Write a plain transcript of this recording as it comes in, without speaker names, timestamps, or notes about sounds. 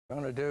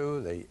Going to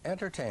do the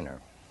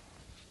entertainer.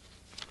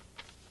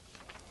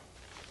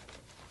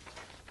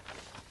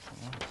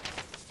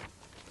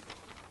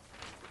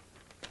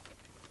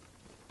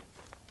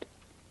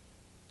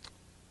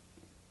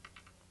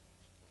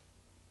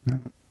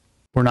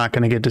 We're not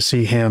going to get to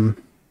see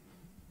him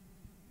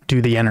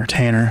do the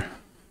entertainer,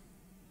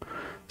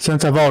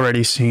 since I've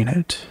already seen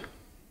it.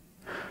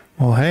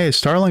 Well, hey,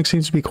 Starlink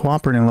seems to be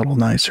cooperating a little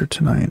nicer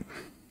tonight.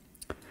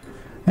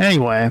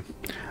 Anyway,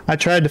 I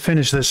tried to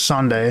finish this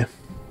Sunday.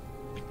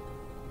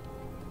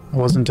 I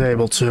wasn't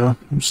able to.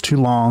 It was too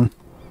long.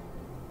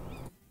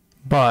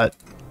 But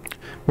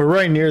we're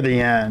right near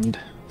the end,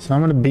 so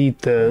I'm going to beat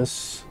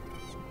this.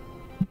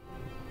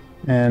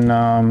 And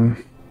I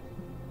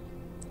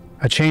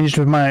changed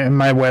with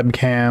my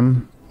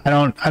webcam. I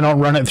don't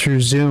run it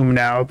through Zoom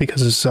now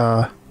because it's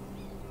well,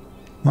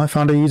 I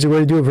found an easy way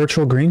to do a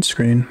virtual green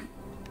screen.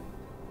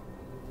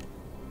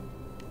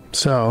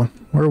 So,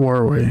 where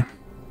were we?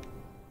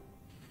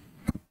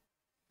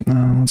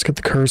 Let's get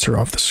the cursor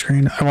off the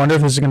screen. I wonder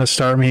if this is going to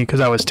start me because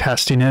I was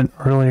testing it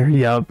earlier.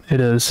 Yep,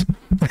 it is.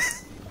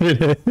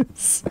 It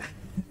is.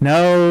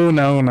 No.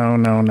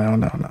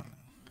 Not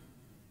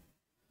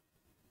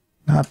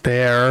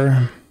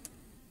there.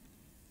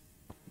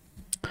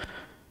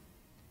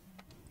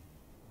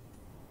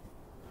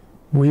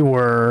 We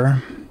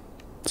were...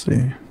 Let's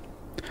see.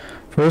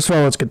 First of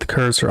all, let's get the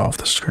cursor off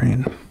the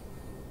screen.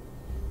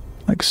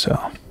 Like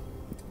so.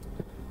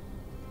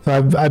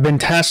 So I've been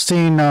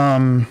testing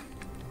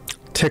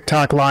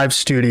TikTok Live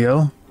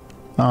Studio.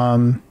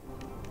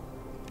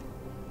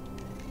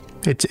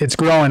 It's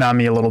growing on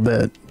me a little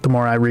bit the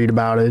more I read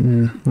about it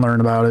and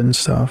learn about it and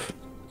stuff.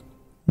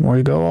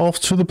 We go off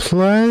to the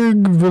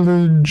Plague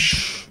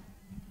Village.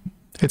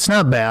 It's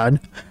not bad.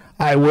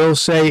 I will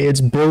say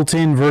its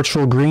built-in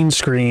virtual green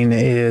screen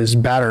is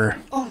better.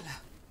 Ola,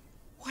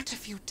 what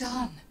have you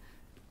done?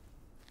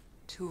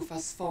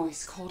 Tuva's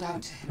voice called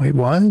out to him. Wait,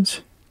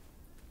 what?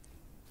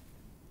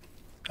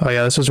 Oh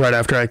yeah, this was right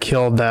after I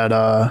killed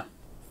that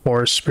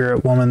forest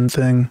spirit woman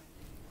thing.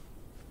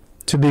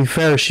 To be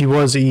fair, she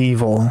was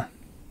evil.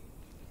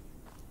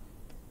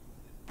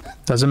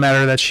 Doesn't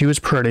matter that she was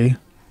pretty.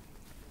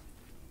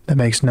 That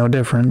makes no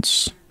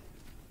difference.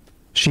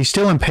 She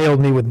still impaled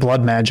me with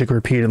blood magic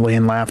repeatedly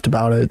and laughed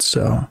about it,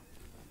 so...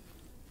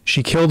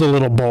 She killed a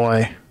little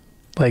boy,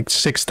 like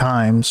 6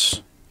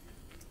 times.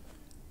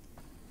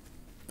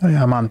 Oh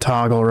yeah, I'm on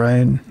toggle,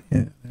 right?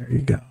 Yeah, there you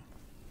go.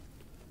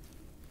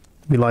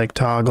 We like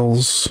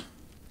toggles.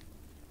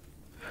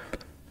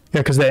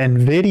 Yeah, because the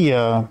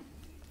NVIDIA...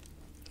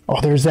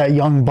 Oh, there's that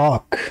young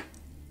buck.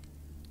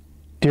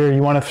 Dear,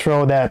 you want to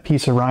throw that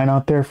piece of rind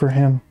out there for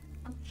him?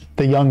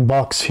 The young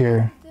buck's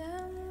here.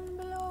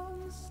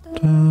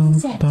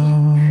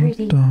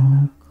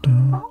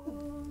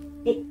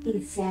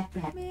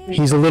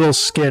 He's a little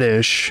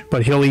skittish,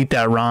 but he'll eat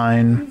that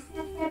rind.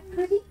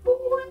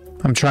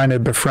 I'm trying to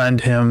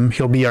befriend him.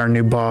 He'll be our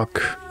new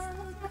buck.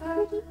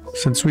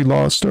 Since we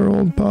lost our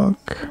old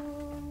buck.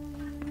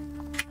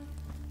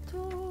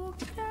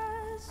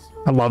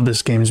 I love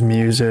this game's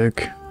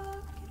music.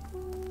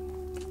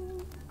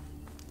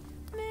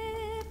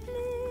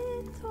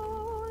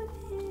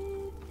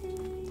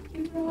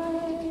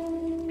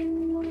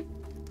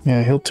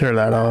 Yeah, he'll tear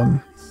that up.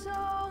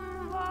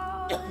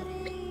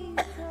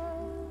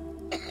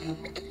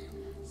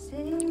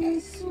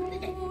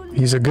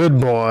 He's a good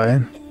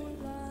boy.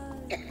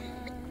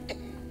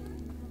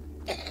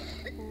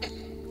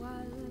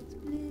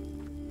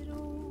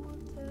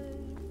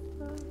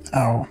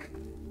 Oh.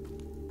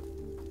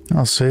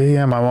 I'll see.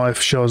 Yeah, my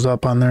wife shows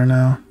up on there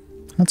now.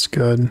 That's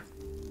good.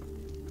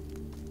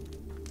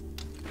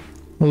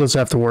 We'll just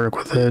have to work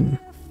with it.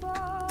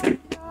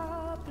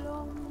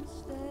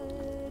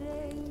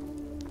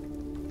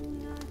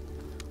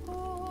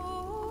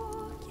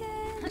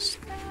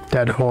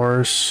 Dead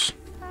horse.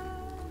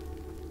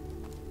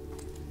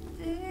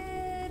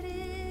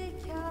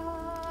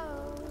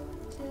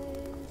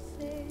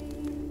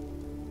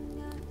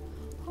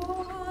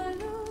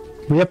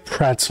 We have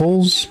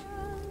pretzels.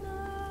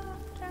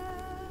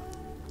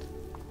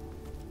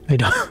 Hey,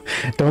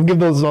 don't give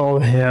those all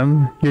to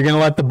him. You're gonna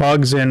let the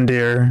bugs in,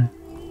 dear.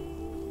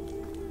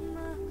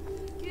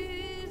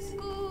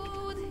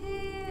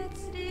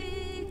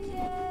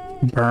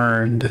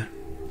 Burned.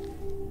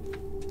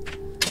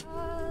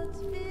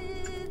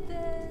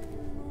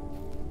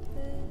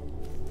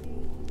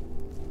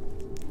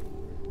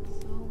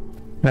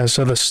 Yeah,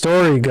 so the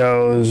story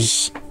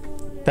goes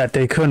that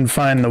they couldn't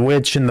find the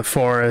witch in the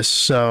forest,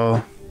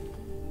 so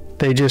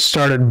they just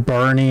started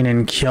burning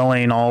and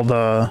killing all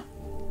the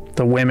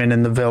women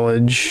in the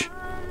village.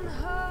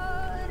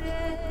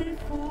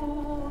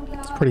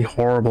 It's pretty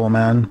horrible,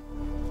 man.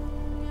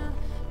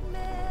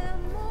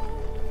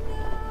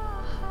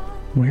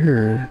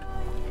 Weird.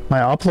 My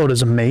upload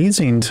is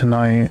amazing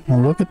tonight. Well,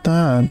 look at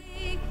that.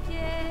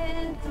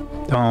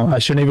 Don't. I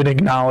shouldn't even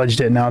acknowledged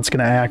it. Now it's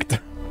gonna act.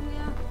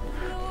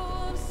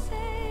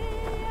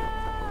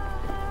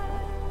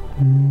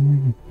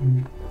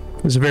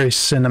 It's a very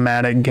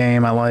cinematic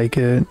game. I like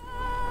it.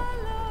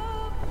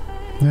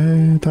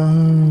 Yeah,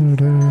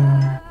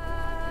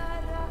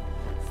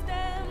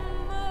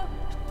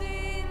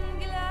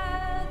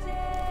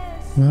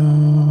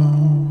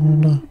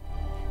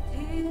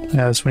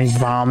 that's when he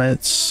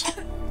vomits.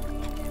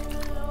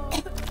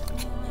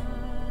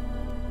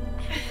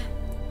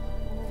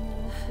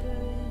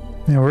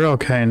 Yeah, we're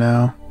okay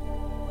now.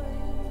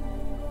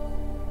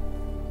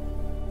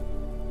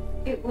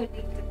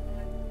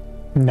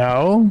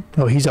 No?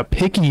 Oh, he's a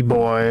picky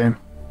boy.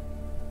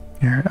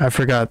 Here, I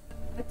forgot.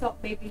 I thought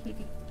maybe he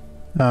did.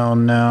 Oh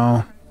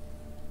no.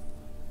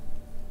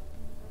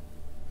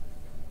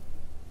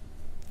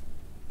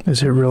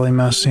 Is it really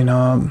messing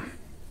up?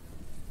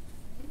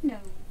 No,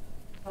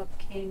 Bub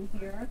came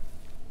here.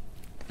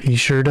 He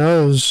sure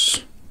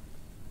does.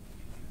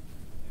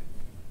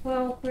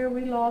 Well, where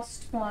we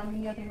lost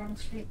one, the other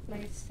one's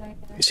replaced, I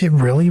guess. Is it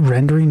really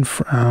rendering?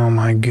 Oh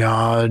my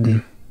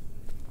god.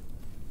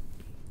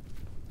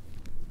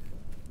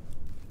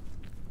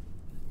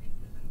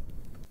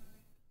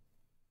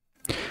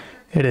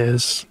 It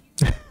is.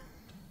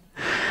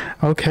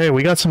 Okay,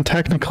 we got some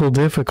technical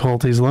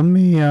difficulties. Let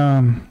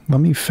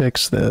me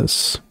fix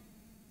this.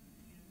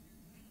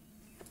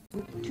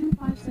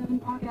 257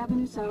 Park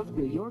Avenue South,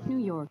 New York, New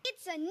York.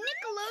 It's a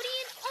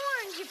Nickelodeon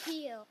Orange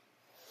Appeal.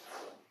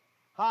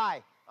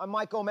 Hi, I'm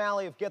Mike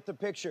O'Malley of Get the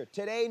Picture.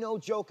 Today, no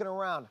joking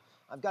around.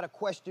 I've got a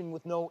question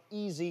with no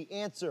easy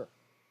answer.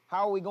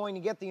 How are we going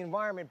to get the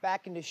environment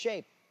back into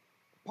shape?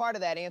 Part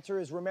of that answer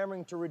is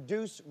remembering to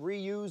reduce,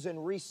 reuse, and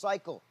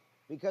recycle,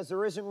 because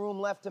there isn't room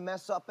left to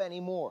mess up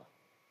anymore.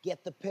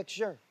 Get the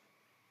picture?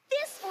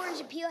 This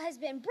Orange Appeal has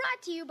been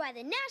brought to you by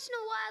the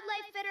National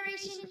Wildlife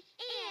Federation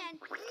and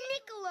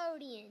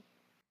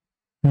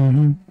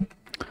Nickelodeon.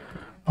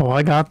 Oh,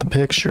 I got the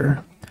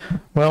picture.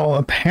 Well,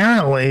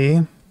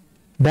 apparently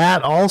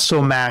that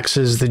also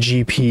maxes the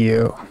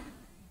GPU.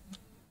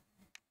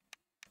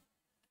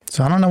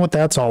 So I don't know what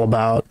that's all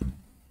about.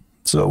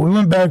 So we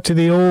went back to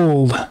the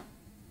old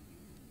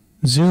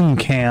zoom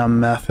cam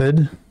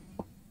method.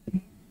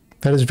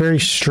 That is very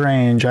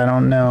strange. I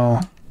don't know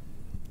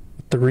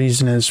what the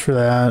reason is for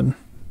that.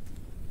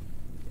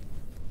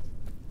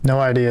 No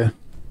idea.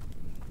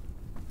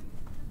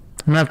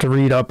 I'm gonna have to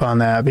read up on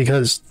that,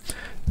 because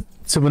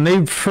so when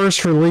they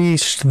first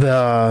released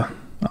the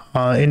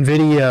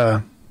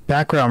NVIDIA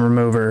background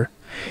remover,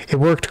 it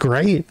worked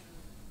great.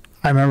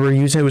 I remember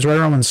using it. It was right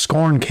around when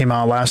Scorn came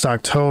out last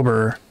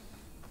October,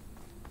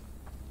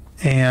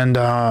 and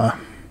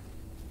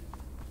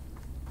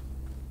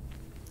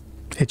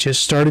it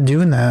just started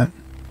doing that,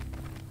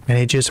 and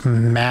it just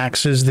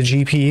maxes the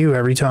GPU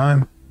every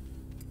time,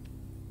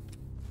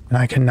 and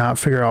I cannot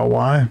figure out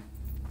why.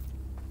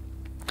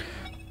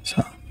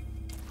 So,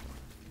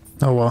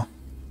 oh well.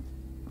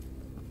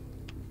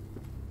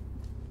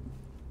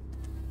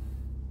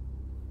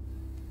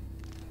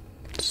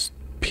 Just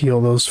peel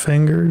those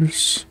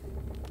fingers.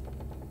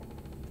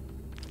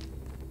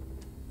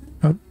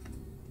 Oh.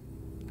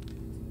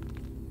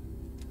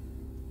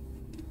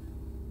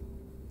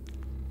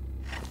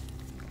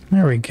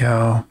 There we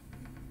go.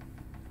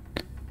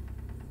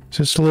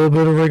 Just a little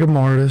bit of rigor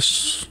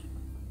mortis.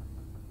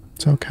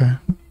 It's okay.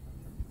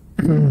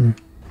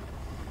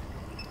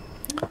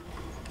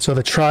 So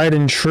the tried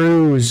and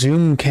true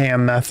zoom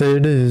cam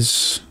method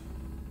is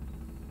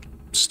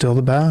still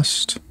the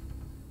best.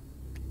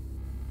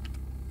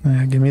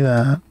 Yeah, give me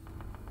that.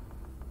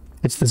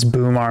 It's this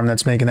boom arm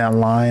that's making that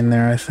line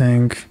there, I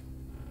think.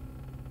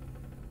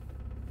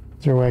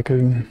 Is there a way I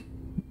could...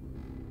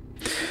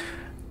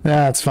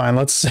 That's fine.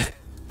 Let's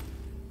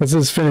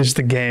just finish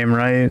the game,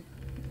 right?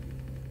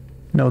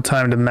 No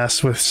time to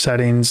mess with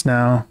settings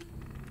now.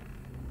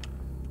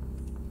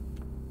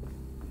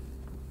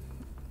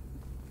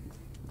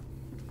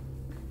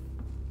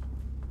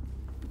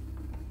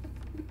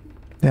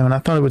 Damn, and I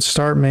thought it would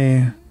start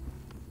me.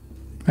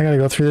 I gotta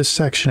go through this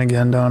section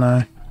again, don't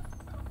I?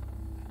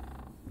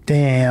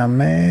 Damn,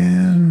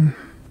 man.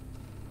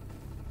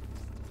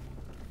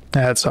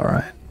 That's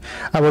alright.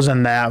 I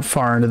wasn't that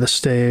far into the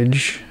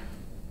stage.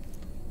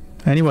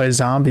 Anyway,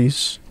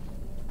 zombies.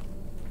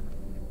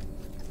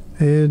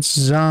 It's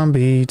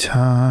zombie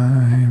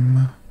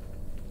time.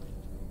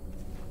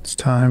 It's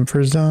time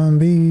for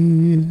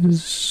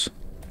zombies.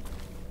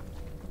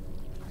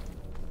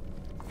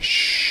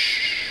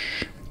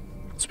 Shh.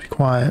 Let's be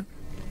quiet.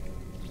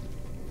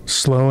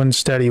 Slow and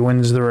steady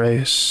wins the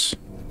race.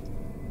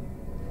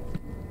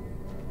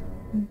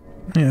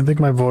 Yeah, I think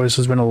my voice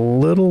has been a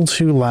little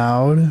too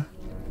loud.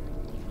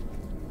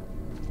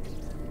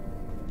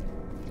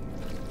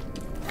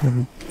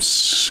 I'm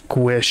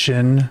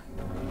squishing.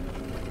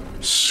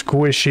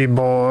 Squishy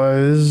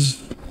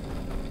boys.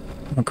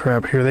 Oh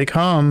crap, here they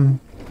come.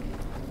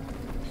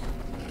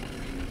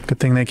 Good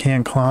thing they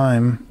can't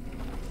climb.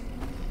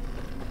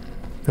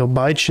 They'll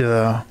bite you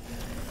though.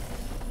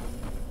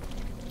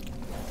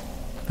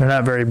 They're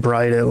not very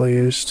bright, at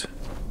least.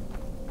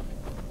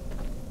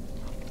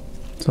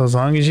 So as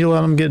long as you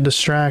let them get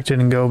distracted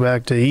and go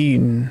back to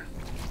eating,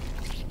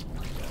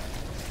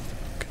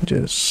 you can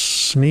just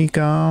sneak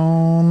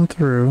on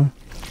through.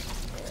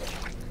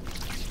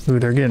 Ooh,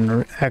 they're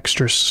getting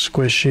extra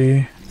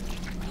squishy.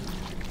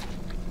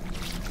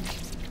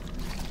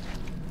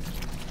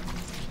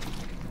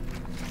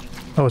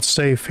 Oh, it's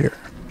safe here.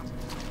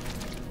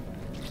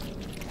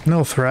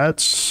 No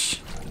threats.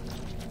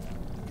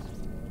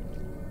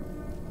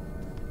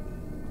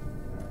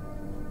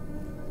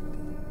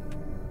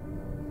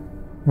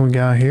 What we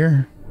got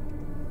here?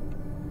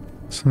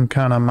 Some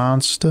kind of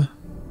monster.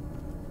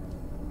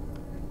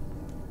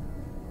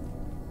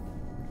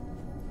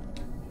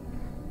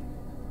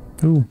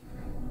 Ooh.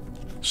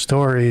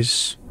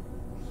 Stories.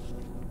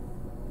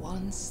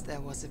 Once there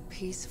was a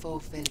peaceful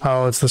village.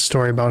 Oh, it's the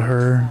story about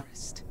her.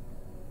 Forest.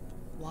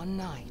 One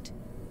night,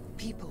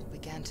 people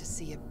began to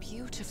see a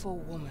beautiful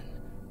woman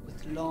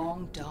with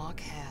long dark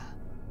hair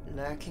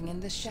lurking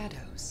in the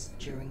shadows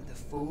during the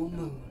full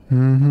moon.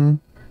 Mm-hmm.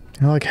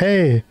 You're like,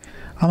 hey,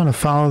 I'm gonna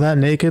follow that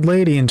naked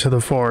lady into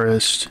the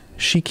forest.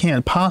 She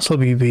can't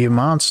possibly be a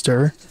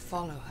monster. To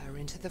follow her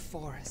into the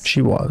forest.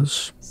 She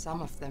was.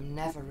 Some of them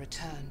never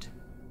returned.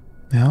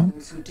 Yeah.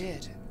 Those who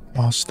did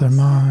Lost their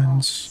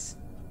minds.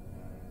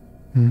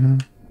 Mm-hmm.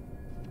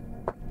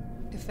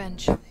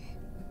 Eventually,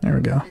 There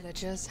we go.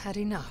 villagers had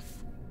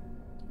enough.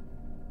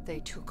 They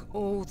took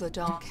all the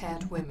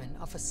dark-haired women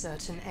of a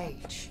certain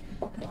age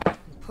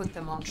and put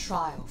them on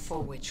trial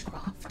for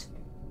witchcraft.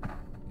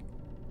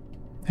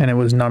 And it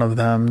was none of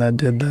them that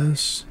did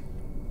this.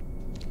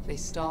 They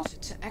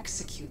started to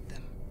execute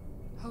them,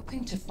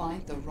 hoping to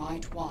find the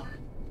right one.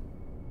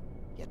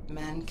 Yet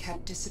men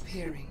kept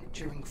disappearing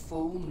during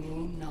full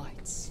moon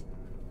nights.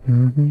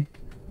 Mm-hmm.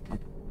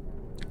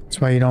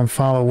 That's why you don't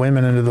follow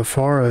women into the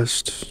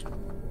forest.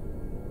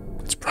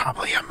 It's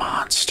probably a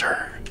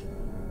monster.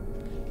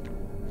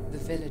 The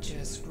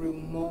villagers grew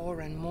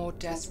more and more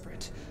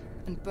desperate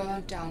and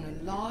burned down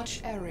a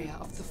large area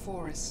of the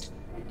forest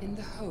in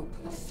the hope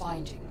of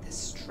finding this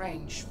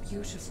strange,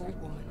 beautiful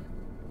woman.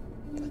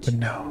 But to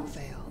no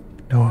avail.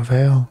 No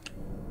avail.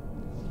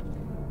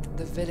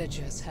 The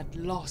villagers had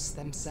lost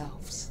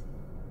themselves.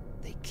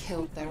 They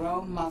killed their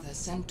own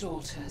mothers and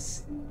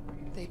daughters.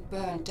 They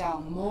burned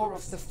down more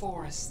of the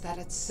forest that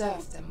had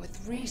served them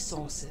with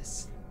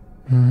resources.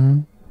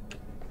 Mm-hmm.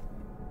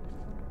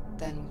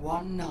 Then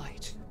one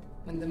night,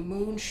 when the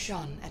moon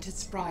shone at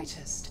its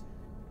brightest,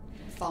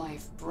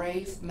 5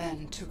 brave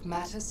men took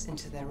matters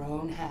into their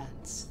own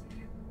hands.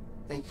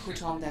 They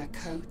put on their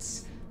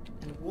coats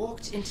and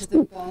walked into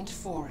the burnt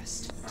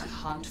forest to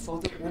hunt for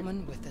the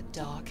woman with the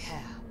dark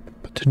hair.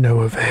 But to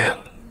no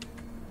avail.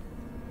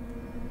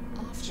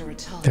 After a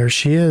time, There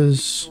she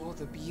is. saw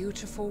the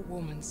beautiful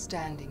woman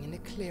standing in a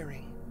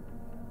clearing.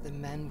 The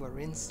men were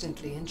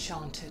instantly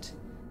enchanted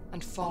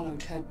and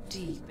followed her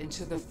deep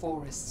into the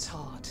forest's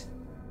heart.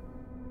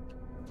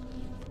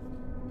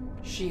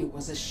 She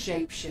was a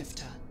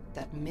shapeshifter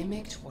that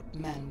mimicked what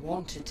men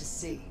wanted to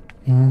see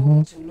in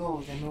order to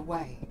lure them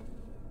away.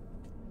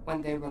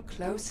 When they were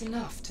close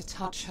enough to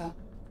touch her,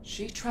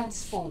 she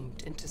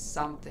transformed into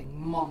something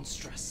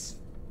monstrous.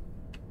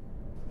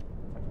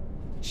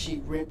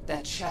 She ripped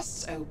their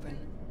chests open,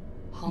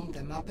 hung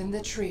them up in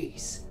the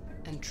trees,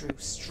 and drew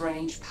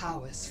strange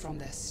powers from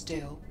their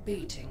still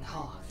beating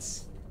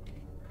hearts.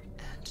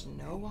 And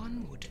no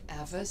one would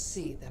ever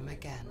see them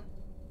again.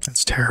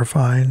 That's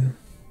terrifying.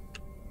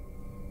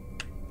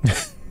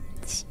 That's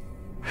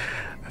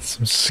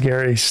some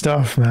scary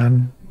stuff,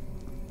 man.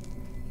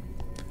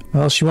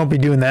 Well, she won't be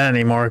doing that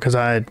anymore because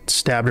I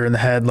stabbed her in the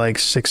head like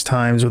 6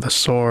 times with a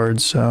sword,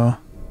 so...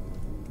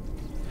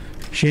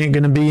 She ain't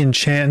gonna be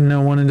enchanting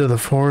no one into the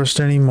forest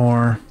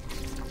anymore.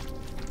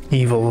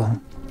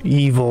 Evil,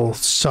 evil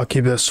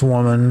succubus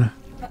woman.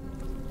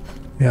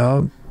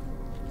 Yup.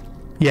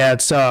 Yeah,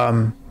 it's,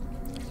 the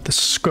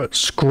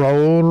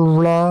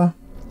Scrolla?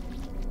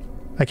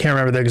 I can't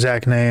remember the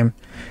exact name.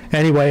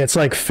 Anyway, it's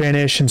like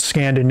Finnish and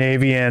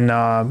Scandinavian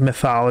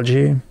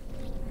mythology.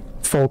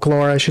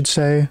 Folklore, I should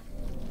say.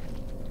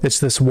 It's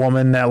this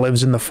woman that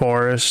lives in the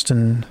forest,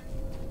 and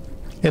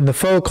in the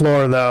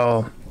folklore,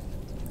 though,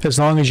 as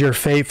long as you're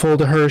faithful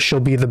to her, she'll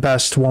be the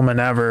best woman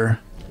ever.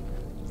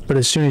 But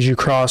as soon as you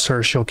cross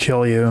her, she'll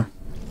kill you.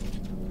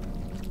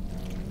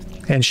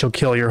 And she'll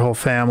kill your whole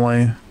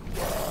family.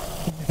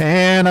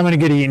 And I'm gonna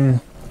get eaten.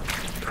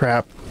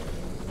 Crap.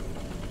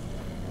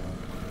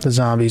 The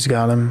zombies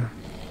got him.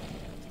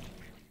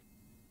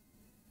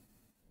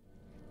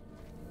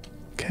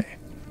 Okay.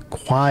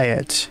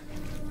 Quiet.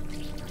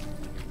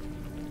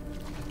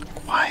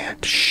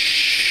 Quiet.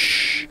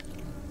 Shh.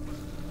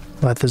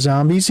 Let the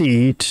zombies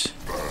eat.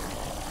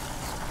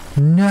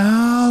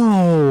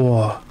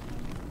 No!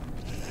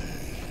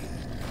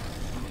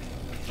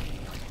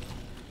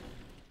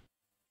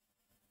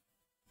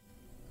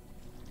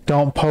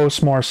 Don't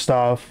post more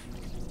stuff.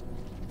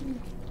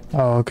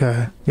 Oh,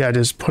 okay. Yeah,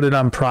 just put it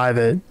on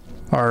private.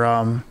 Or,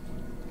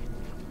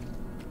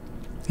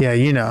 yeah,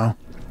 you know.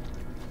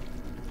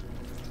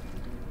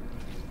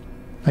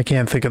 I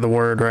can't think of the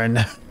word right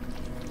now.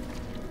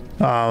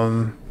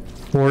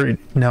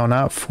 No,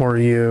 not for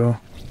you.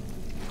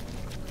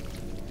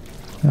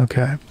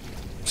 Okay.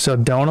 So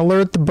don't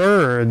alert the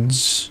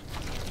birds,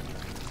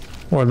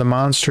 or the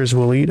monsters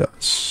will eat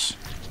us.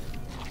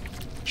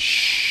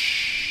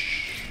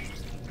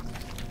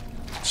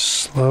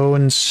 Slow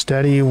and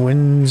steady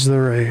wins the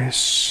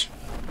race.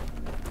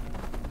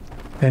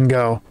 And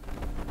go.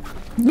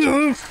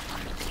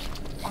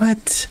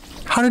 What?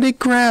 How did it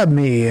grab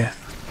me? I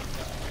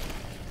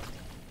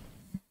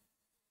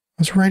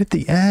was right at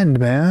the end,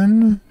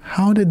 man.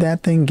 How did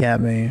that thing get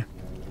me?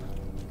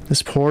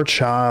 This poor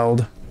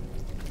child.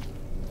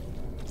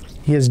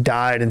 He has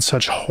died in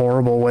such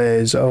horrible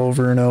ways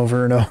over and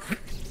over and over.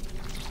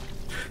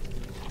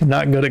 I'm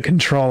not good at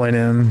controlling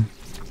him.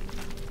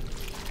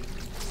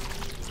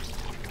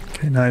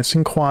 Okay, nice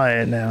and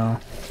quiet now.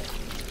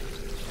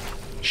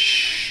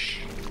 Shh.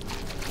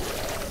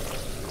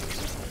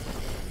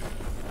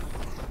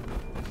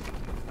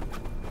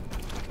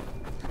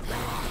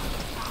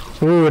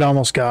 Ooh, it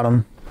almost got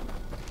him.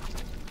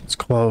 It's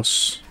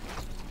close.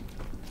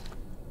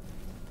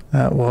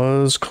 That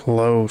was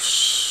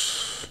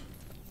close.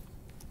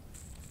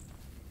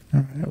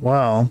 Alright,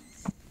 well.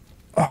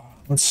 Oh,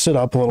 let's sit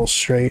up a little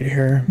straight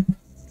here.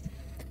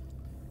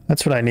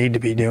 That's what I need to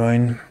be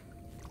doing.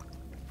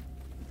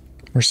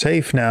 We're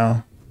safe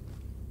now.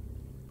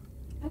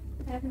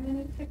 I have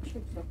many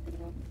pictures of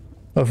you.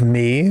 Of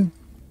me?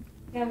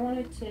 Yeah, I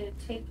wanted to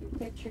take your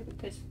picture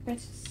because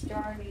Princess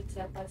Star needs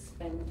a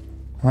husband.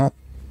 Well,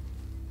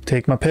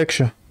 take my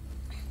picture.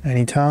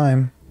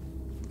 Anytime.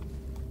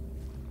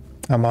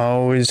 I'm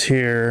always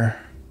here.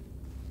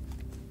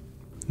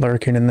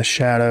 Lurking in the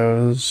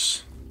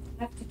shadows.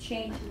 I have to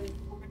change you in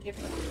 4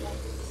 different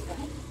stuff.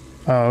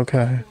 Oh,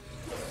 okay.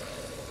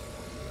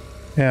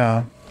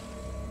 Yeah.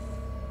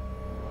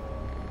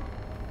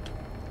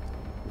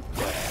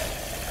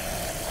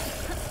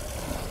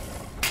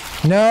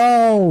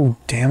 No!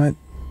 Damn it.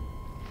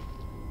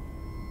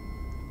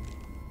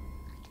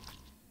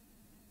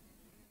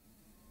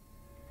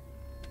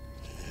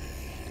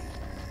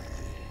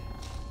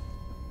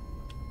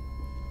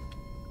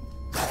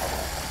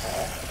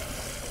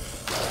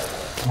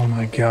 Oh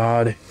my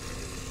god.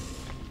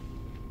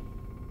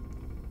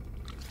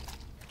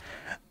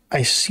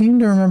 I seem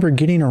to remember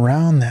getting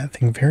around that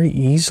thing very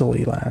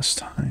easily last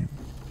time.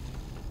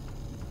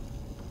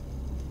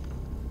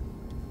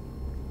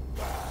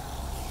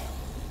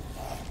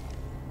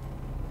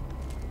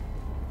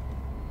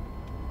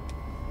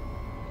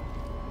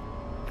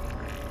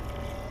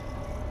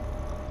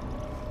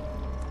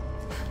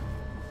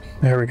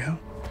 There we go.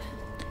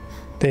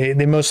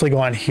 They mostly go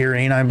on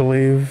hearing, I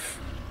believe.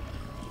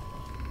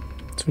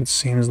 That's what it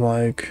seems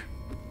like.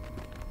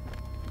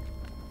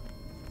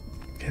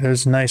 Okay,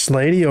 there's a nice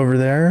lady over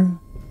there.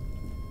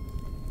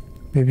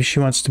 Maybe she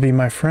wants to be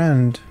my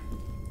friend.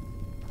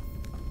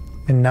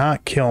 And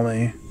not kill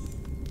me.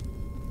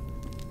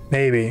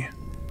 Maybe.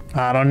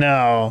 I don't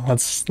know.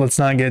 Let's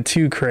not get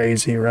too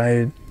crazy,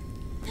 right?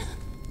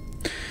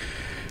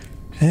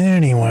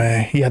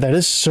 Anyway, yeah, that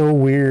is so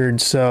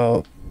weird.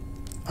 So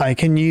I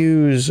can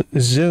use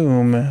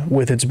zoom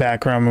with its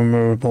background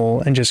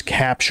removable and just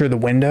capture the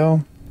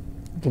window.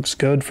 Looks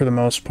good for the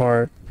most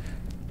part.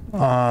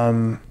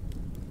 But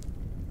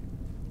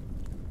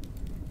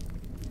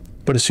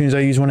as soon as I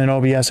use one in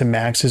OBS, it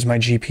maxes my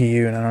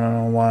GPU, and I don't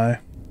know why.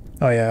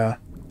 Oh yeah.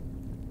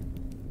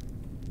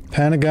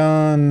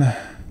 Pentagon.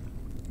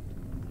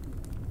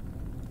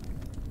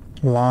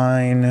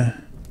 Line.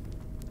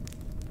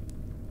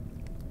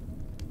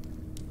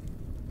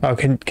 Oh,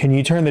 can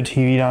you turn the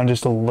TV down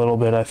just a little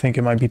bit? I think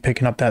it might be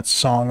picking up that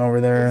song over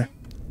there.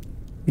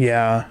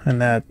 Yeah, and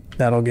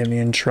that'll get me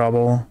in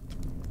trouble.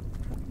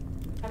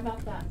 How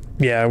about that?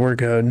 Yeah, we're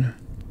good.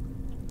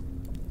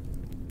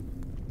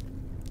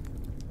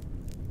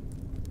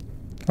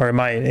 Or it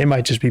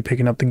might just be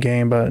picking up the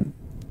game, but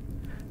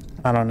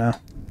I don't know.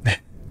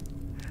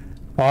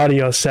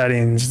 Audio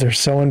settings, they're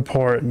so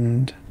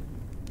important.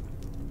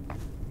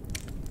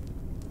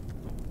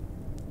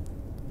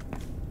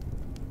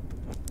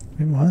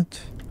 Wait,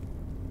 what?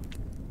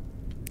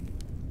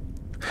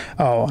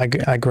 Oh,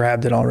 I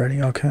grabbed it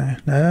already. Okay,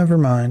 never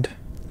mind.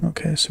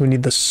 Okay, so we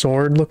need the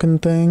sword looking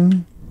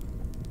thing,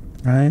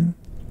 right?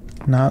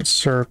 Not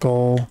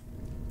circle.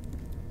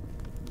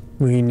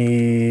 We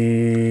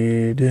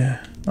need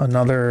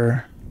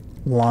another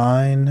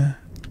line.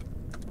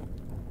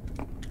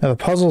 Now, the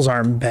puzzles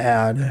aren't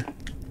bad.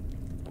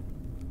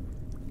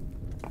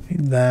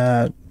 Need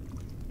that.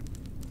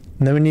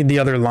 And then we need the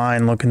other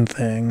line looking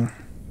thing.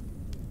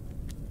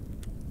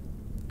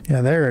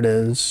 Yeah, there it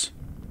is.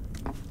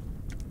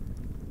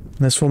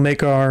 This will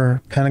make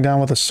our pentagon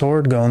with a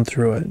sword going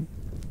through it.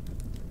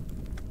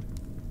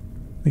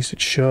 At least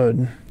it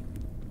should.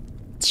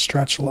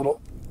 Stretch a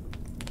little.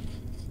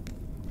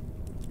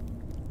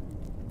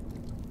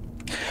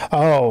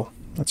 Oh,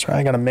 that's right.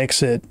 I gotta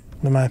mix it.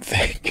 What am I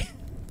thinking?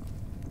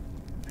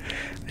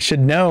 I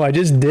should know. I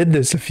just did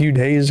this a few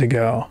days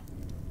ago.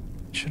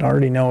 Should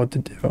already know what to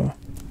do.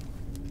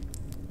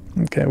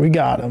 Okay, we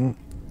got him.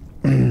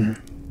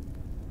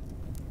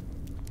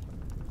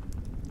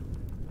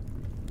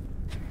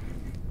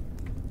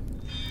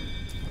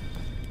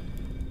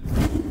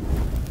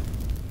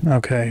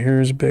 Okay,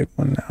 here's a big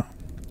one now.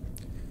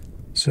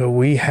 So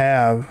we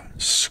have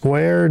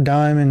square,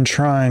 diamond,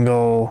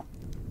 triangle.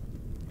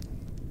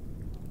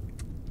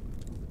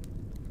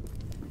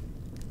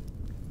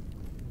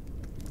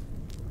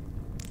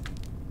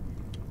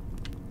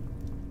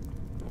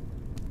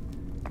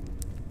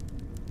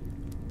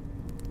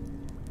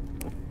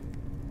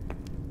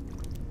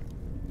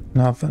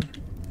 Nothing.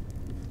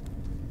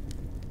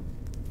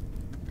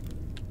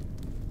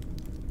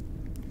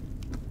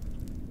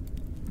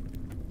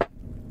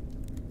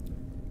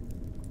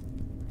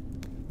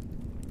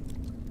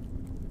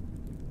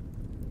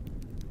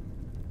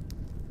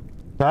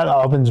 That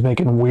oven's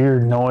making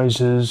weird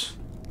noises.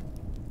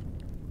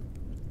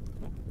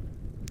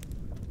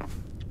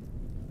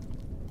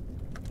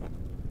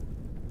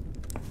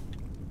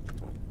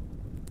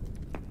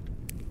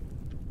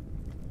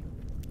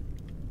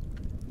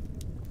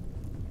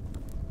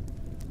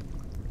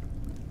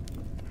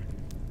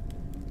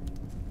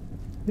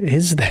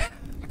 Is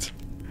that?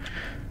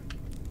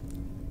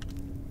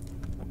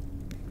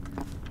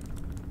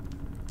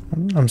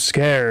 I'm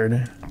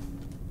scared.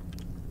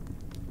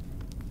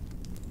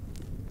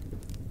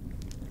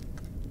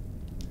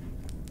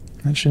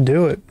 That should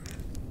do it.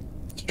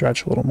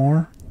 Stretch a little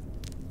more.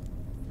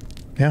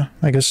 Yeah,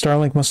 I guess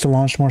Starlink must have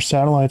launched more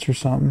satellites or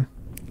something.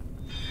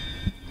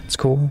 It's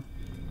cool.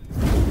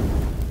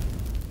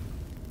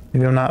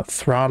 Maybe I'm not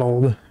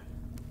throttled.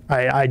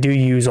 I do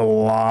use a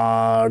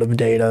lot of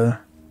data.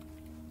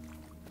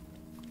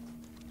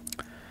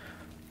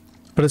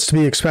 But it's to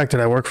be expected.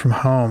 I work from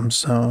home,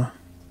 so...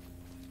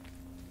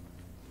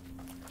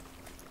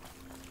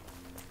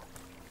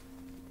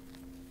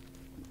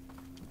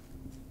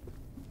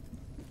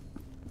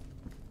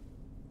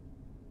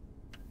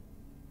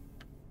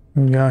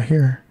 What we got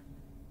here?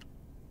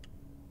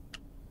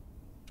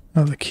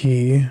 Oh, the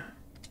key.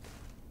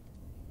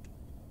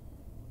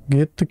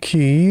 Get the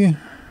key.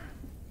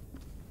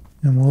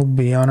 And we'll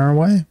be on our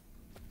way.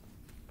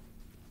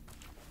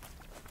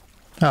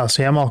 Oh,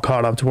 see, I'm all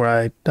caught up to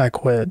where I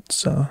quit,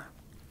 so...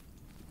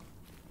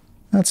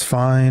 That's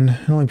fine.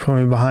 It only put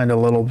me behind a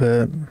little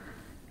bit.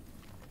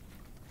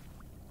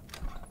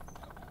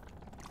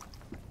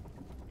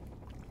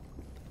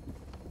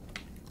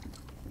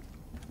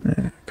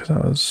 Yeah, because I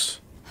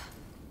was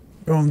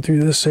going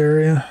through this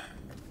area.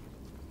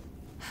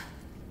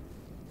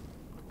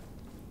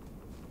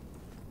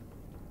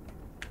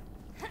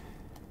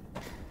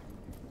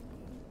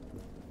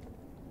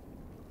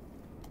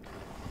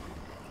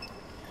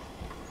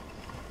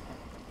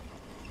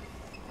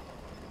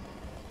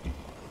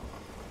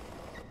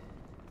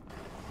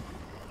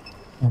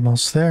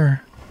 Almost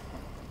there.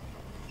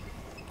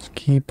 Let's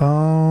keep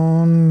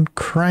on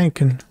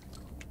cranking.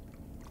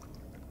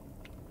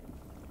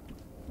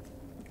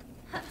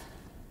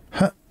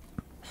 Huh.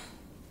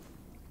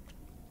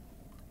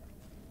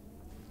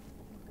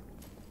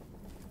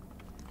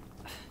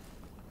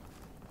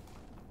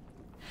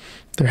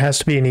 There has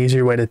to be an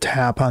easier way to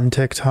tap on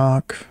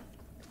TikTok.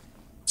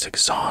 It's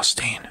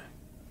exhausting.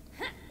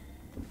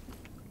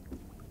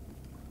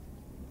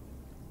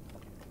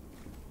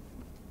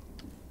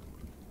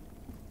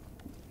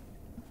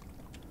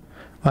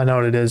 I know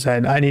what it is.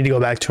 I need to go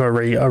back to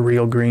a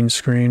real green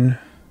screen.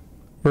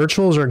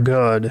 Virtuals are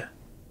good,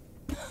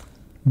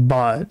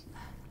 but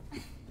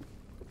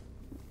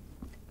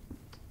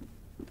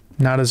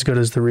not as good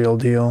as the real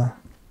deal.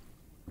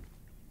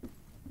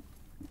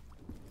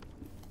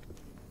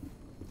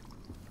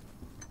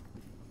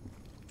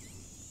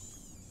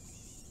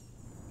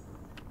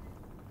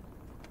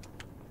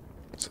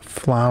 It's a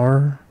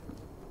flower.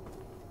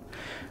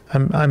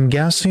 I'm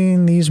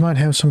guessing these might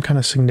have some kind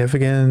of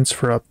significance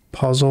for a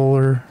puzzle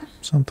or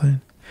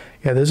something.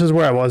 Yeah, this is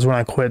where I was when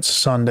I quit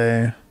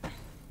Sunday.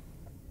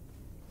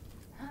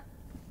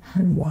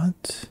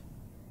 What?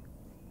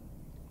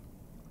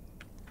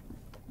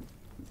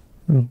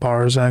 The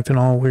bar's acting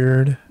all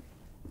weird.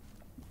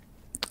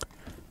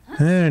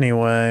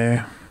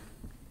 Anyway.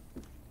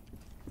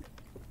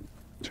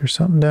 Is there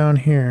something down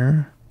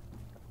here?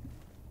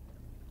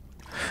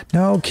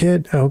 No,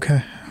 kid.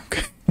 Okay.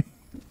 Okay.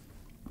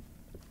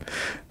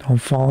 Don't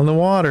fall in the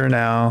water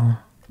now.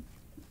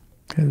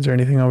 Okay, is there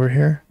anything over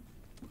here?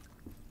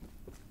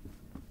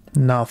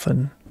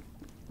 Nothing.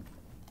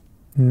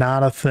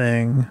 Not a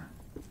thing.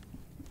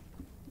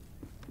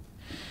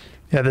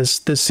 Yeah,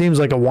 this seems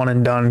like a one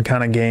and done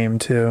kind of game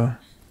too.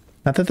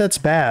 Not that that's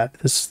bad.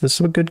 This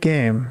is a good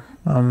game.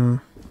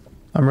 I'm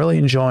really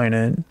enjoying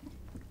it.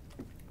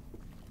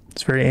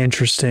 It's very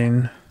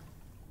interesting.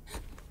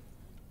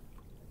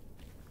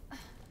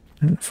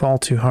 Didn't fall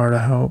too hard,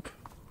 I hope.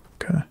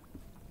 Okay.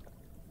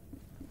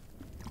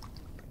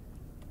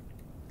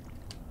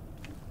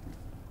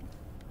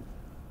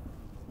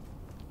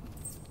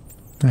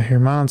 I hear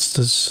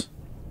monsters.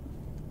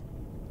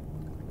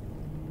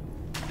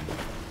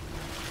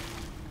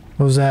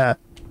 What was that?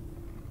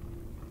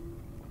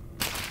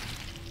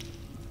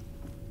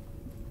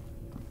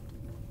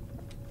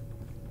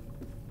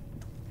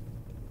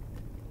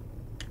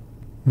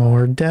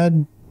 More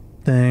dead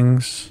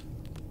things.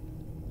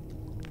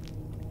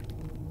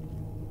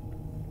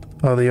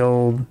 Oh, the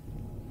old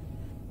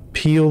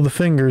peel the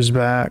fingers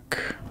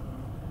back.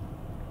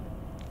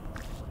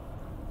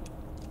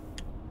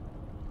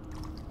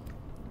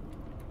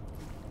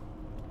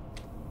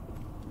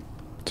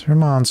 Is there a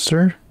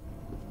monster?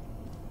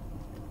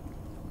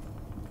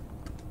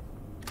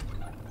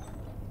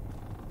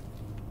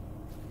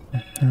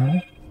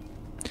 No.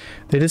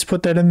 They just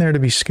put that in there to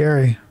be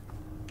scary.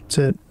 That's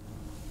it.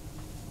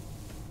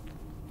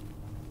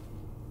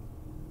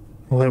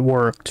 Well, it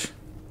worked.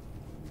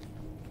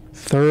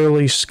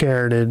 Thoroughly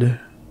scared.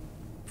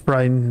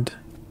 Frightened.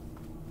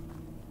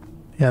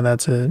 Yeah,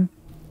 that's it.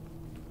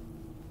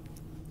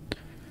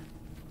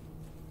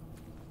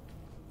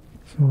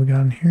 So what we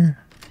got in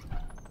here?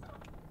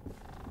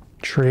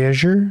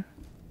 Treasure?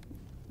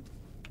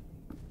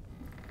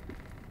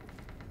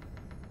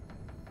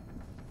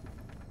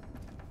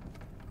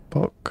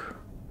 Book.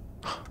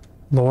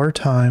 Lore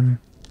time.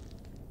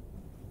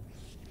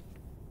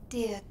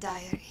 Dear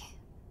diary,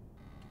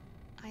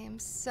 I am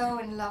so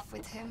in love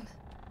with him.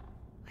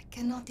 I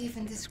cannot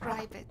even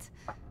describe it.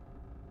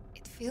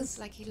 It feels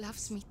like he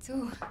loves me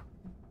too.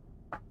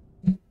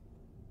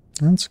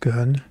 That's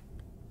good.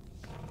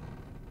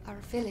 Our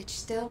village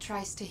still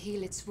tries to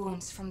heal its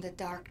wounds from the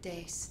dark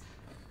days.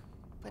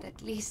 But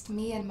at least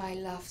me and my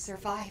love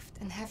survived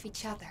and have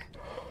each other.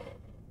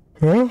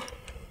 Huh?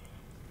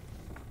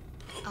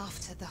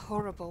 After the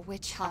horrible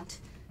witch hunt,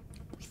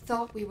 we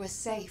thought we were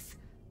safe.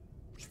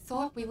 We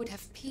thought we would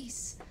have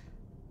peace.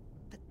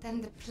 But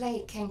then the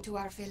plague came to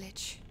our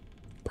village.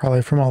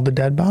 Probably from all the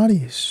dead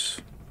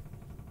bodies.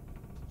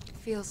 It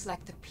feels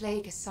like the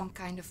plague is some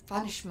kind of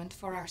punishment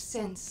for our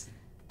sins.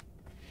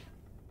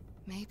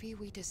 Maybe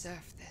we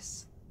deserve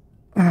this.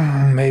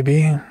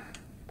 Maybe.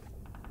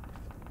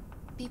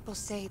 People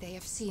say they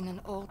have seen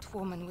an old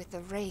woman with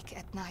a rake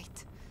at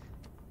night.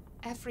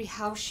 Every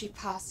house she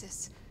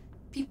passes,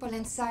 people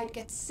inside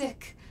get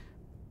sick.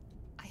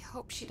 I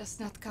hope she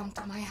does not come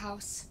to my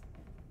house.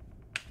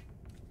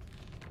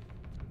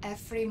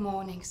 Every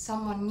morning,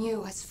 someone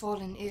new has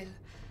fallen ill,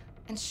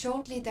 and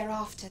shortly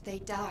thereafter they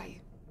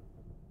die.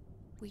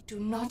 We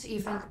do not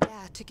even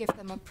dare to give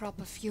them a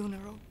proper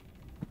funeral.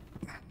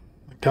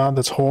 God,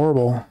 that's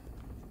horrible.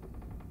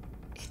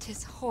 It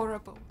is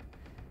horrible.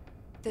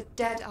 The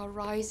dead are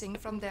rising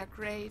from their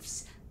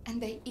graves, and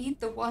they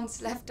eat the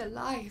ones left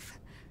alive.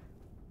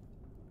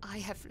 I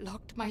have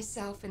locked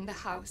myself in the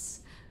house.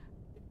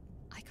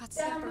 I got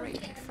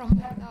separated from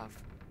my love.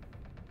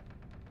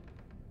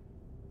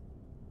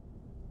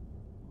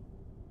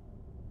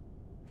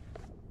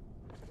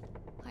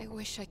 I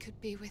wish I could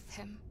be with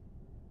him.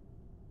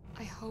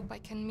 I hope I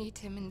can meet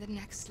him in the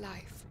next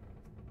life.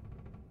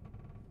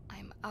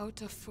 I'm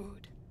out of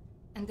food,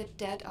 and the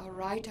dead are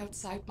right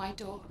outside my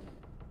door.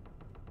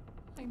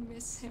 I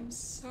miss him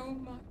so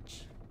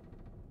much.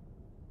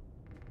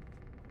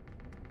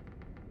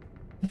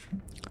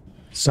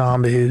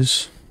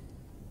 Zombies.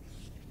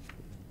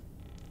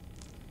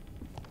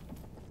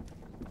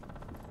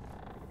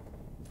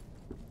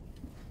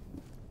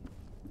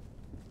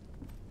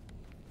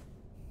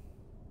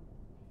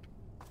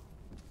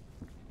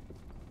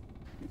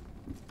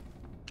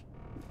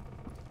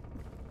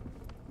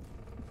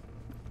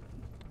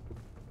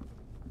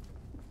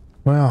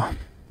 Well,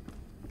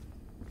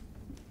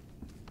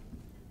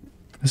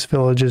 this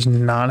village is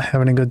not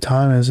having a good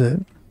time, is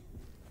it?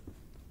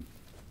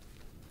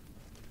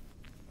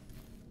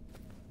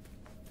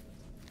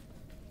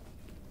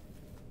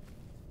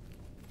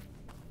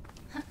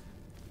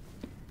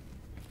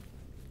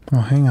 Oh,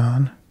 hang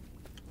on.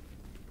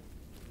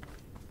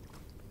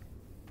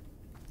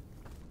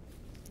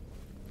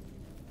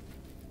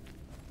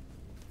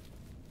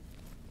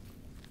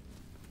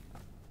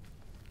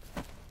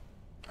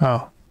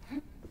 Oh.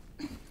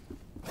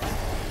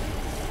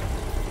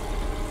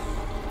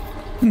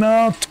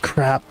 No,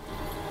 crap.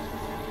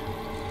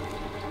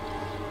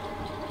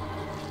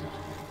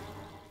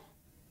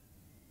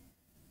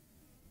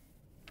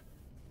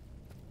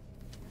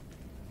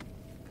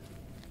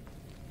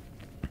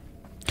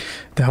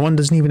 That one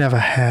doesn't even have a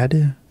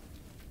head.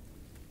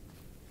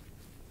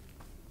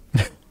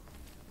 Or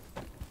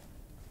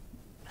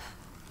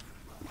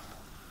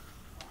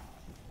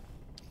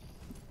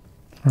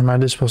am I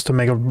just supposed to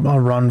make a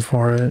run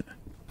for it?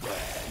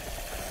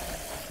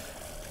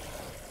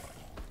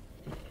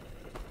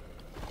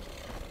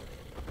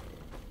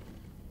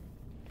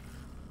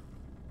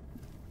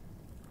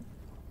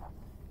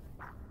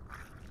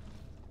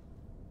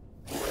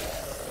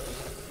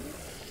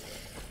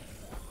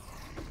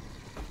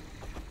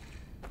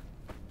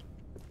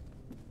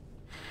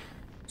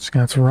 Just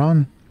got to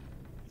run.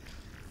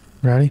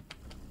 Ready?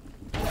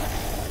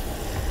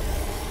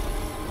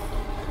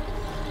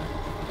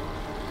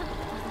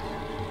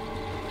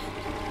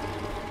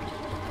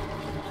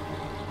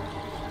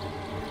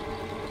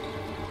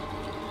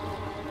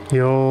 The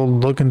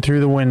old looking through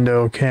the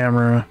window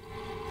camera.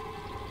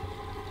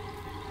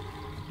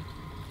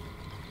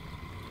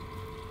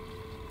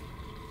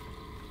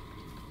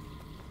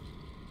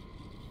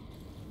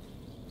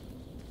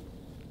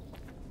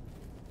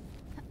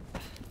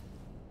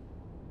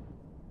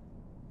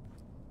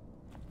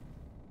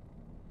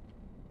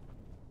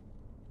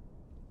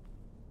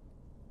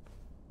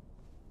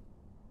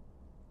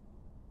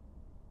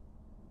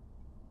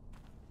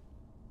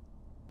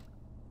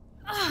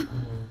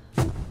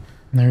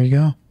 There you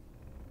go.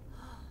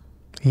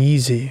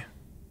 Easy.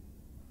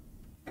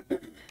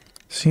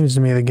 Seems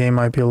to me the game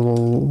might be a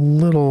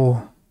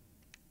little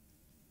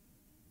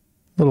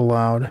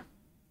loud.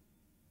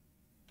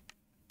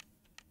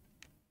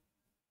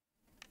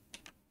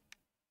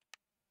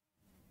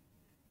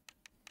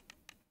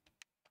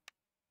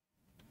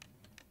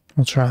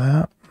 We'll try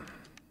that.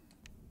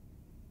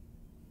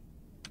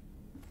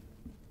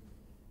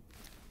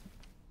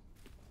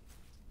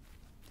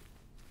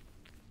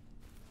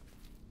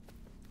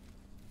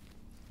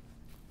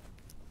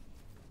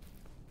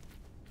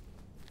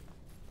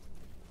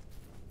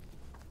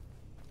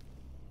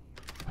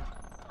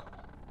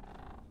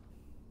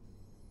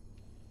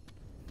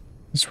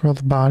 This is where all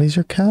the bodies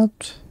are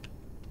kept?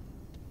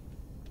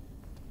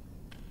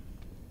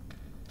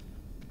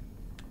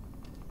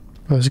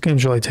 Oh, this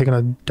game's really taking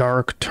a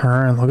dark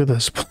turn. Look at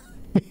this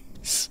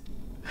place.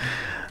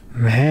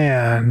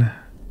 Man.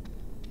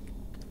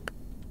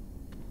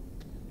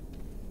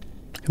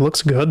 It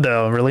looks good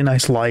though. Really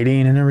nice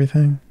lighting and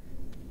everything.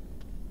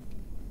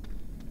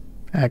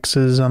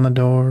 X's on the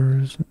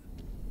doors.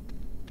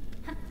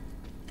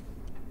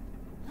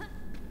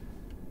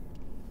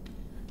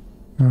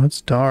 Oh,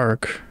 it's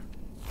dark.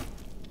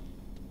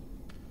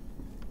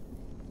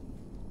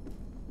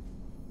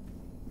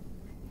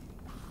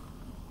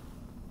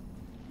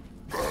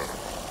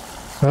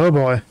 Oh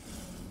boy.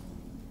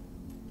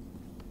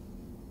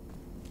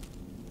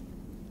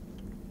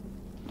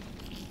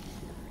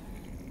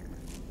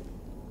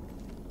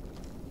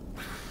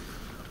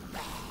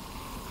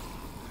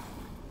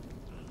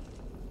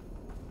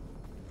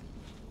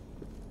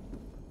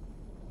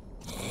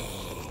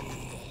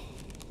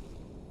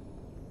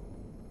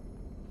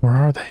 Where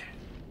are they?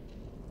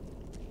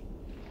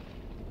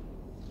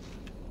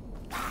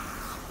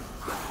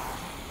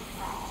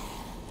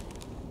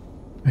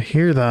 I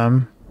hear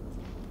them.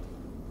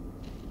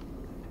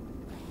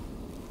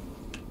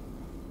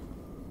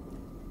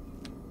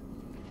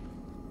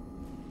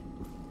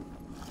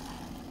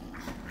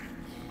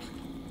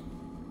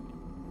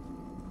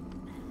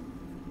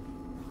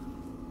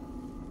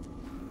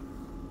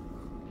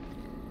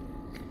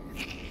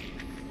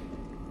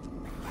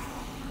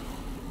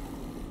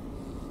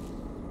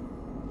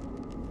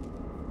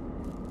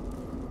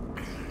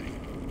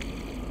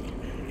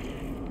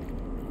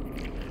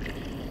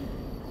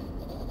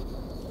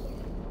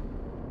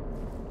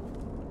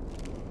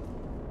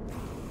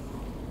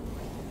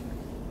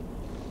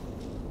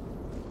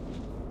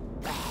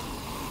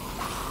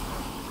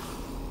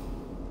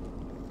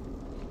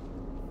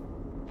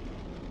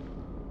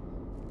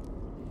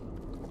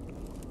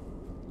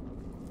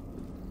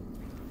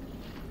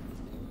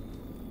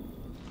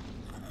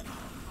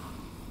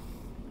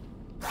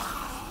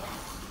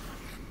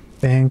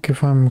 Think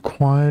if I'm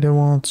quiet, it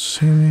won't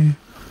see me.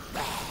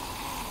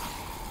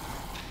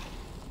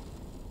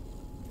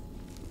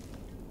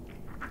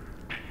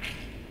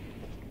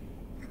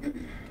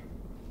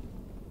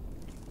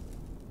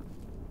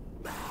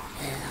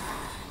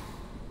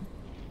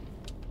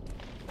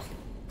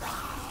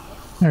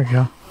 There we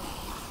go.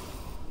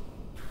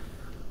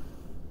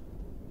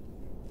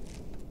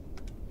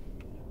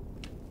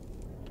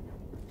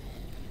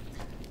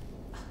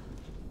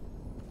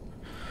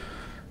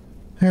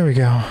 There we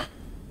go.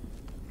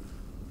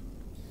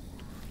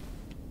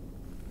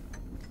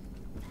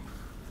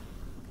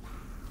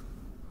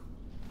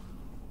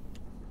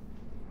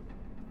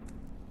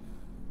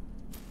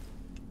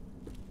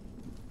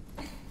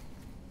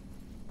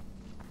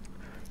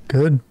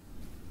 Good.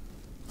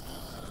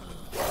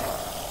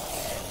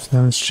 So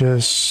then it's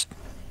just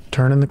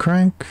turning the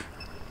crank.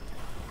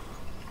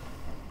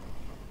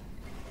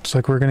 Looks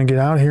like we're gonna get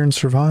out here and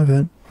survive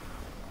it.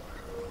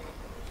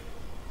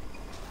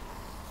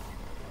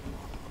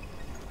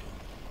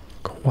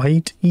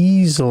 Quite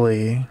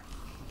easily.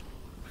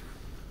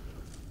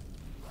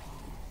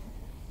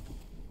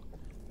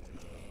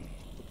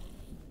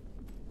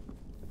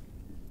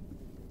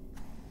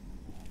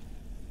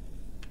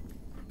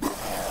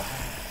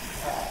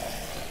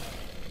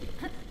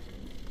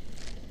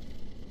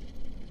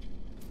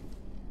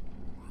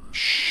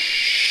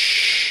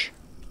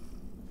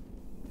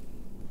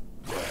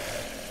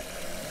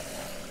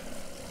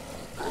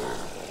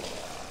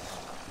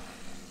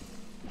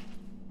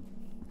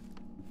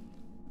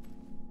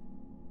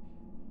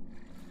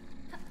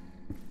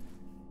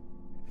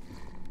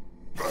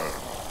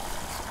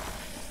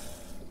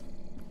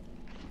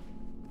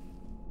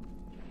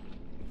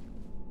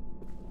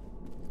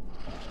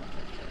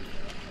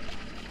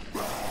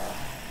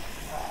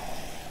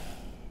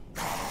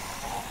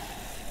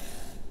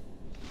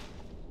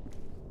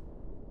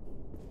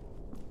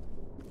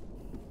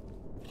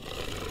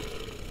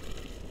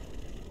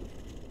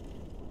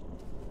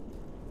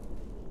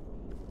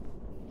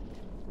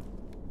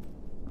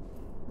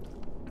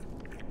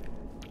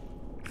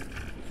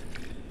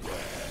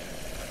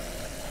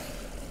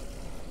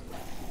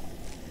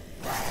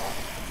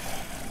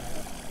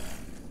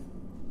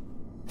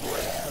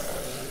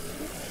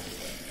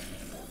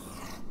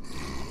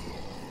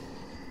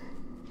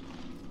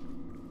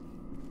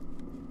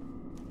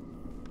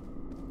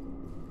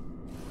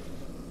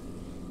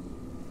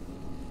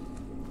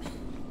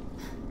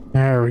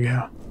 There we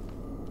go.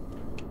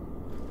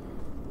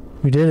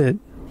 We did it.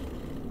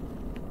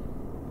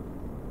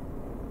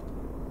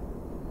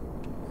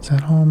 Is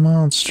that all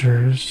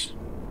monsters?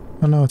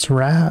 Oh no, it's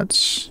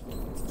rats.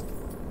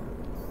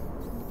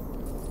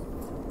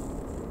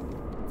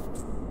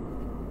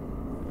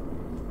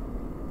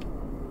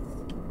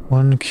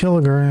 1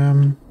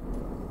 kilogram.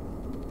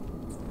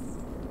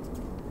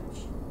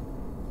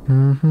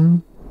 Mm-hmm.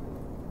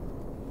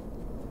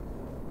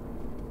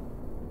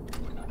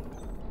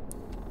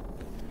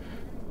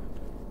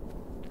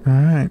 All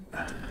right.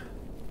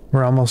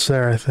 We're almost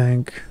there, I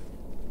think.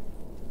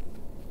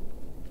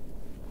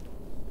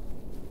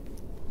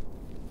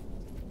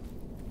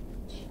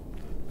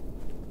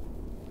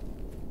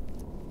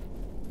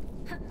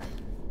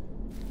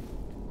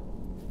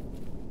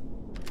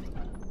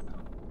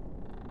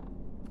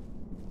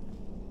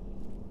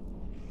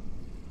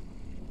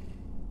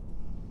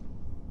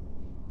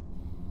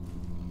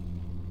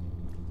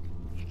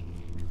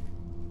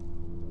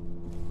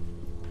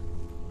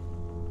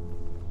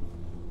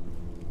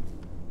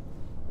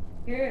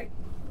 Good.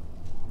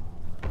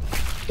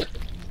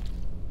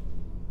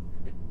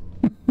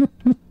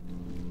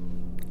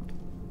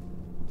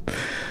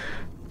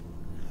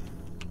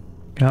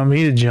 Got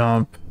me to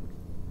jump.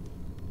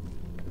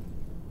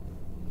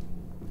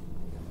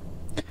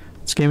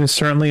 This game is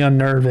certainly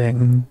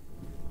unnerving.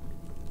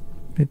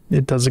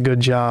 It does a good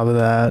job of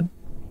that.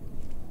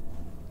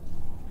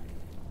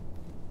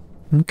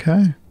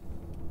 Okay.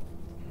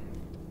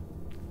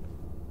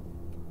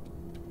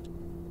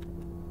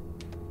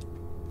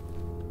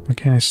 Why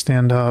can't I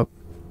stand up?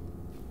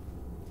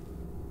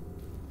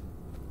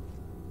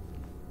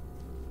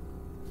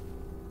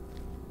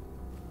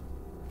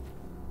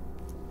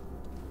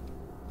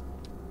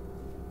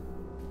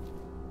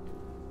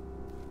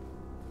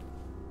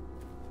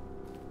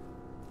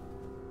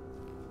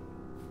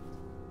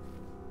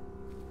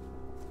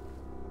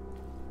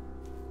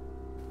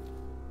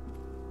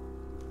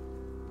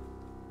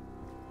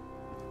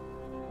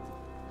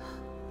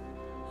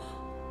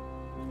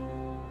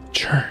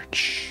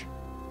 Church.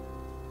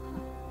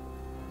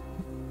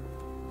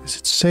 Is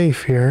it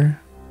safe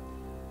here?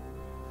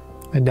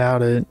 I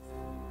doubt it.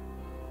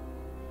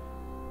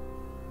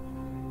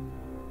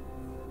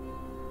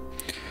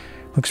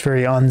 Looks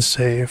very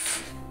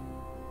unsafe.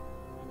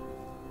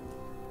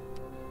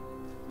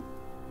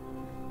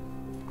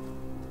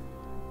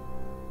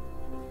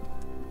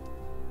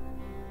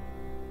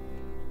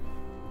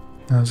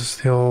 Now, is this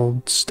the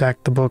old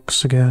stack the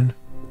books again?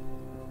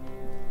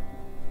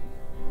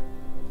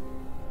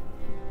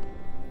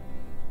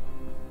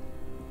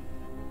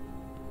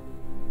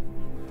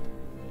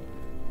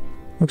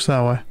 Looks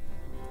that way.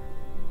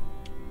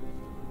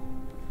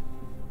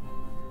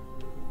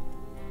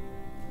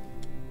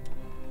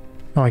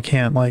 Oh, I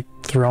can't, like,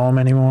 throw them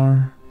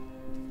anymore?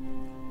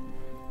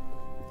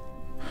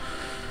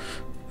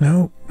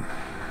 Nope.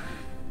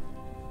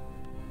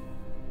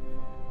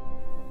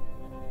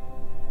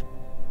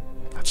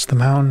 That's the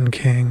Mountain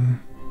King.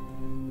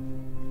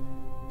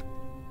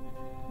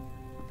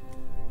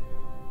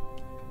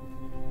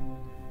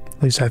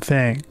 At least I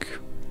think.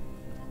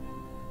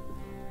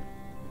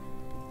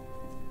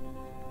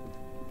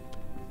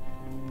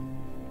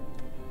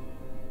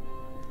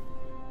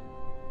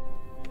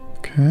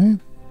 Okay.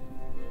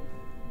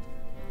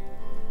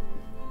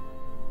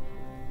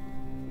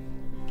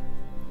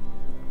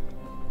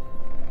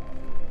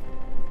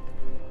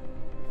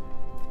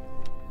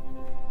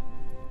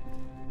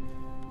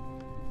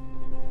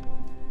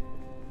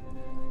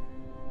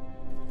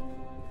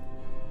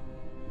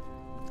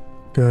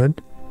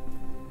 Good.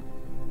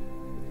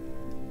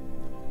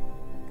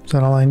 Is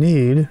that all I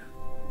need?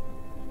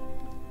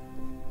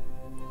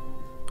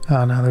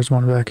 Oh, no, there's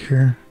one back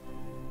here.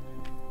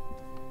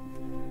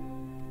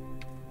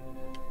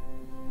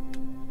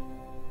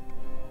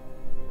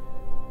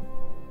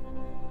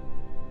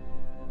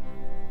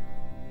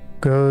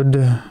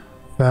 Good.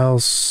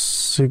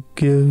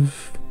 Valsigiv.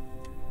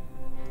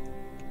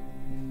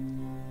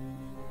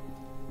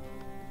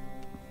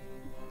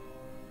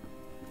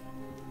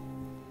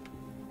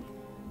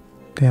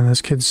 Damn,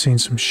 this kid's seen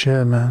some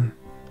shit, man.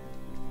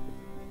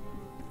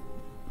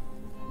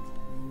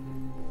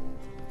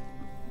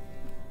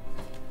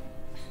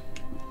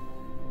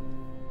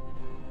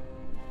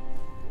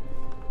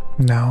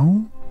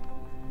 No?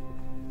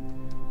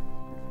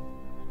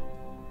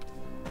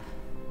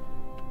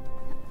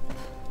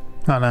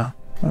 Oh, no.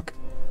 Okay.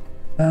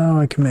 Now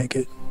I can make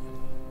it.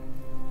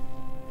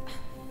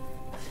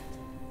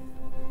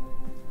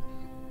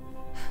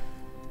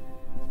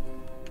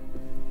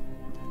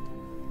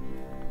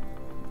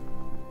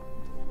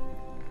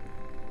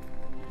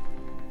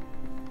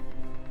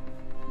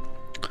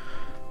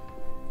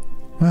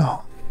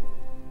 Well,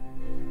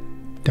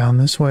 down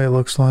this way it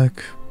looks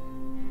like.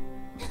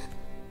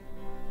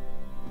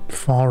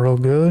 Fall real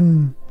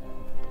good.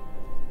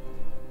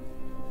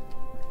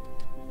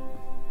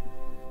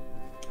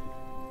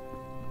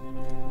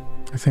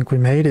 I think we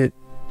made it.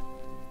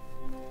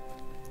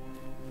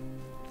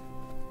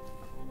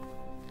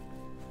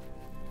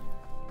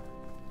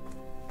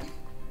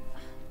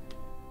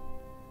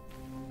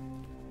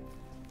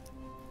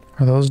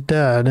 Are those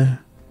dead?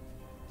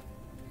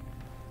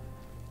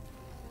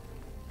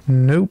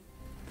 Nope.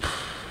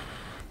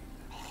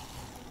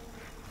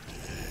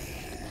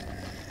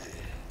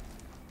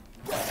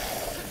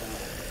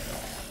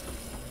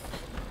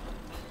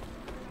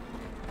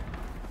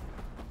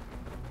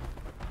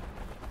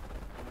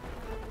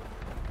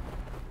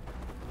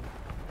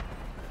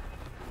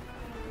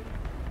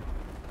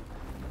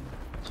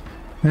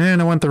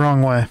 And I went the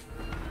wrong way.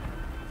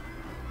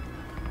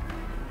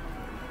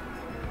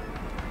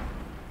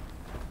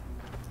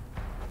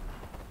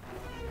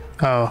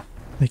 Oh,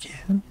 they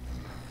can't.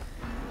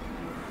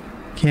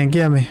 Can't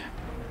get me.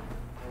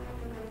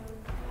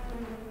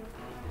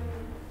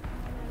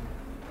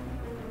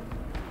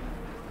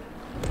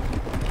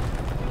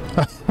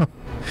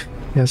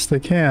 Yes, they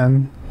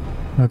can.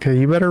 Okay,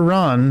 you better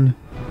run.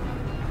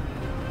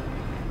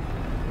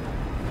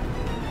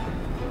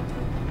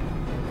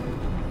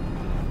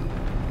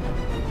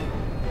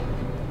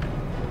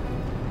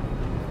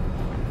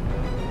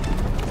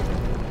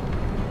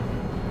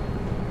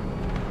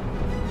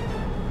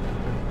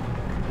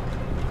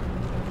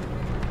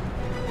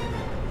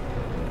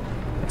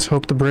 Let's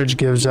hope the bridge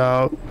gives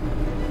out.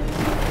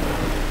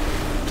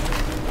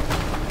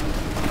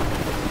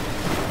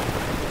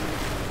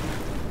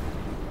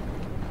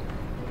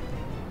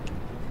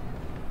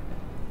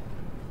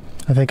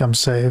 I think I'm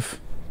safe.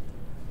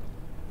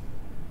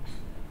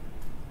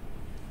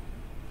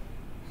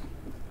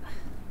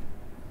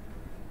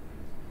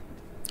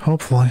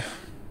 Hopefully.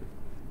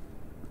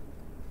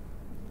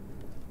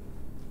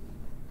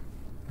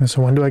 And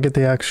so when do I get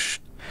the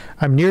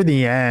I'm near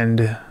the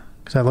end,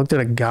 because I looked at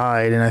a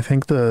guide and I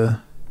think the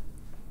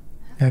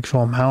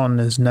actual mountain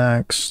is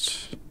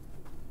next.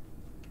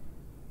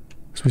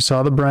 So we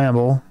saw the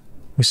Bramble,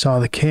 we saw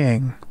the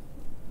king.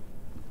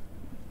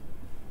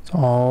 So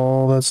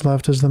all that's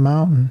left is the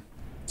mountain.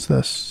 What's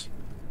this?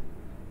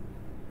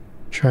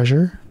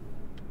 Treasure?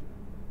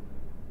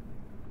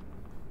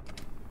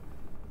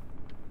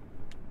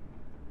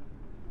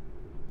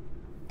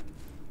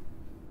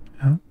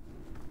 Yeah.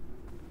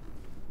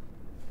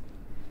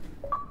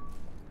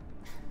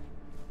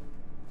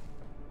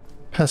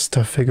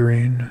 Pesta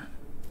figurine.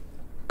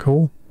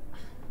 Cool.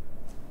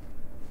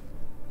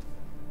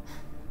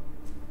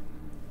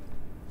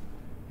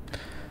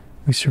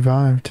 We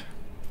survived.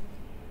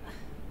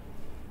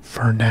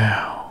 For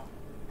now.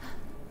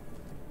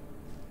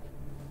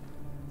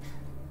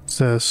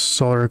 The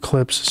solar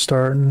eclipse is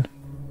starting.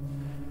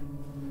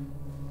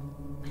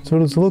 So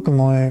what it's looking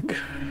like.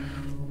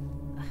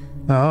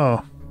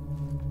 Oh.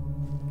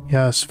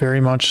 Yes, very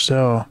much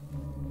so.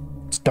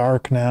 It's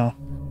dark now.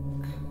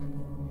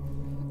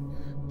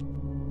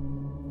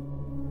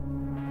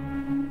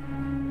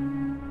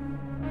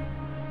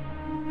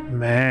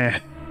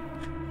 Man.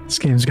 This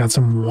game's got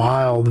some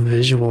wild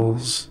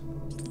visuals.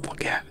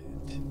 Look at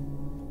it.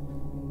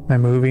 My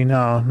movie?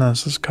 No,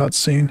 this is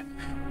cutscene.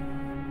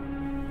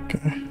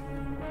 Okay.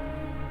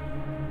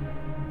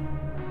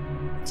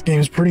 This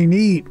game's pretty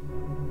neat.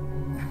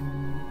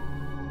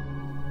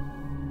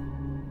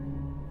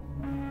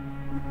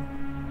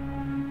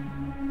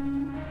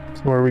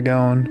 So where are we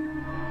going?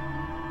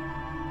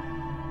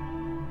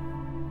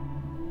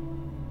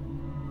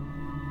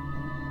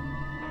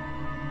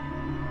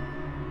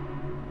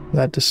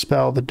 That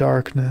dispel the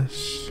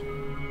darkness.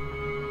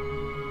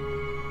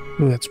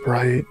 Ooh, that's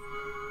bright.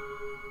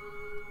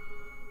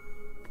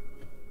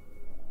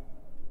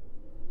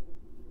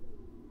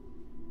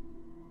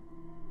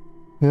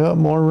 Yep,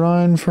 more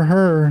run for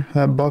her.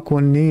 That buck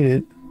wouldn't need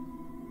it.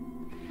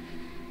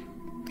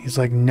 He's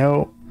like,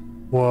 nope.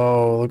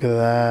 Whoa, look at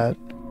that.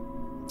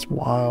 It's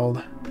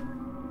wild.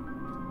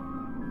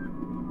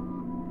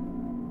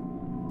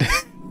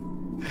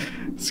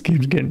 This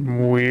game's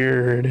getting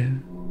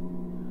weird.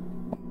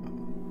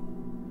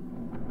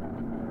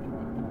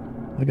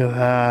 Look at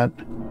that.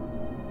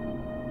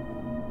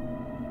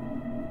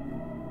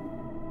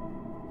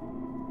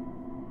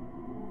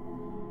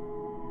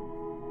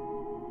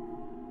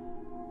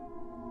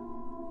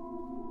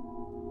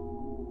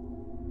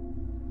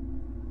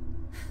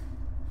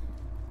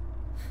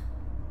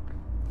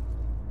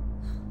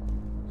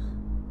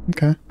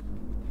 Okay.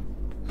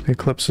 The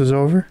eclipse is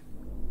over.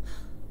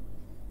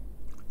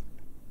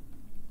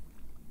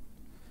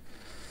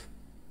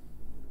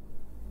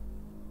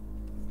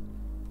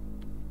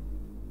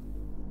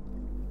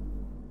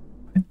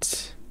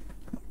 What?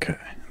 Okay,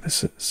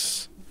 this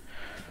is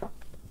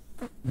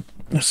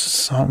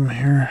something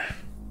here.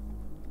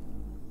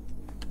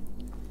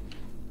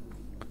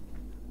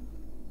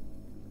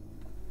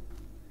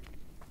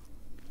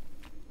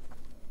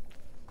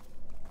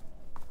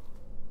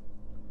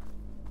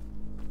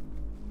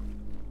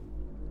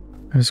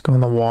 I just go in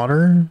the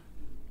water.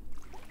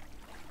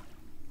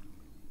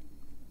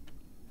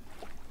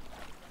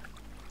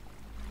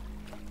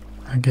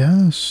 I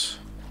guess.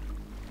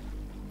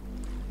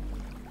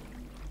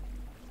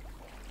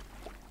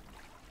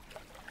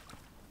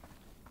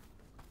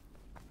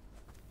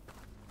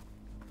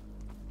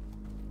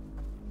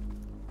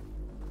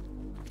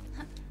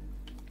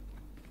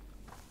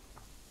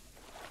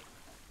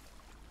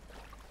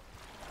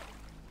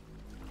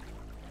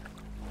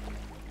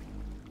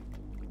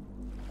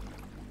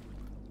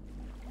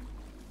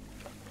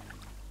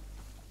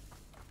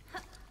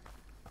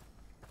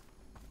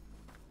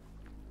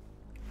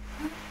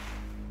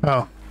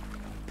 Oh.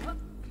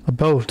 A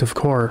boat, of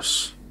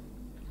course.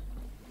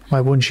 Why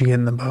wouldn't she get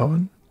in the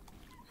boat?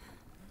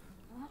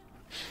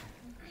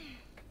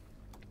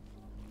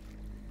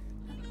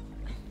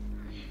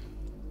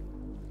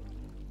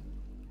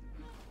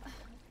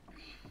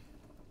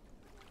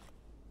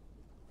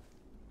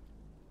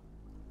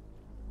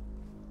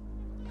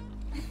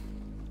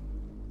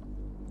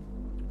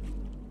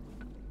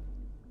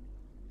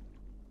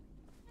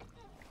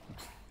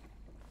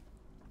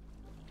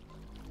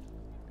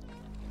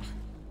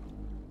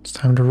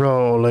 Time to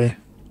roll.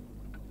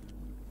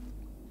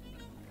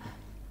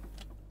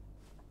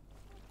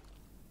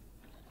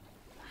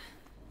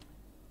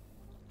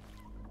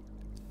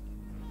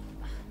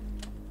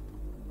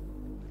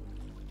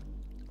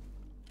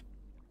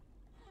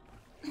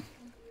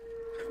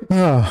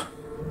 Oh.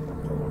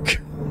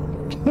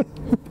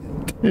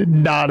 Did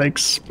not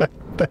expect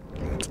that.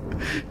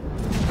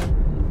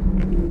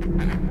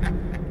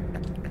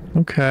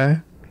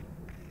 Okay.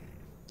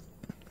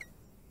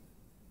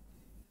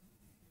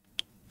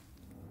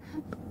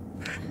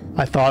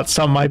 I thought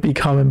something might be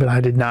coming, but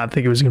I did not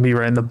think it was going to be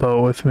right in the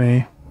boat with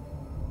me.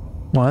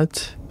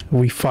 What? Are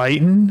we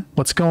fighting?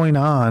 What's going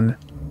on?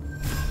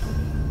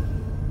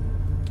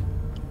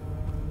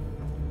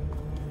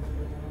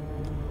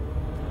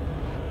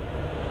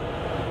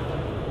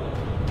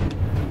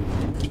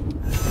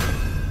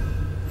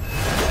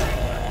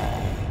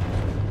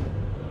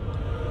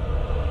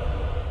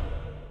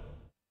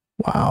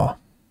 Wow.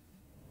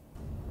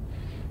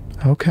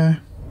 Okay.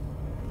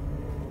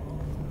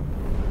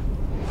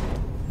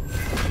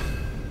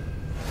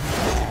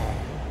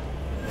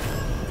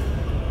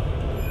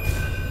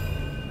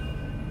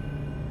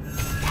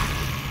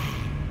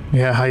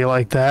 Yeah, how you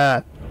like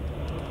that?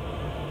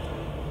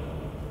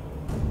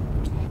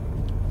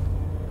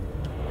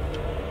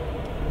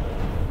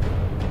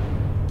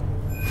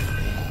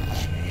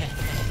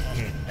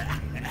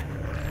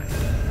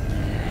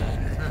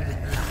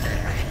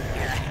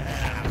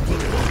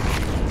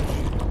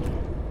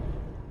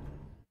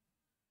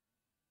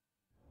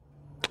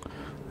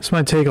 This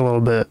might take a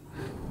little bit.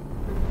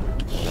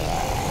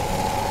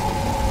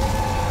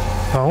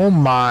 Oh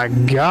my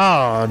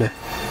god.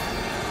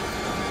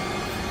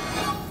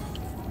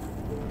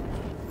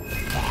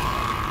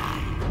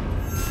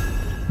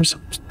 There's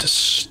some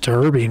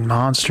disturbing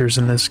monsters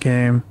in this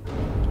game.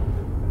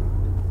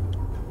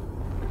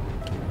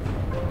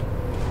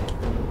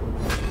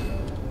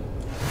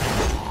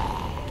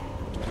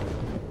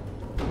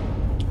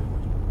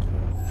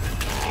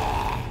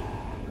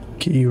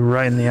 Get you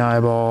right in the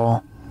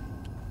eyeball.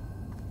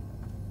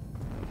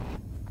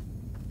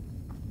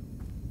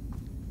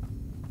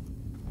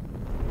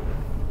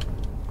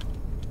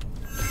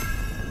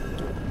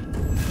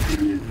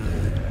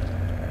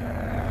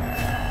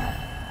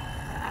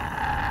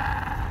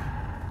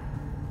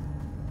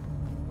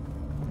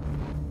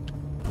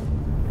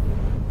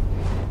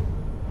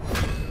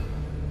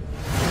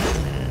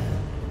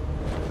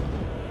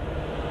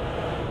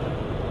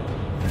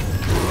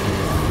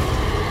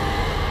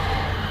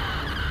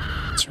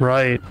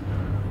 Right.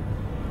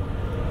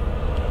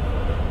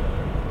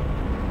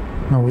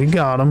 Oh, we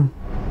got him.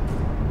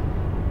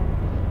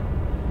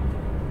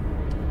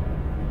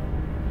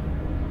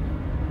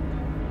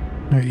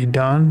 Are you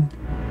done?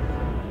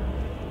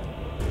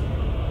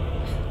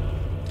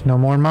 No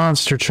more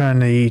monster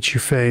trying to eat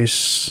your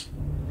face.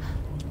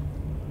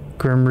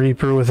 Grim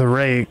Reaper with a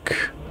rake.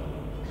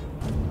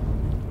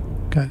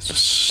 Guy's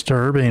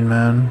disturbing,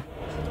 man.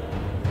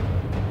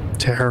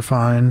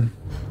 Terrifying.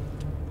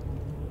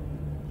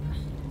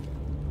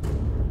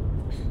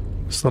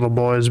 This little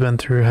boy's been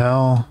through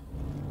hell.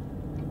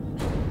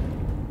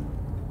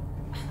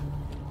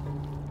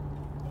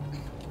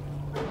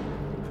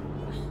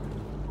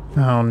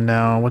 Oh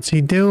no, what's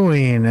he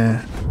doing?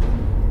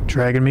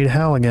 Dragging me to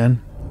hell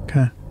again.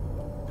 Okay.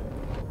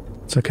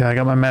 It's okay, I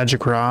got my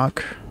magic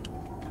rock.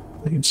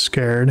 I get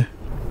scared.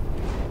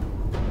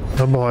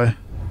 Oh boy.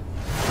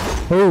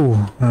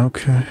 Oh,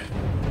 okay.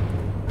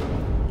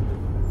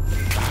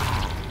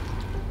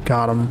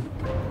 Got him.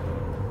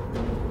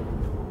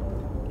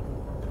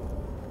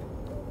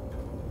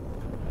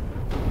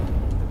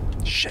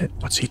 Shit,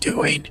 what's he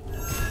doing?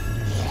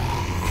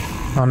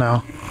 Oh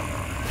no.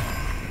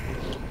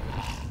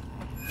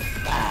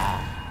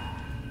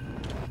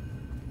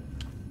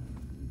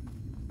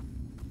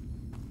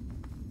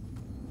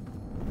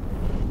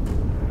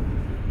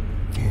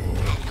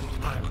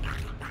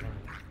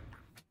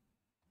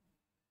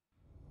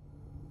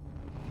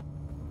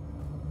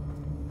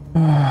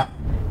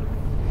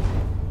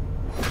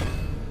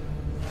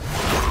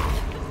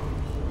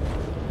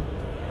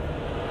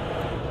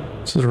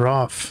 This is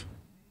rough.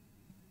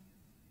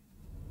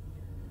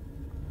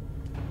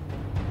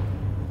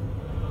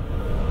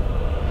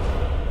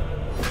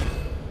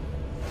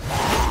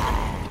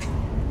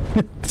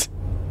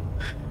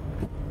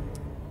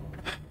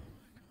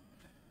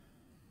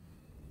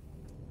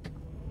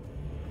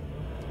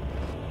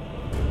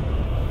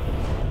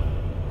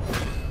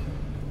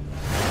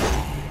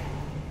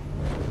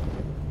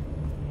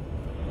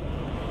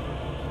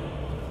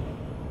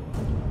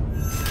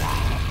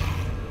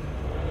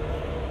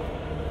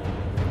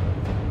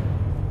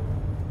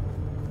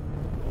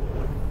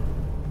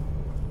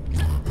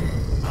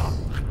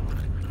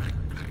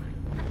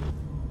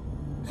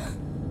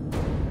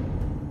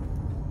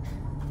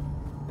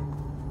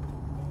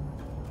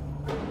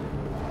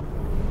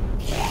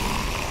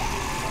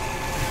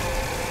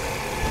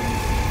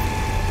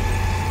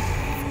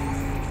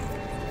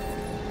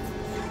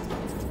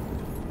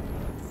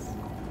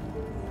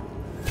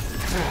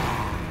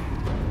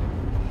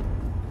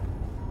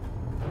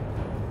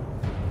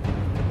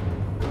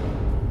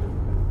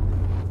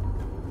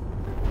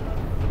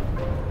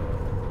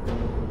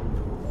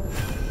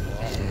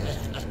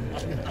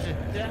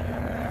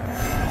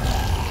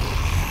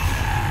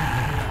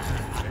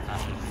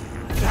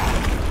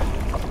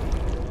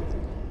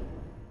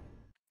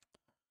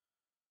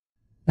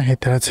 I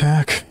hate that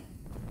attack.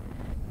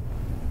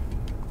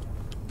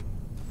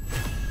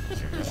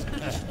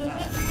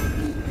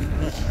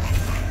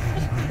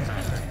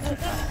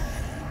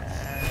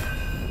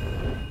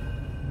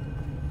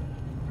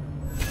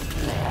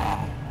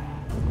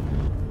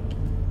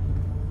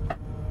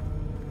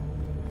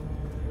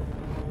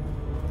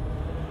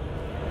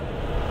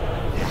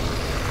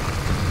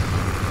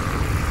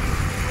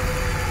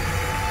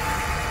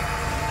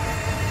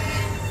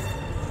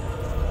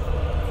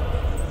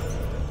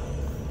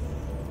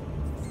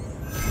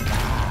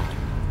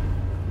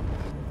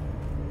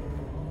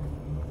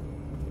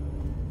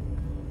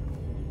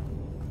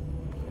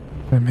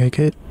 Did I make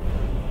it?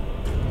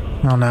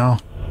 Oh no.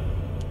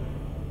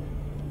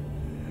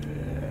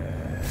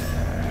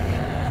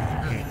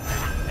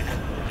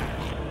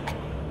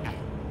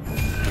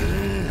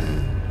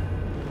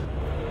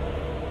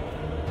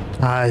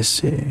 I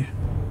see.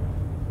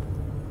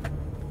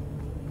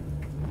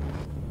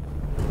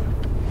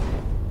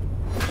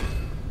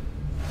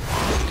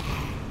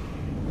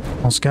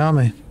 Almost got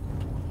me.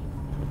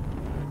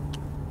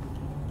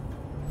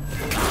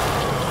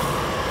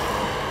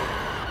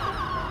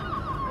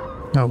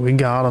 Oh, we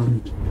got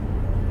him.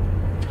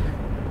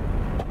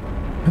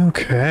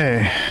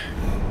 Okay.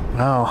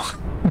 Wow.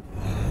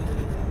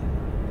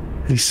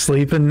 He's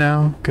sleeping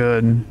now?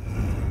 Good.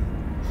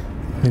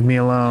 Leave me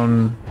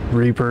alone,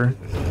 Reaper.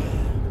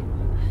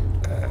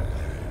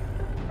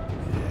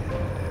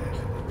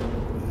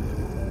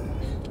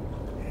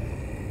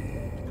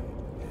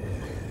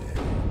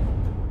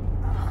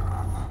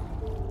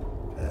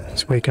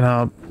 He's waking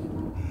up.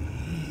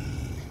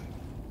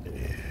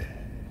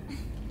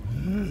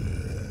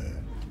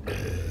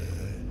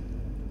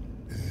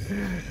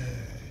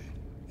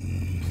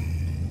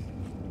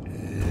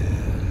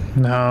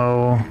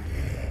 No.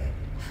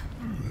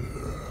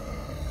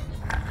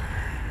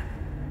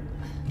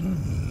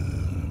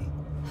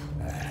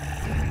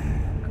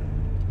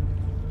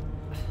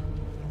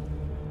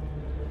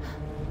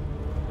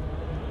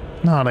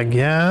 Not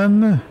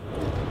again.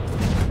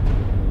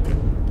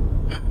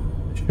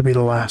 Should be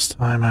the last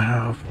time I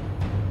have.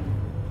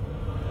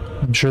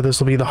 I'm sure this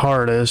will be the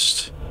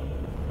hardest.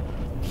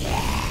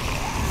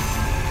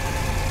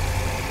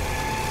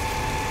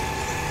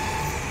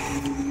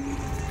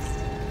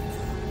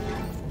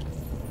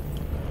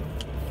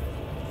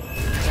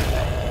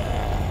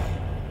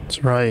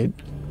 That's right.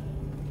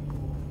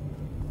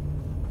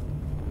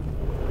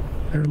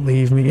 Better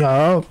leave me.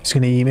 Oh, he's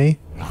gonna eat me.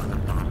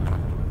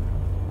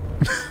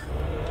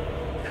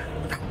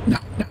 No.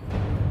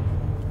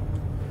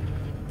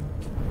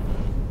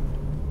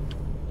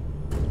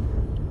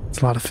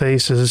 It's a lot of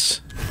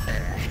faces.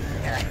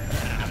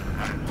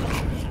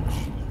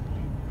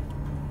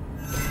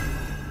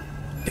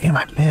 Damn,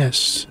 I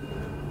missed.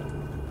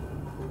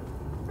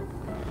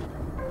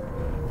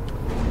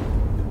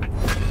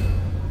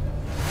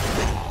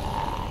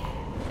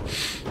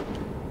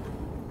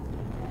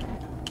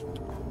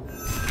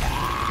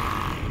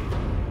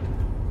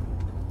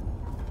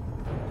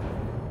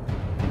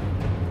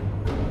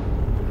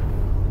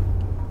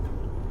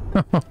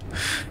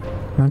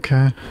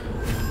 Okay.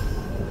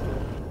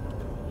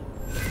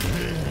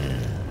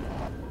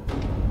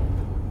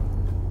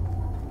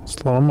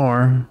 Just a little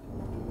more.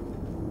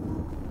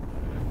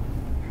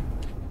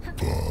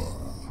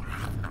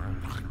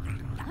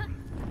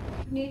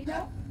 Need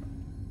help?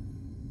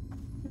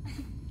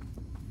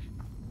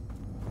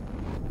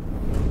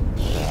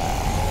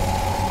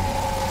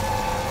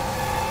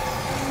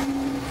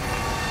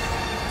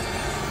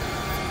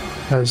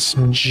 There's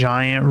some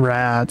giant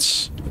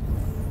rats.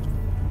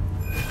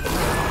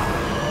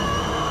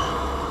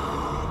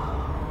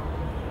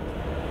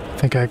 I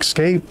think I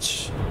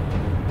escaped.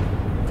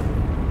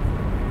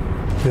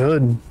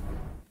 Good.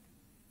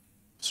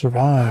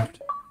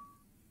 Survived.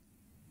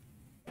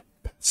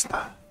 That's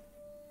that.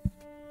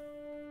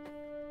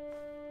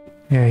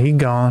 Yeah, he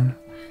gone.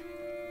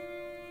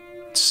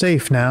 It's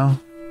safe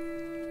now.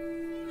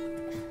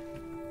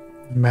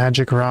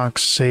 Magic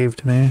rocks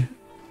saved me.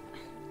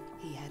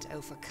 He had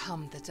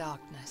overcome the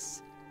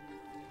darkness.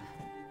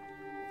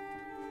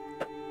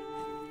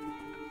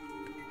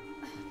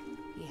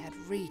 He had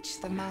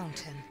reached the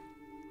mountain.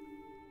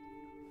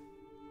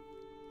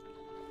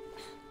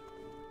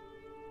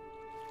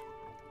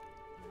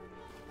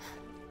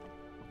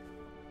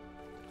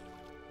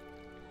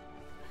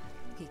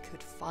 He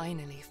could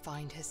finally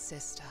find his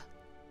sister.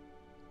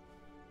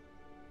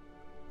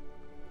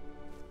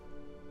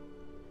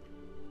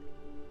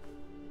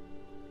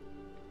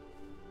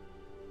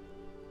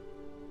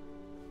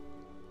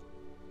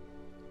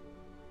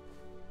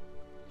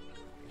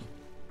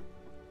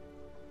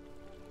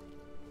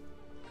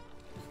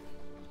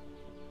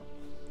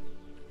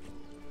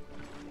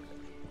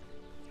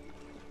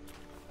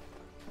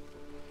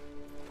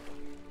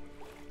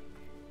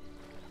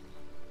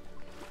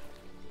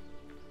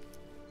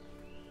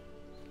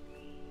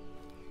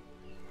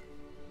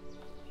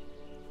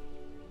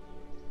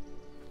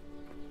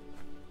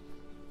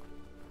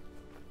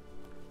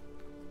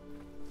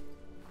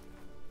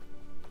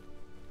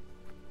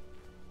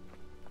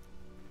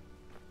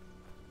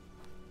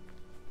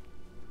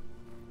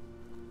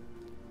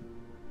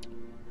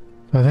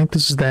 I think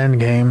this is the end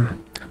game.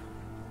 I'm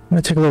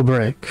gonna take a little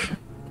break.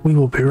 We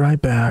will be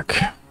right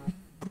back.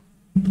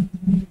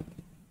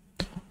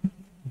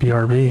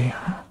 BRB.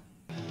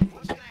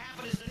 What's gonna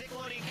happen is the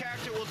Nickelodeon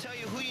character will tell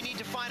you who you need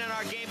to find on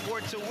our game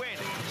board to win.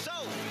 So,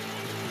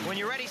 when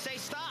you're ready, say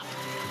stop.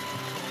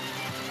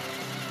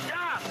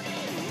 Stop!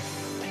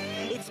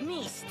 It's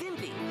me,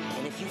 Stimpy.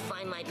 And if you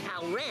find my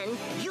pal Ren,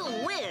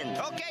 you'll win.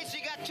 Okay, so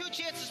you got 2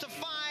 chances to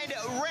find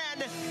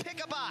Ren.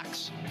 Pick a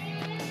box.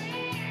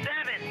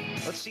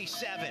 7. Let's see,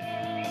 7.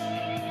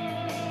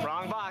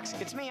 Wrong box.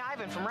 It's me,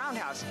 Ivan from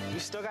Roundhouse. You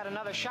still got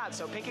another shot,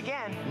 so pick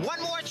again.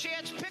 1 more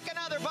chance, pick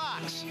another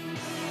box.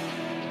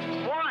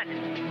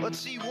 1. Let's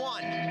see,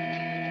 1.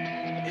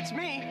 It's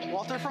me,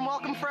 Walter from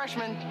Welcome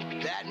Freshman.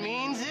 That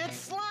means it's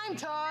slime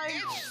time.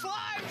 It's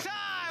slime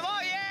time!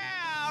 Oh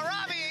yeah!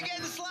 Robbie, you're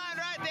getting slimed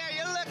right there.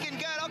 You're looking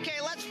good.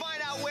 Okay, let's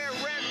find out where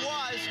Ren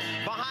was.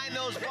 Behind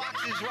those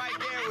boxes right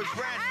there was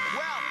Ren.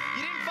 Well,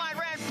 you didn't find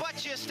Ren,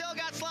 but you still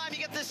got slime.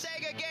 You got the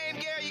Sega Game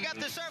Gear, you got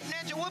the Surf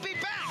Ninja. We'll be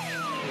back!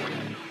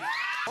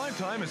 Slime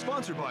Time is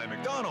sponsored by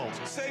McDonald's,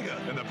 Sega,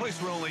 and the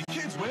place where only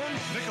kids win,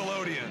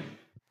 Nickelodeon.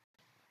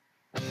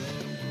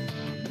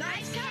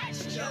 Nice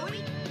catch,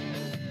 Joey.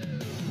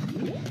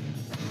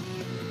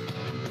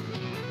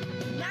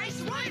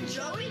 Nice run,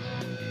 Joey.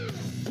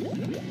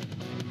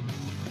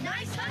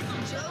 Nice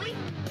hustle, Joey.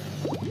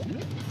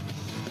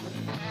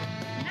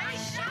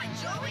 Nice shot,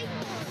 Joey.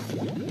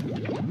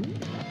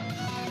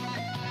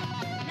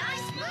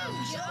 Nice move,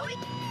 Joey.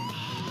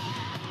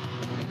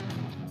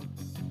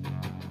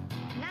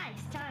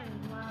 Nice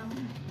timing, Mom.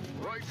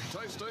 Right,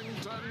 tasting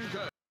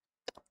 10K.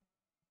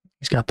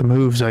 He's got the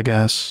moves, I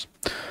guess.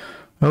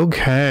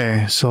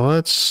 Okay, so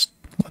let's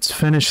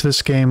finish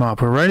this game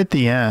up. We're right at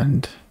the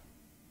end,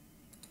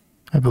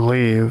 I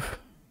believe.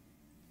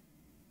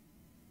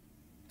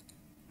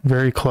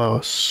 Very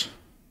close.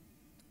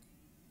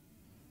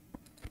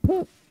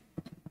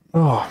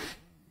 Oh.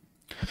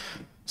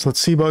 So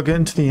let's see about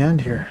getting to the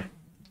end here.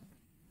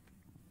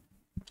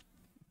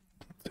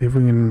 See if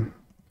we can...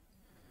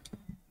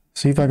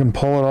 See if I can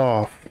pull it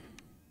off.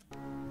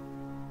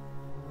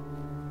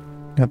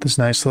 Got this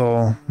nice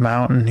little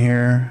mountain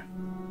here.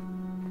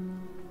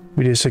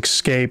 We just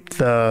escaped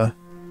the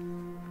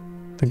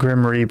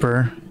Grim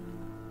Reaper.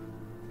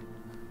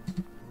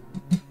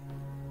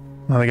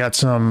 Well, they got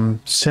some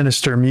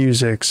sinister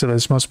music, so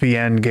this must be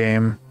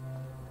endgame.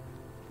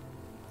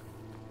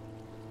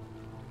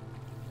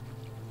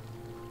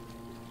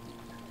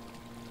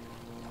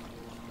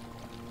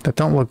 That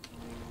don't look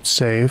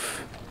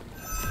safe.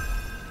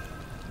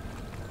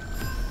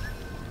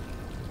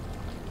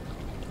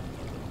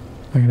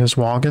 I can just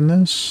walk in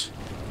this?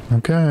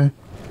 Okay.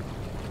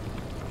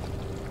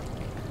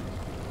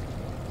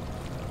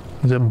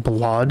 Is it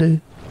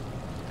blood?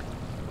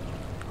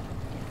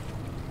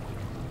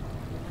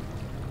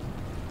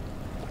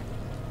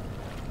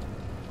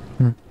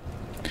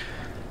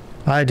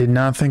 I did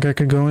not think I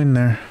could go in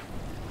there.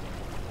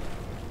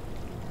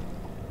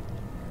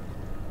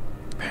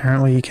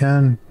 Apparently you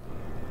can.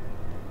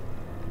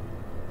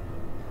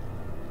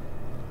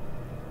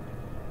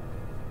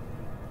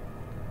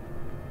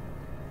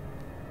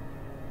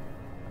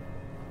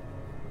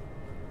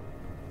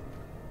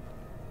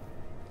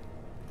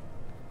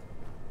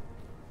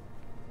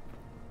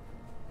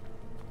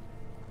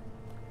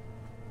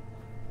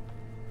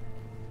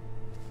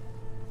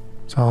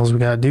 So all we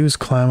gotta do is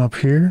climb up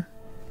here.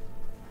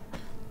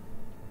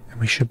 And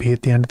we should be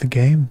at the end of the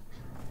game.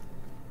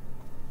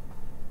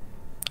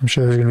 I'm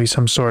sure there's gonna be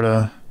some sort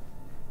of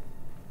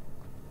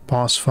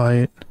boss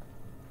fight.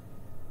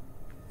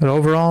 But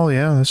overall,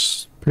 yeah, this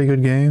is a pretty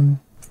good game.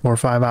 4 or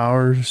 5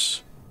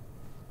 hours,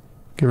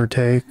 give or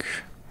take.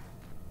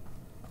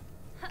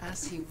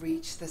 As he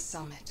reached the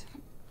summit,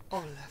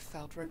 Ola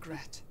felt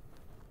regret.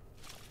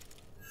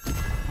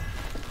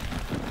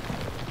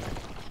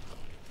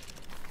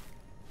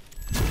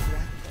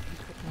 Regret that he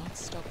could not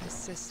stop his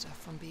sister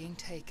from being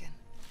taken.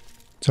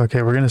 It's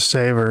okay, we're gonna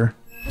save her.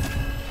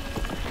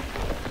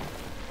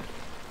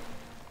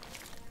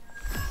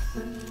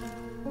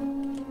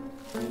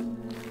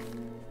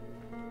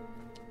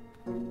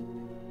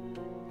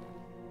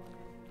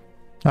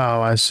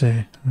 Oh, I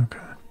see. Okay.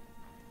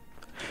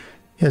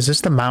 Yeah, is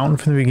this the mountain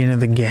from the beginning of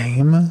the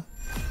game? Regret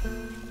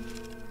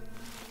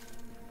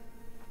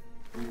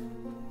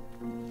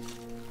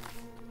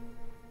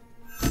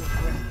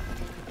that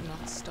he could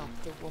not stop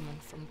the woman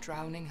from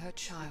drowning her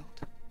child.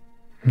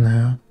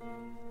 No.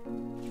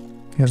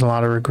 He has a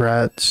lot of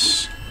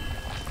regrets.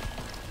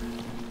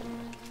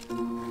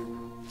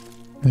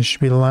 This should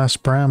be the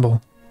last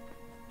Bramble.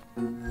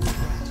 Regret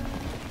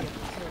that he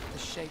had killed the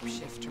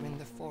shapeshifter in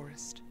the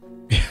forest.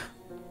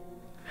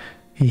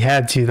 He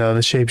had to, though.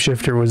 The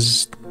shapeshifter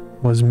was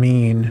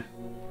mean.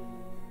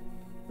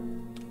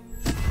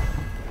 Now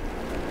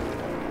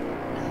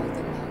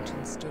the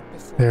mountain stood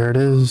before There it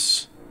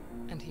is.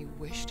 and he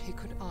wished he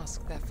could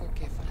ask their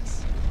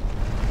forgiveness.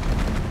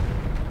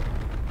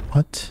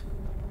 What?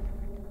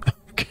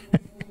 Okay.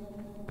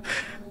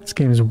 This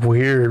game is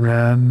weird,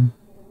 man.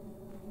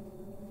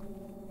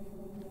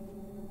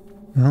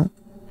 Well,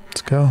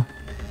 Let's go.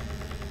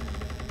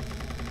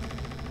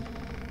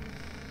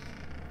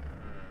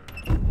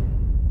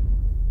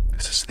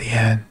 This is the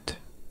end.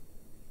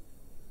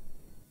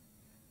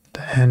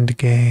 The end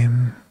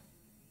game.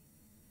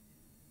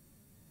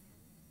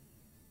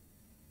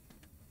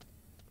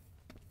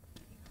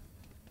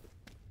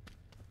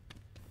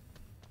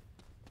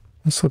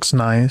 This looks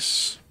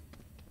nice.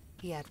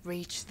 He had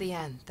reached the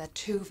end that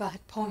Tuva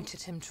had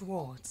pointed him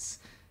towards.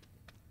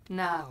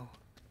 Now,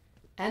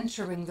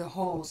 entering the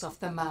halls of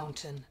the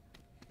mountain,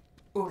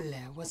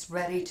 Ulle was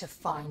ready to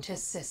find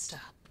his sister.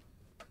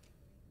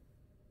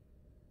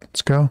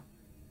 Let's go.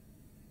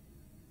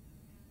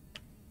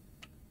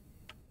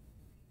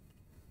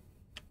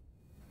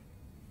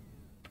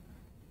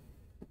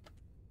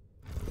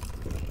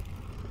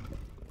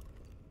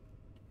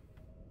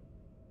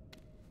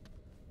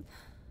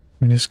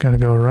 We just gotta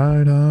go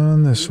right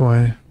on this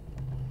way.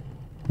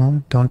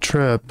 Well, don't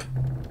trip.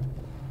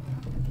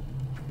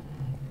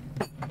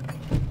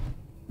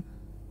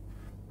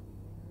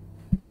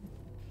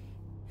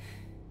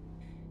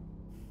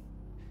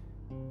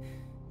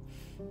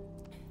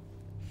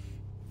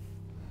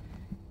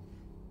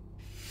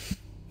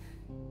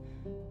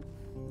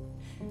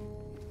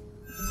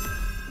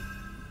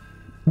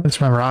 At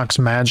least my rock's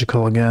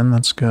magical again,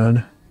 that's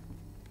good.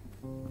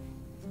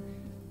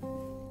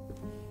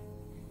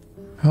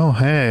 Oh,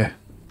 hey.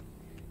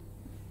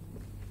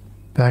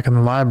 Back in the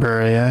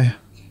library, eh?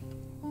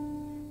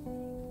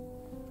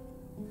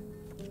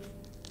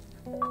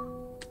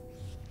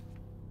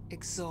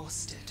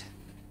 Exhausted,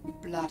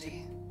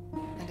 bloody,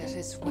 and at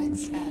his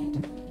wits'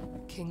 end,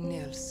 King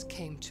Nils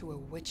came to a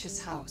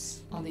witch's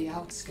house on the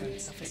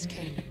outskirts of his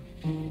kingdom.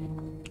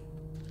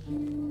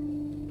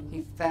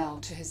 He fell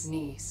to his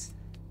knees,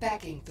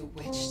 begging the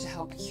witch to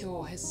help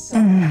cure his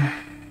son,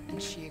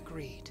 and she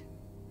agreed.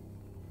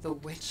 The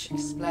witch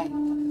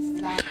explained that the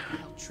flower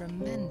held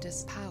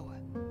tremendous power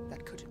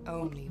that could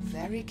only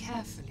very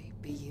carefully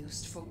be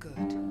used for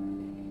good.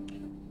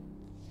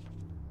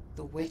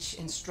 The witch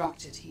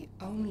instructed he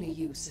only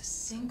use a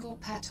single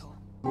petal.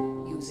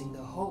 Using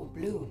the whole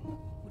bloom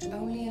would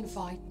only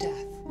invite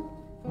death.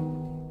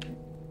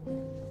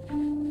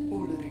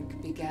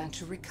 Ulrich began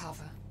to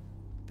recover,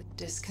 but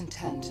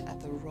discontent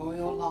at the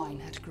royal line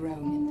had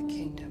grown in the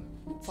kingdom,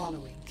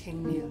 following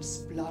King Niels'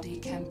 bloody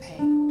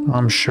campaign.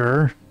 I'm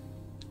sure.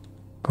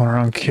 Going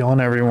around killing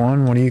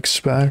everyone, what do you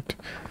expect?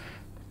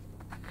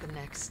 The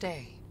next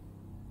day,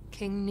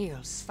 King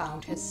Niels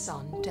found his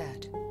son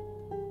dead,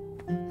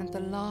 and the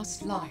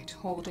last light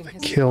holding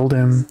his killed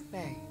him.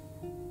 bay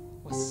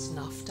was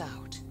snuffed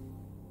out.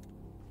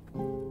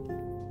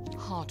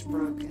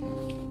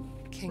 Heartbroken,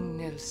 King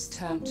Niels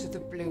turned to the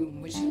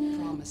bloom which had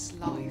promised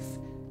life,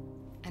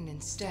 and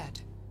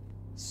instead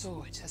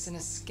saw it as an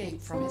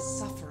escape from his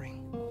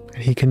suffering.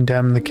 And he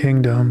condemned the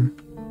kingdom.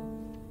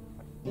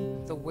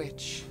 The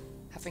witch,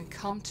 having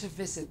come to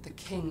visit the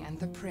king and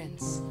the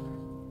prince,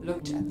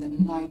 looked at the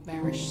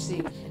nightmarish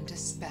scene in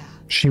despair.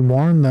 She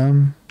warned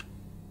them.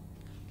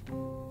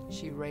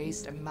 She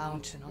raised a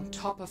mountain on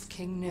top of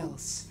King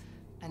Nils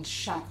and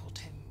shackled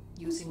him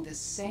using the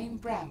same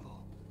bramble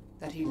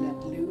that he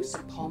let loose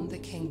upon the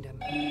kingdom.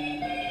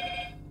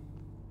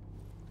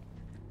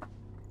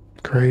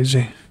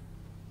 Crazy.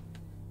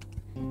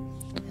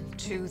 And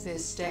to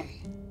this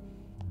day,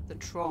 the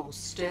trolls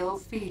still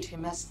feed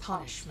him as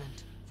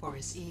punishment for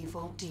his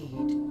evil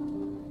deed.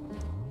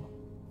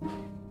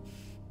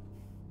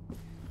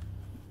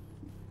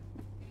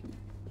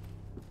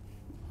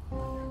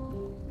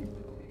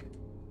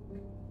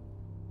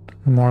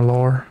 More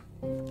lore.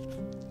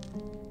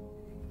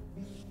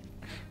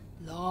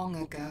 Long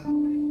ago,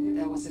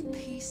 there was a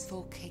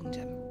peaceful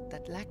kingdom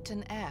that lacked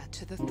an heir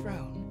to the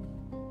throne.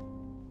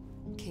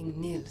 King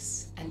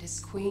Nils and his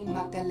queen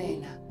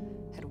Magdalena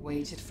had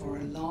waited for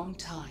a long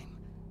time,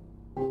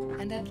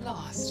 and at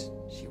last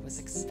she was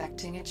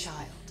expecting a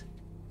child.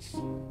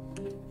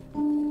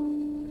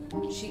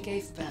 She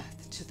gave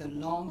birth to the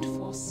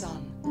longed-for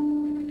son,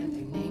 and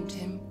they named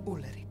him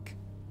Ulrich.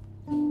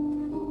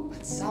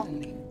 But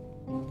suddenly,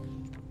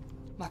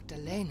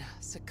 Magdalena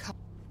succumbed,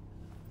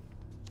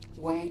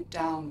 weighed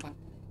down by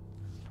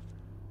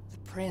the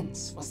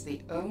prince was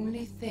the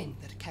only thing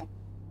that kept.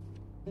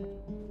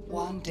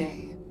 One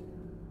day,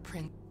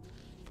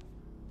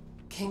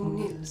 King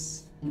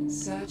Nils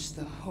searched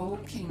the whole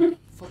kingdom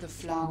for the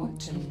flower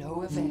to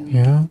no avail.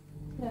 Yeah.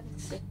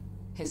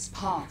 His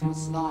path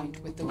was lined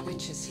with the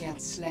witches he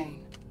had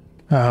slain.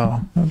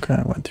 Oh, okay,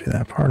 I went through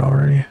that part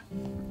already.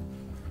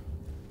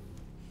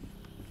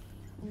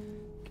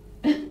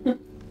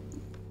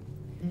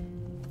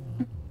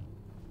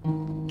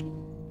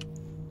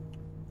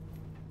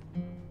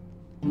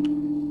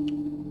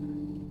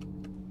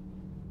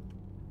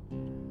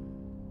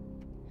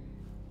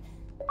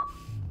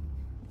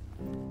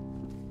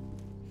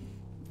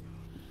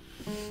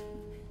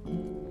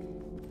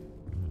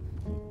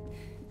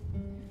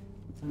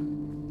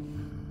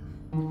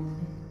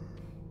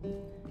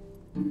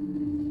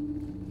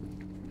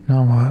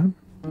 Now what?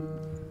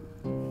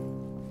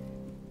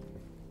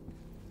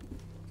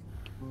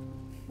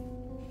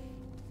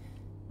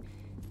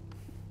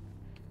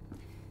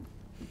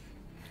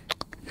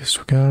 Guess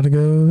we gotta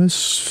go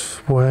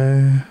this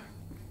way.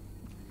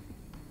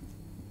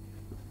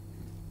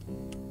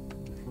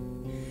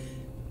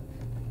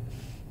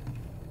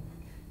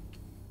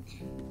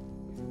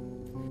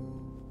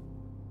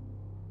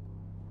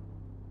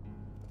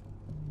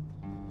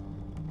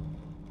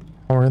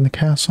 We're in the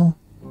castle.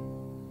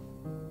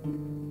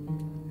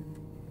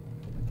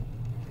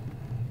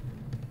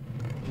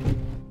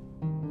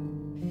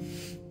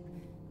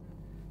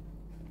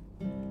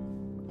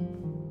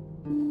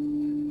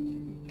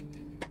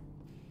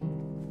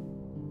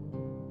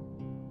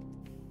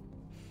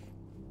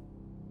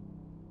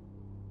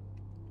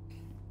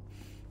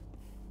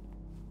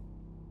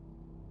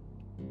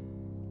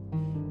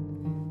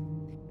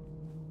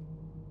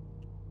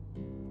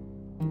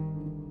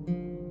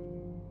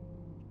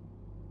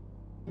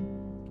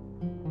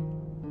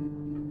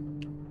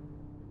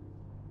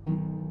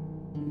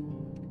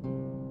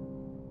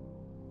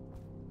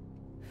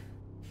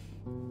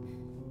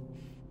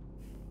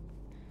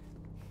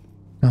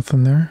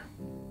 Nothing there.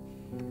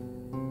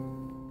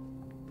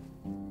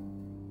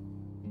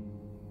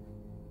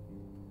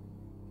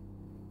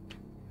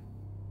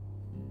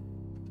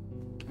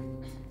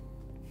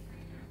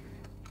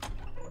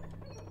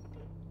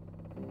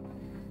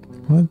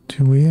 What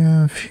do we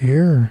have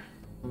here?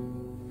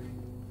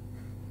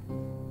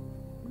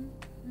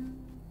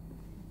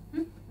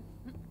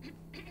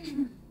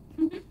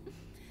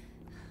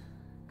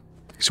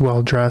 He's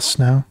well dressed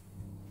now.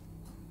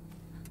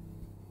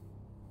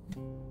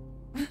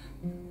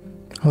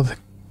 Oh,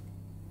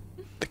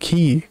 the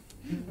key.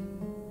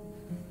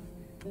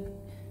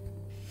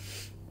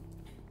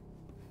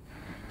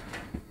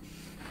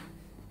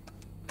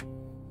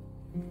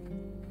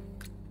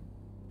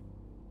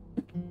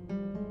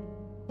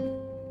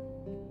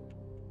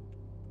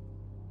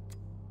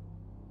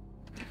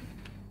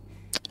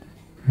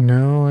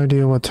 No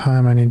idea what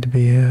time I need to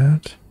be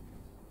at.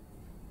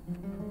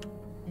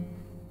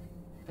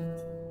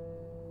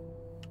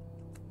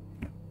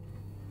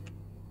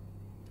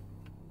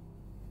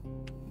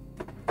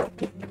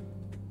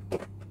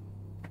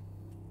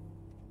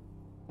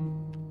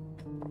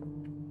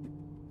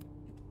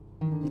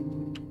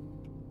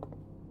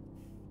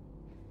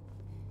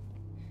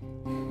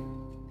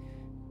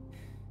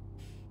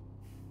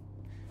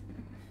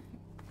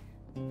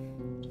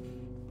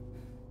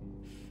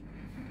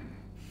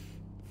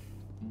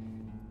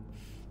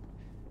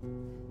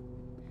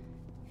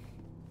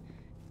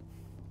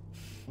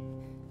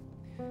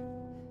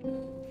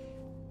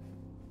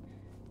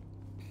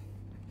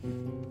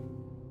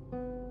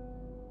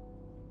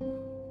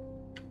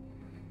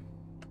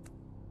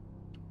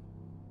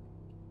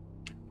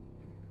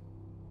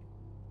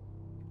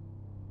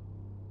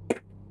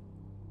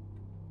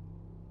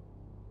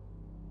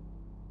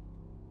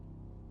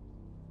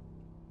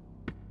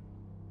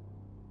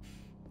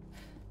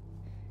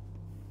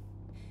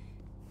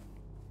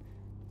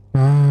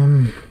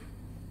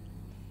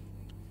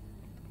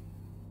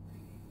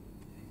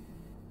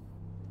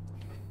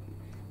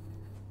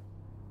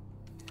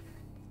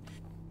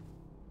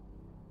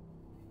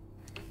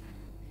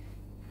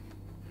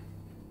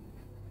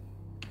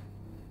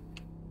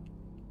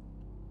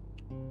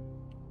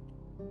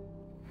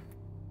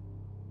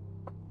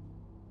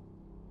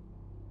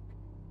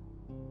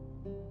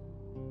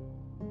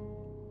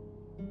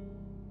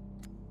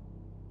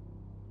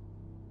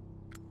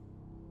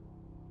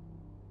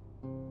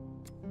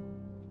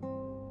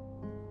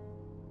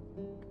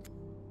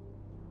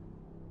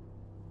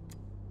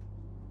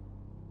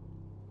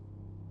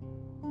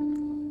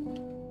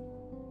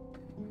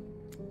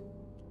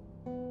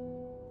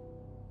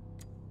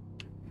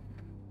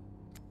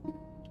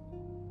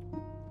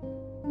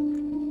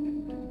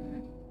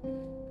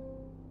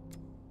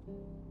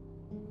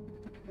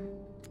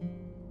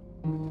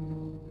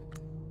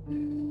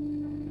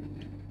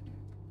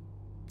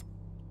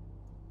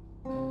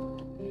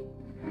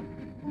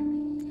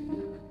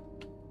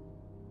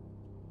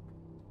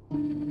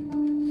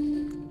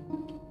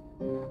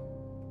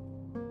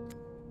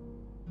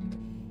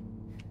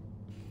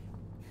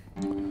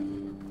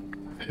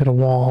 Hit a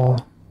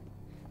wall.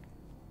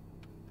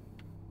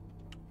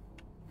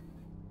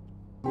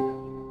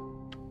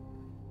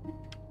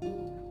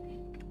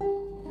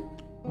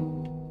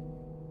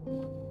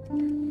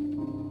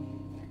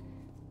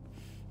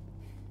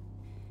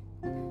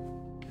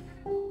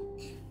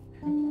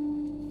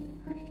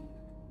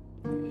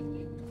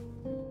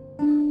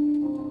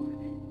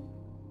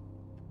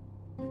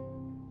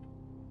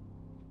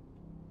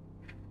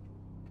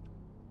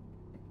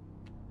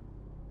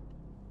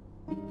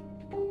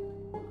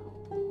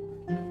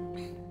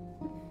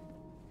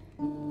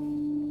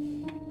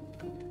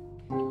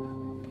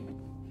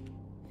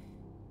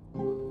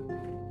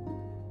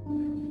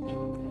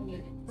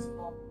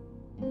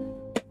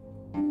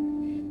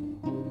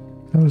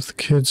 That was the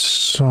kid's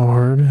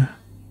sword.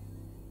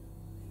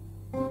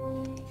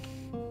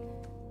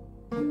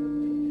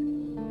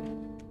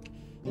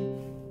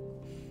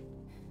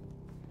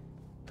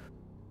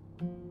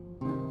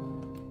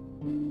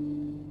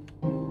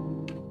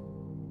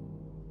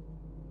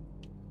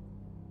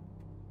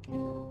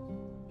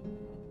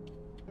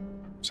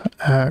 So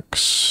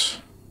X.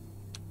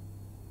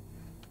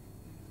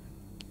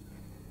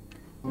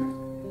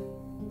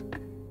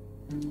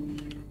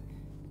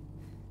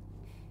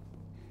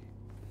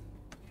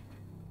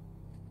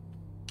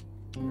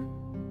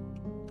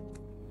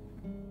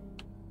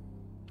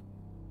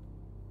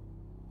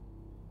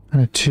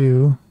 And a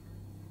 2.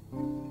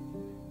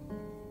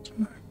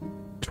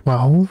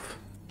 12.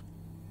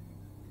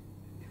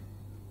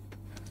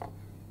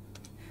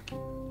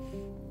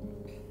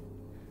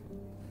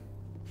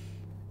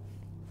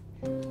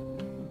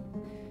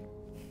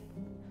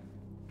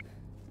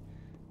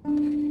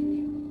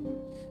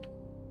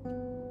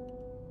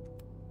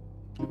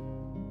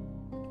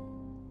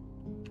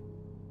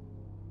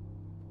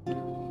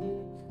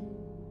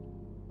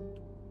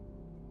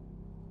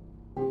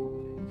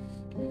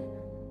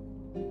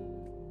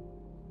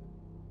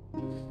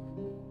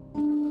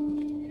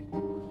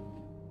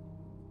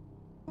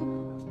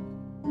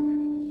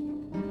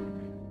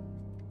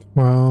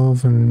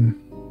 And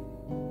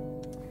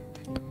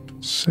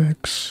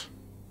 6.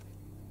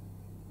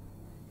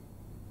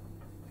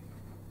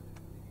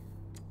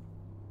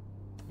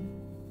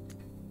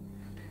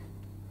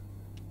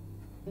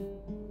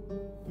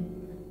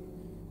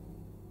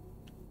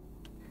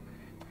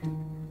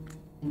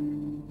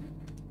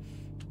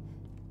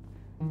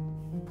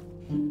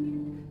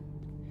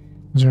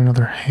 Is there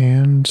another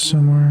hand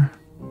somewhere?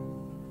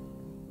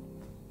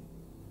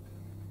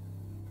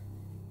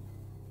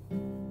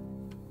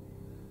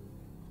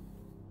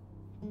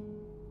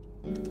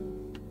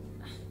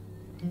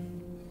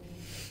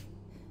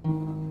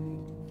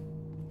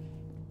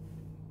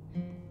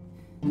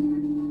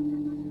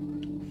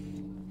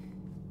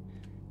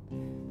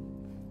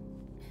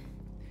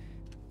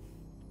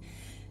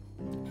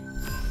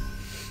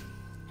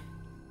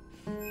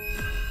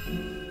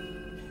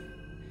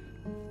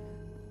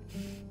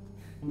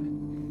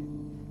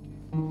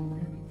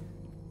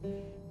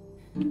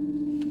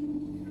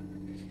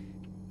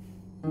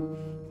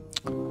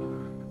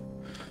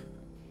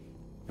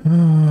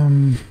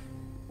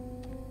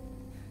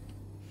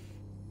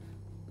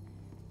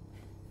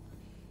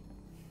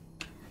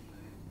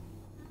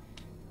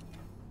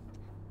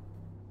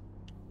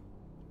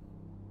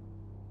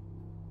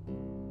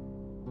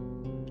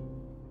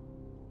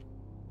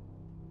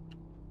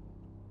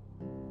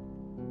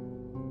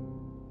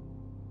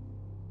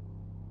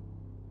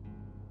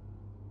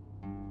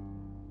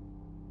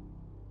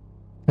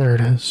 There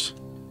it is.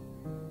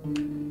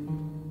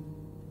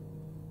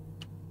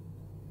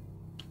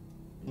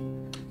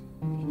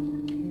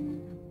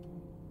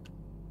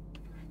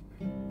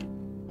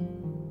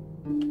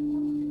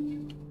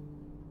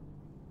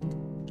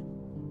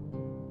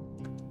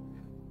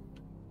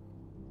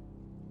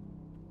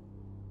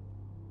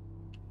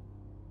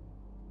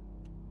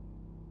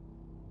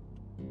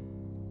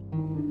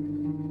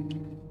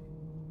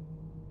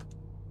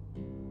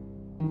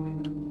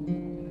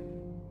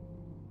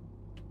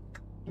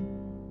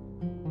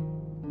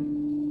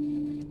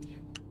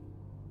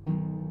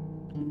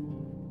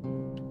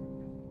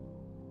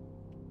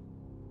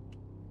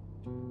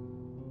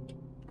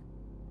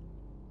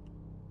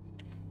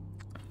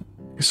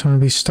 Guess I'm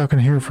gonna be stuck in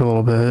here for a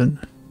little bit.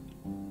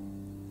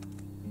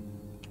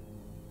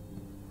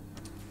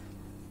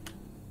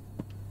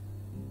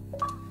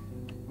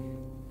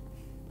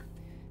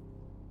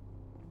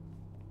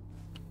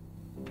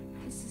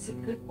 This is a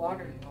good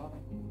water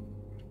bottle,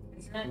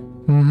 isn't it?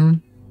 Mm-hmm.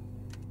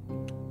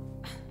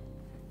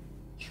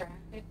 Track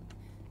it.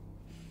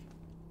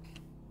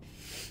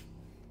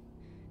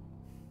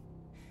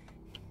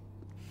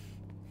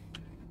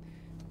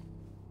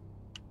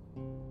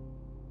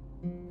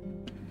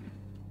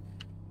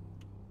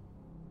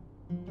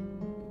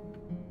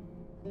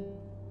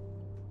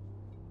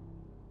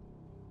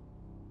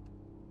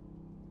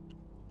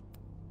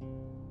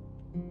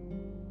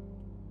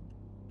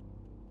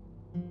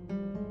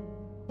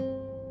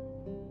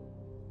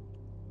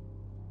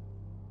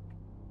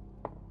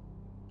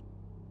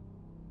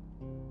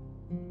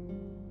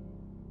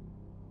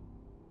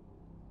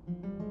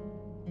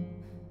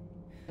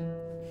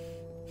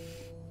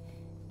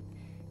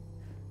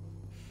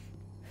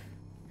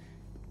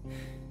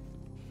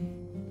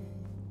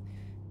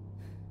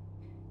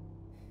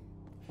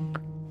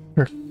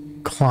 There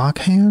a clock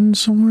hand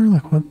somewhere?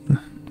 Like what?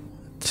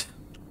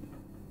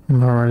 I'm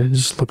not ready to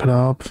just look it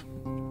up.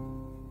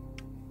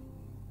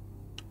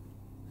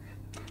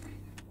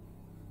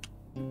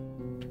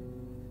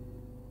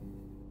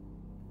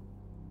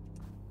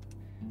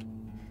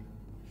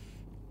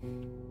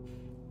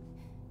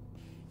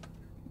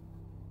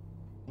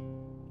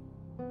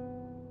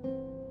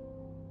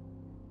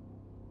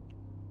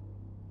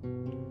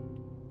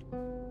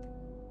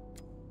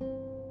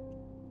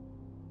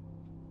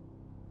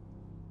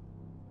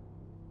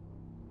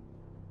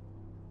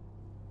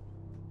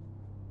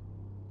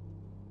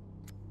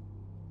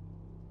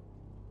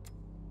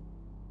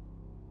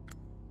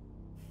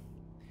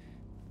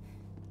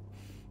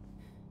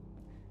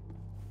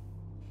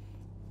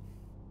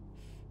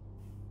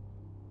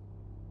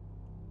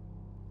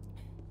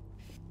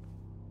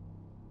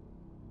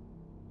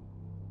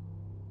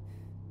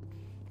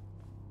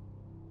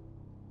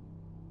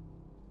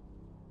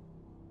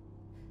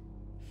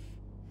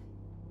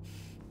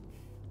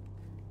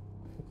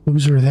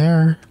 Clues are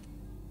there.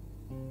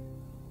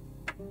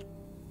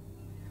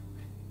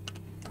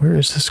 Where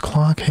is this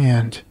clock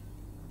hand?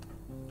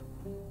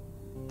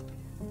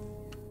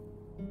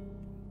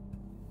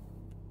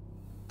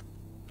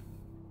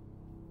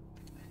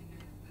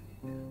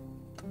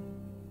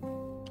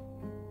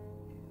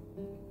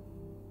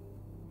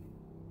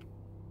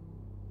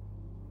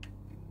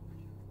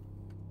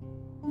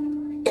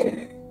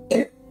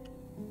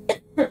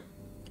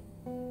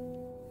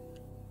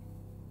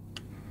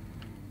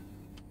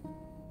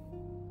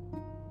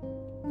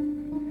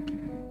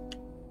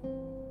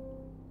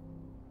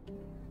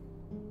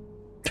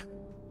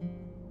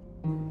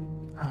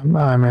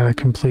 I'm at a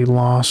complete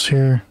loss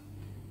here.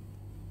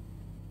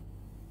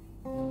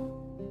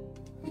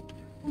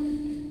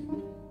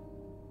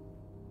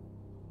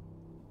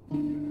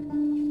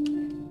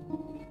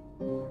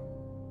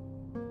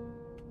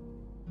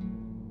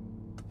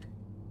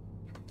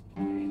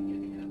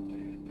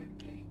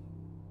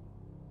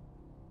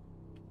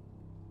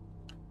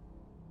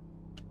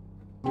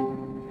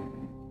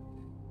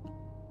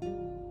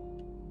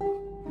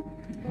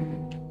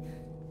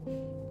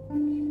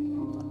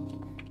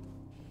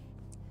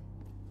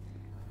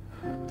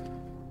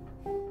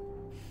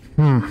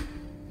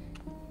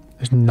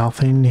 There's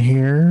nothing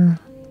here.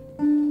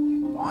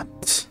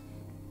 What?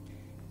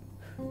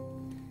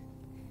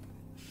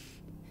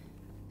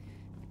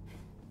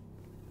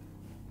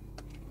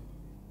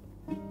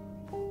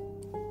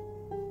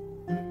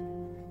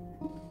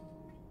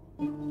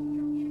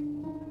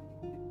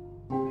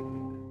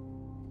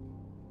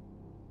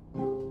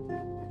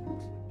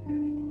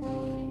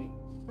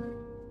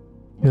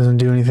 It doesn't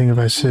do anything if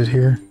I sit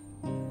here.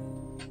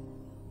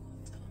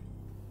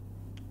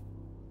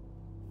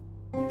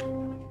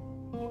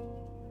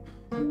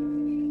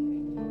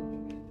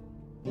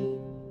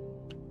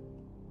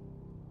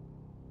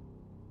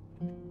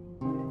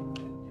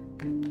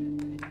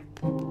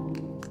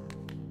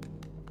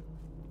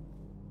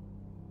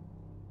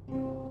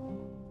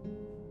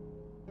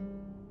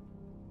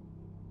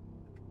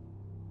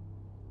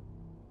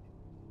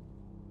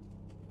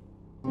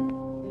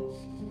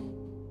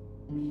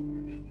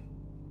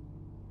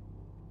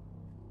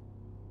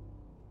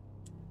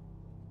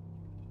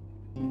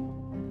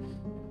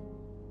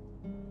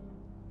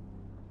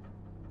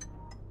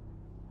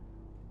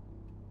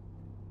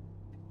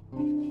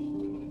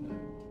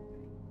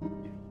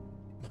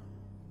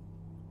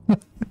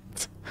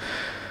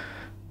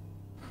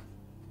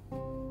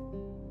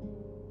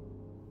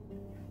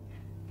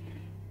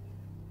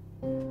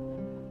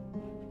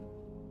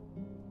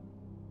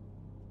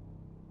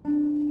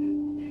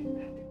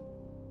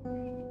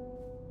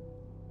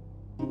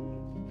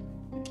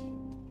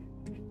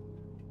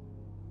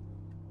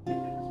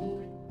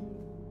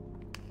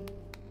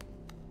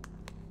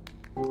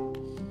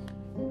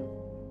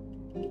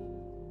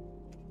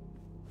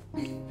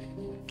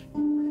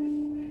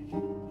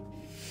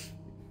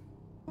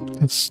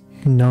 It's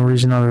no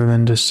reason other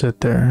than to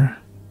sit there.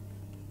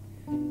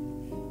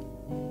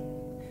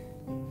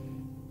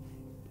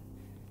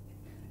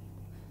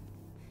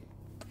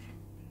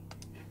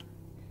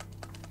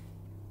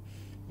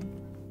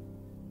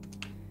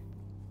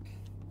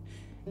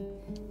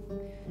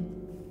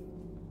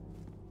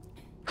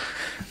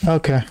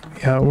 Okay,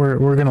 yeah,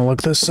 we're gonna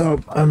look this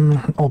up.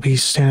 I'll be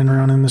standing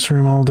around in this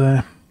room all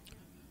day.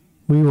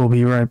 We will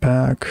be right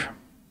back.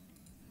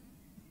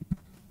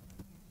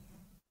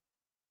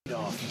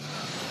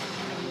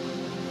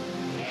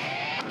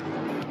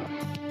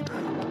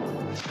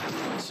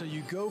 So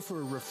you go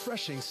for a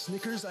refreshing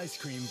Snickers ice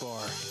cream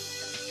bar.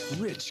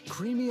 Rich,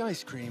 creamy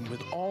ice cream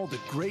with all the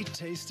great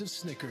taste of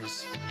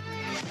Snickers.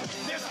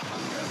 There's a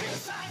hunger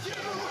inside you.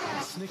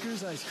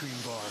 Snickers ice cream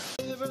bar.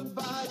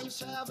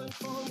 Everybody's having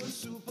fun with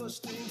Super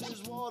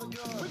Stinkers water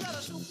gun. We got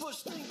a Super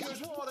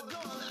Stinkers water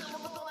gun, and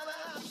we're gonna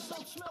have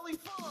some smelly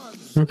fun.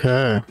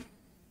 Okay.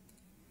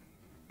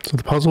 So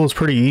the puzzle is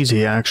pretty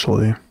easy,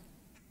 actually.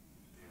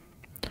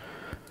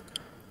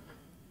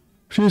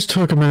 Just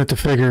took a minute to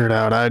figure it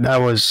out. I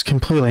was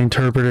completely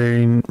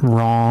interpreting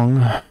wrong.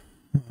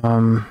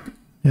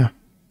 Yeah.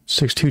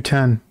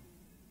 6210.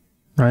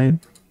 Right?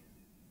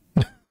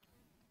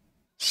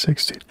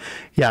 16.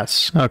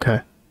 Yes,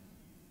 okay.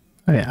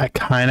 I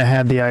kind of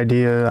had the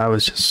idea. I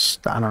was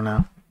just, I don't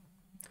know.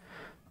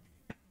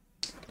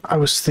 I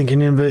was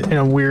thinking of it in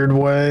a weird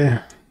way.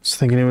 I was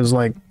thinking it was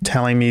like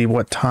telling me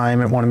what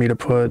time it wanted me to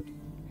put.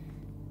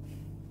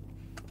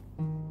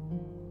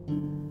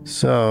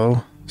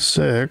 So,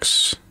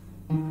 6,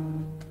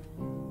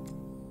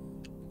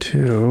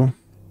 2,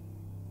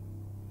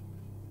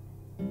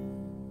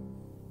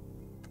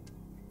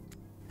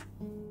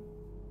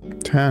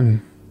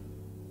 10.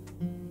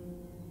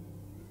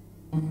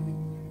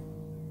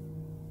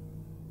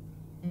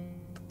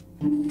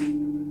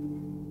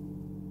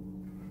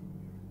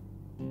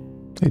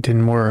 It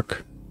didn't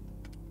work.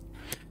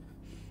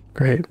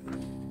 Great.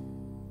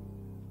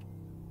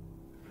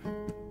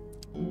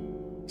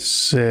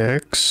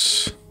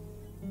 6.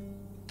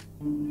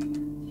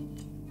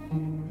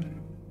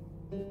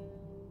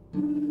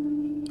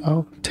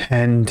 Oh,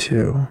 10,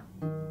 2.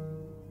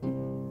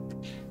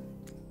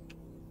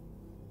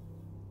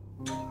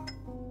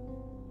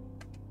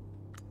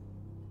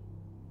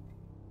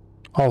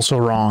 Also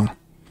wrong.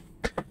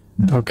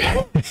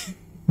 Okay.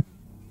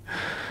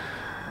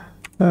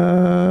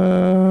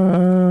 uh...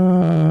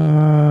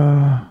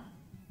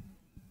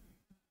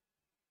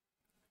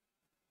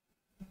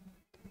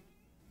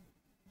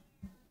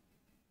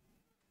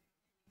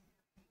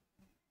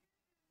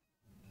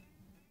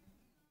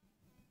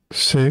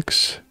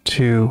 6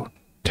 to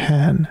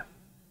 10.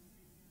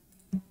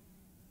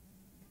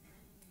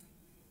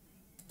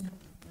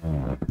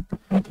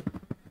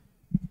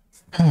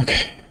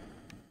 Okay.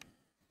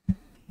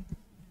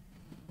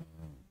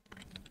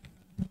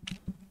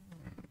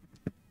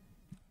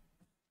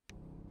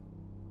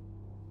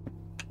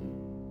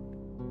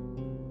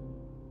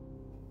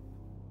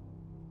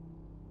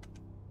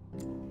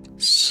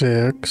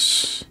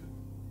 Six.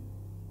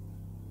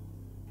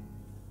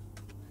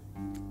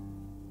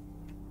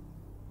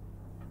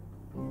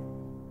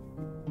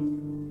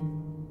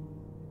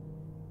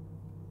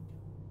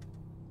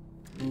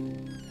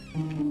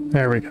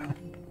 There we go.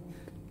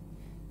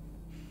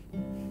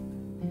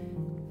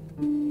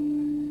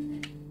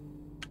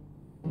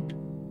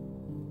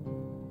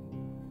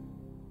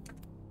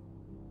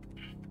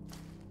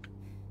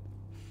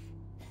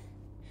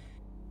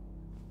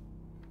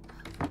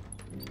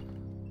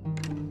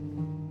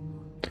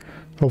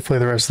 Hopefully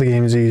the rest of the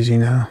game is easy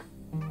now.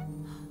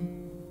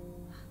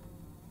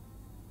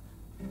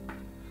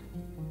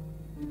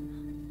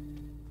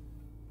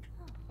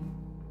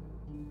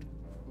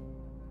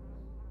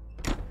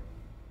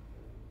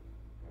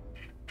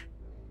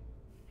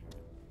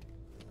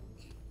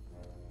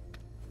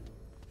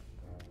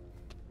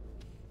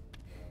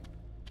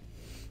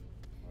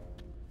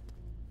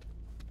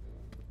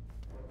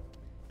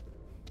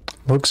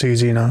 Looks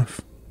easy enough.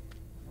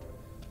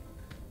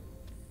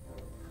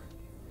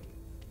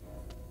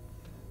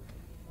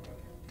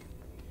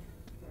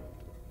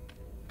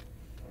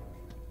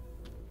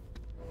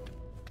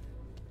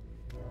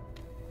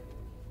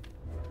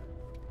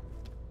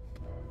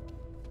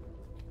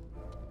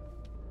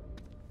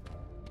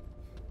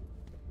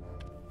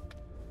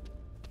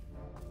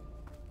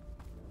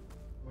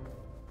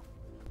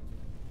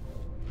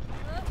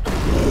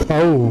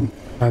 Oh,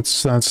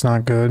 that's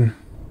not good.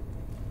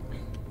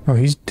 Oh,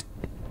 he's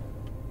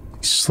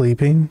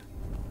sleeping.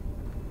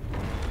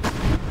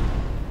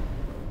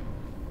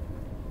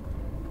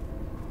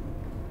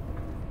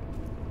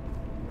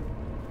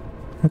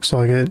 Looks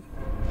like it.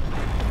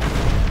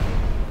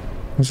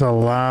 There's a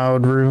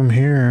loud room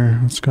here.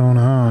 What's going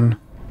on?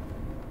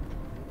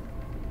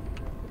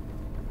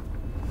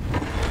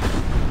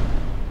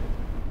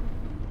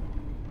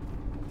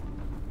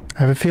 I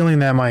have a feeling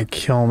that might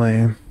kill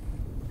me.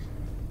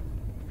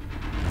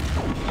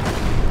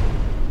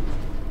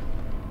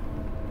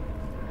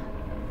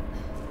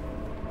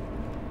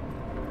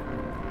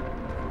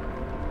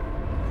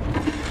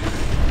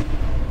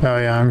 Oh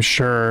yeah, I'm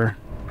sure.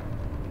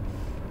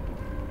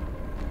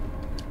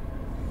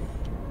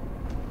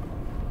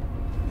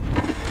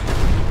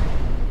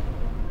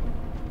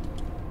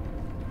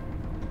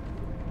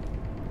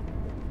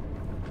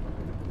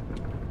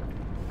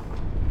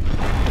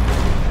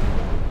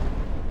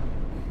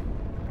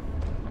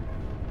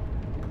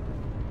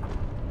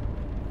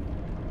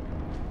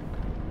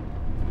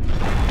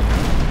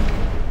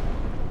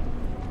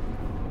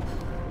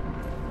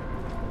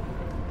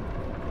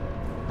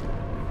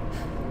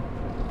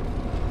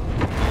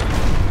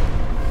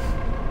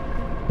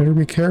 Better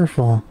be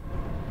careful.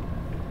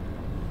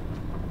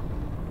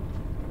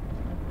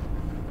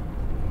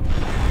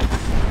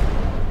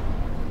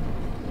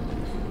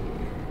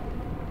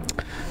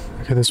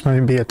 Okay, this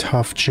might be a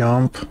tough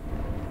jump.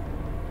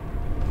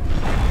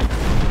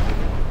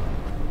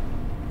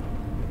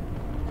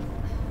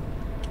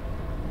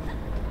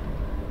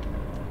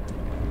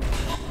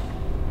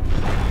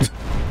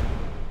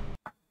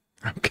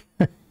 Okay.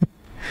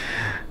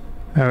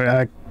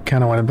 I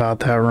kind of went about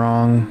that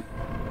wrong.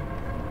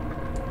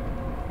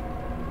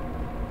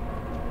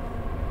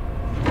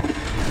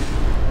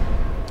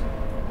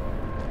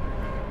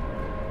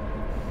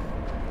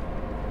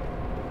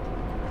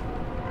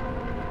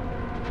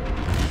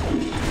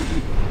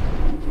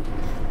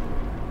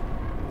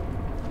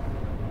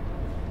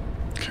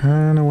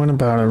 Kinda went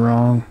about it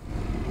wrong.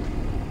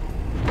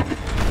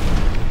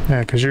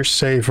 Yeah, because you're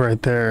safe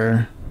right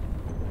there.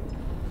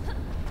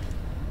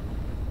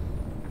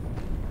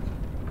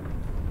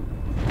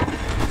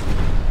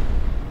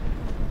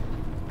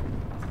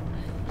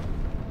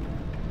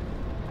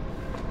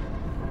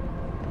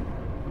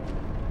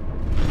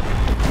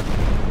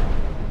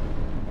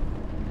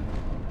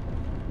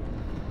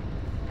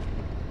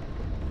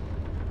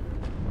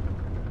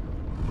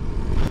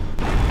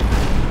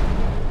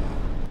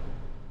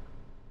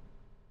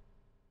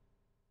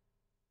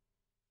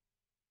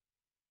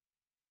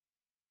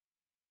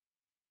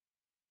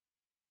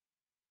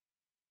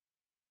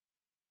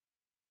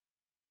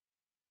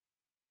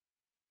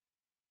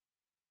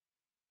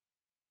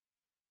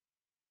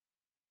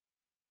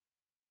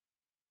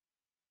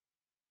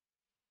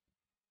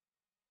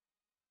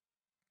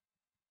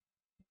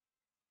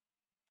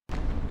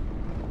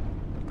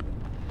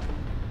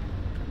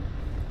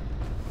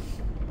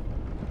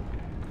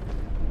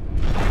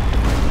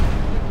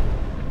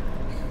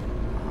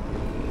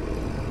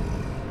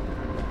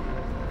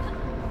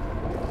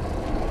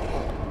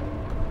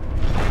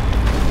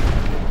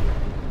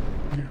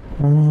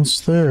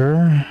 Almost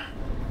there.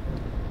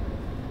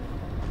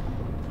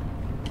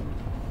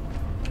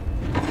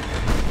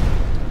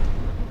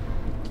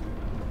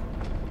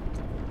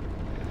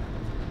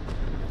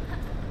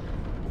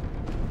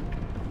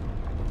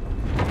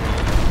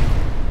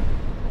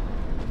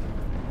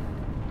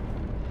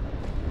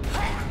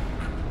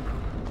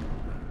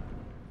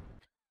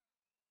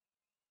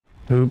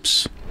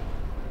 Oops.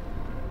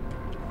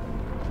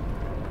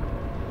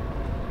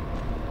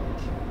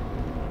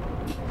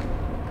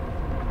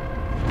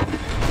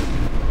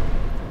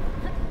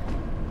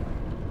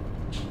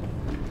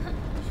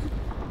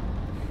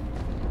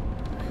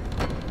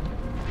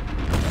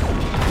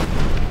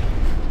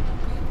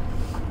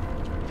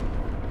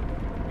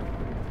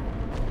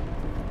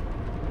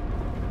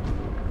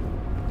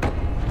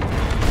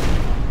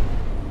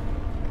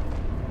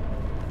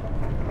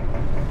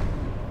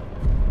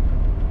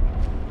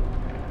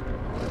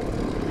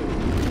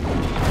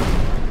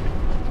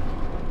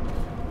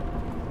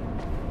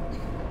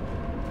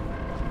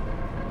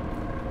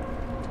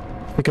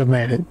 I think I've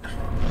made it.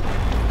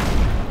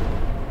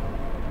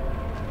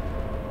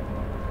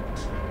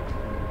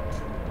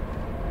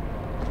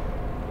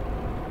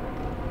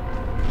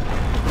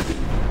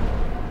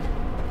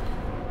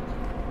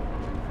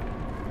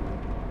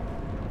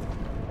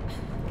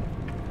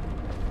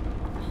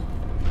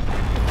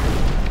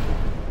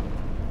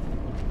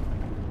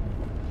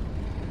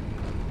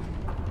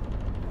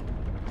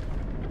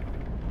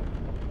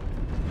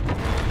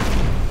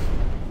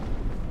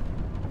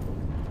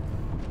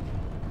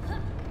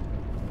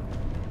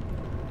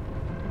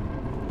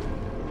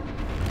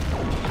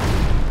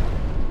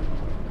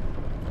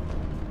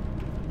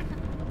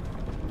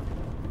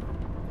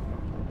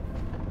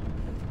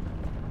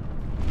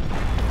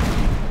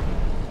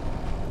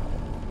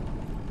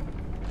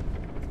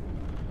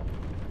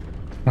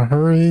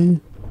 Hurry.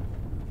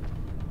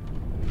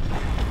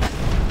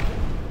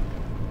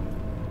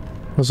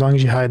 As long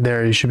as you hide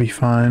there, you should be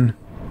fine.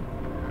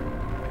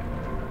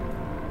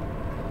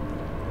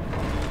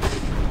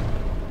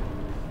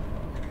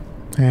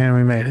 And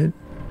we made it.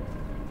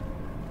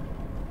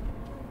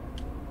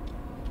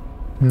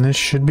 And this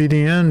should be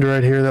the end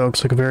right here. That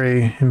looks like a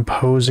very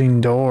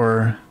imposing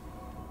door.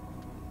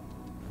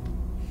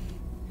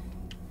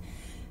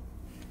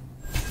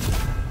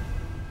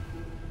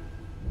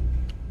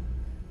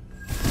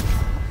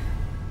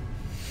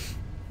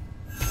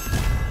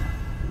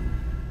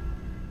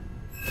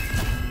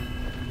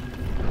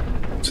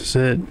 This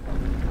is it.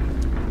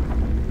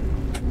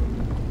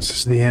 This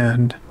is the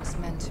end. It was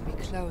meant to be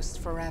closed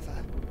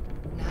forever,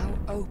 now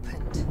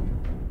opened.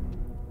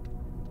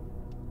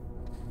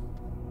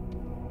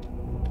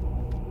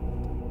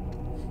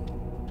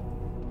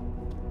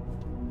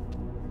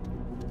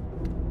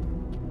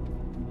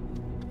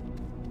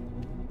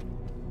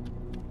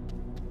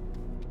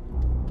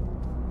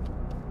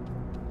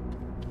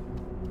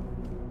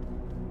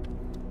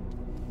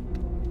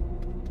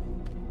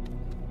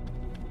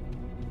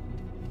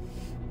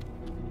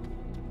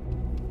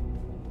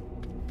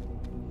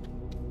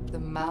 The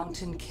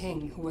Mountain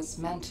King, who was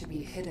meant to be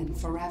hidden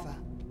forever,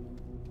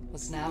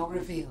 was now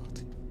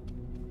revealed.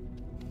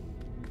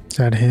 Is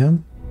that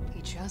him?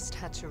 He just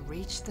had to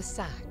reach the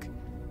sack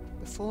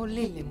before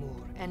Lillimor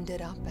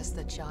ended up as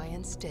the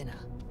giant's dinner.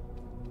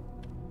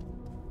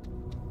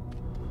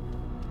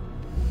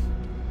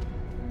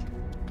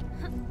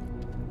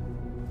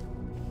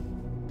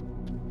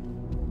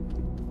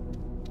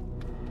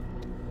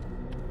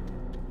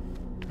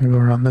 We go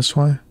around this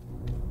way.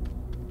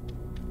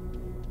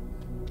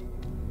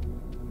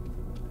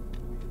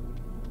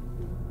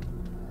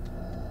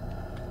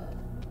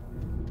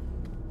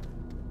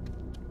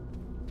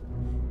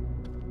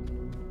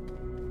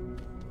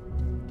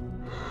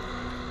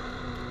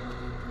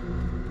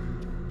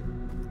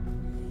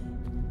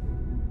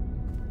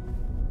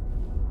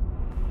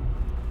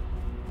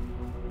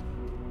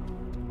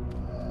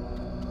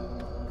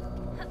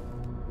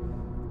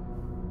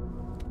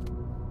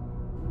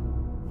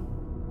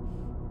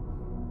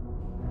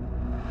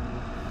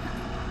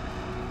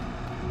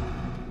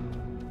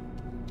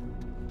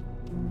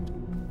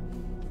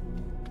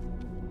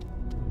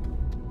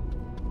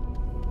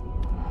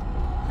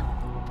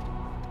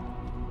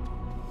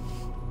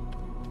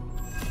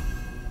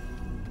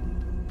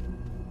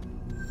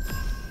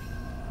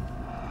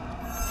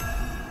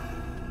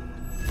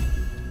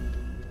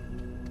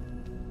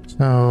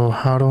 So,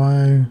 how do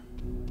I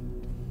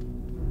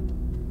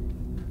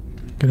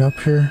get up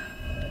here?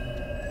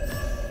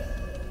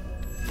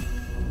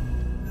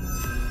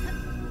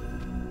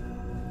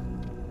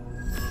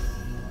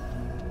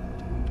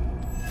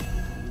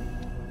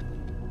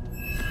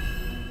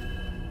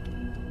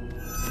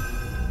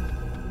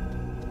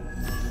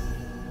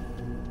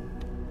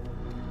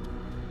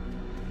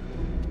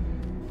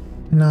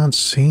 Not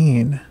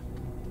seen.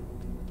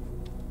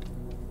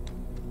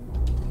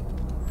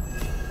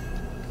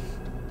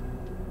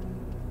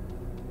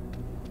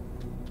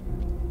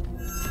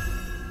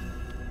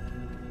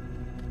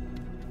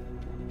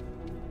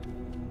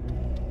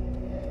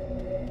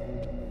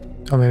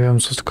 Oh, maybe I'm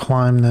supposed to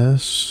climb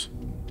this.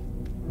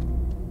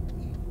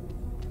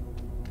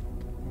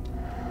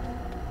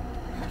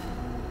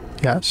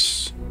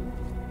 Yes.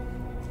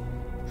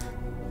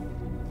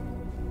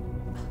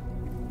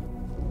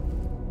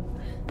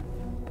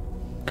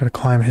 Gotta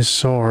climb his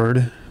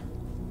sword.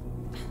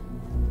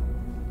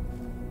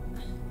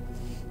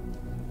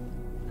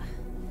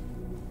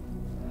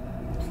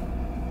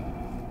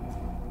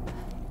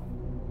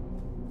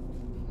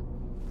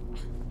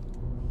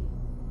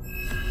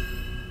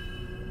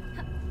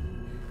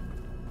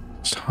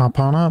 Just hop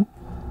on up.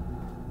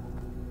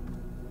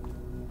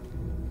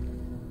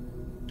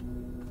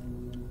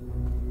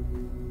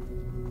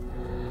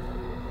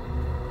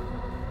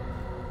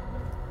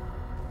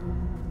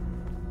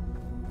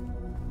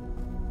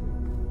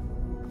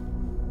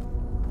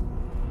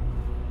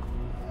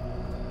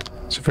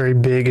 It's a very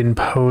big,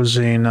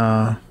 imposing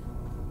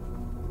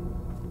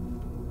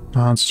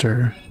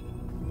monster.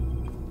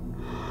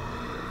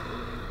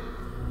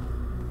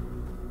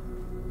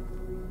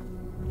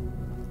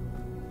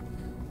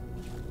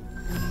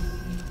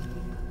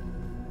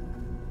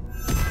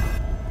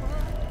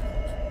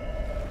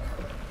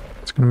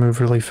 It's gonna move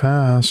really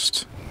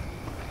fast.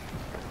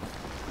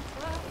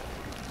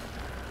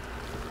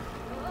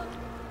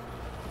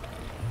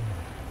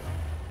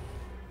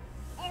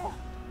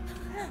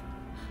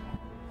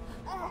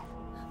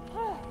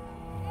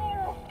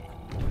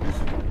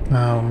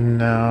 Oh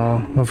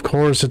no, of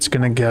course it's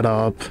gonna get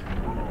up.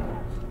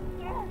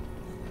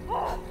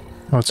 Oh,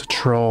 it's a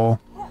troll.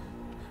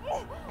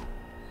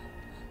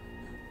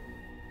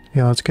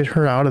 Yeah, let's get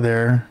her out of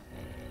there.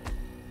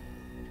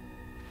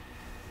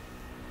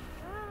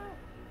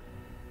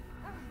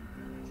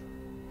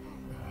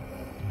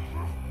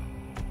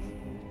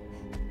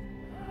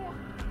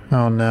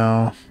 Oh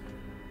no.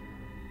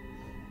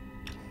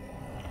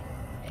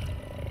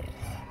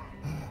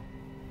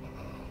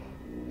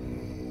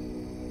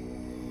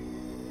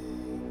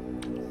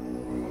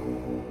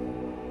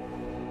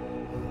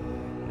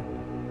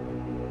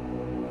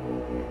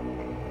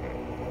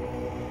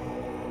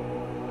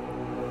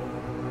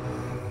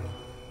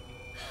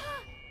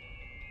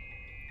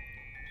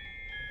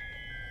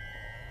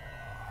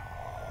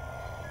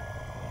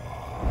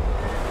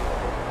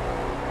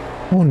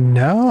 Oh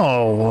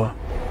no!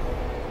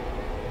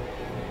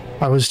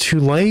 I was too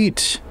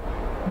late.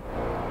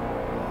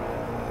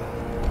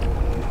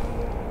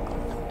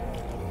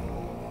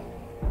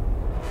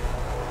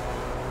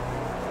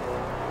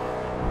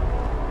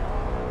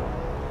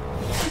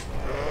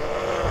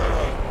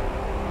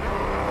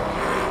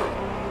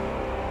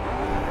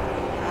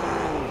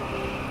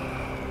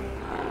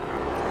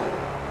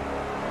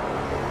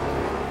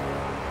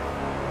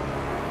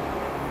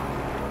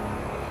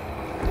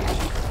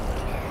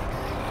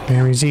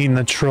 Damn, he's eating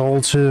the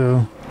troll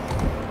too.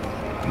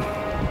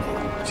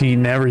 He's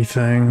eating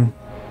everything.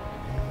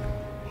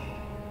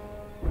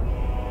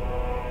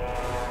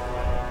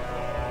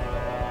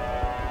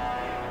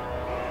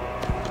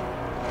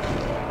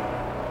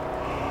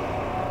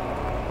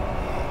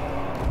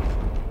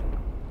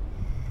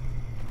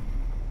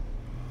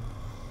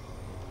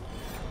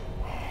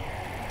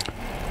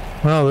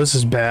 Well, this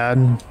is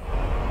bad.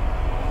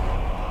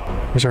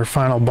 Here's our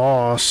final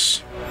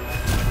boss.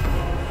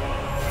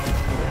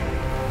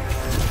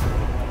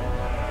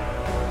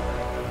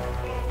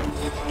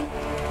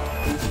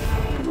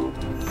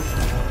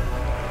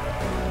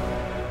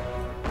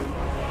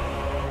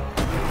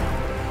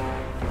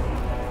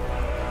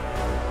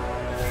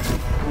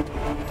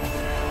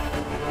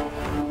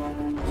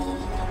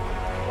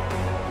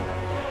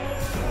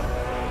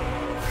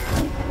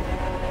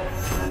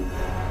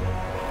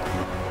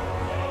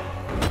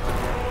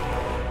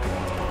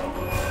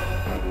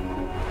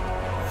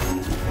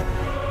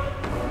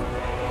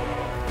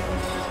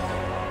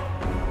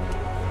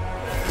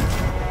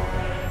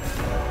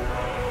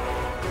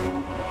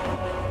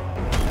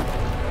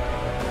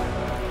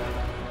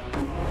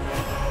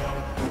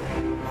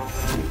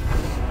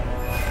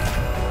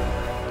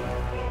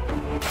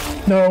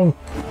 No.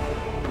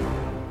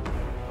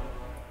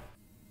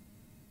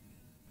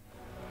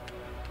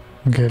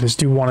 Okay, just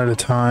do one at a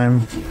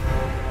time.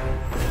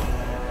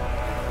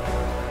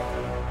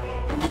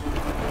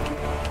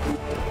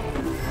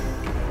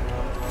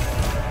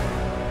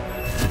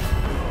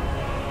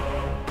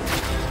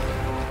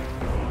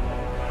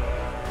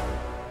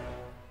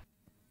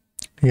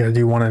 You gotta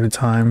do one at a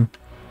time.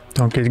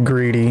 Don't get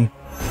greedy.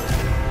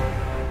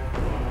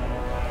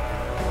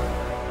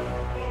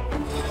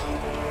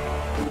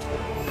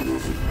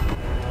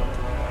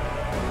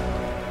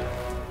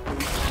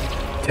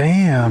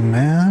 Damn,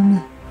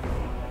 man.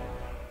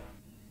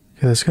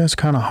 Yeah, this guy's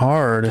kind of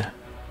hard.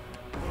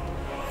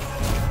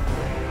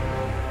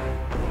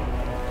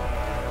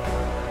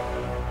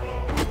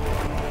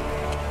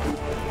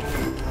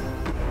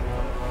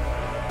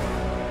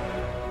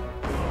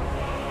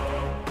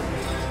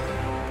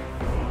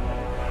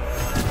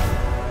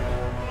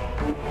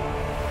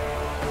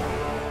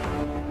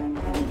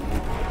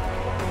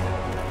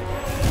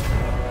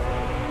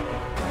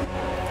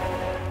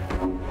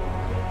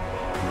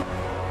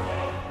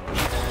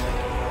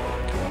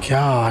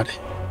 God.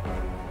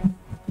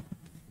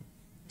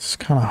 It's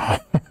kind of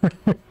hard.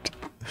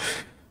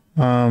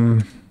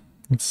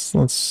 Let's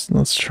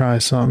Let's try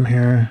something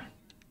here.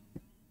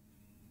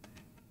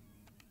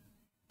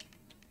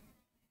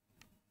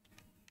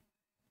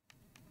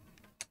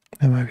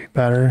 That might be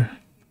better.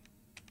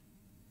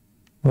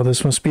 Well,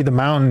 this must be the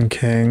Mountain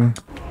King.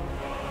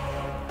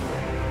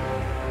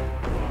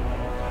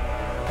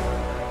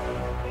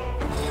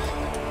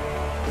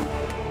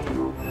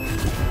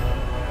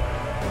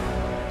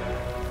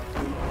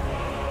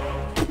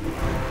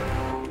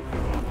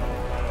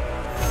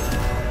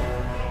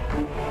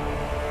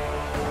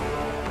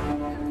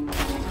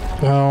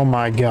 Oh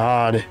my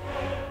god.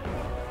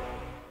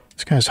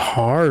 This guy's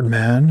hard,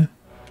 man.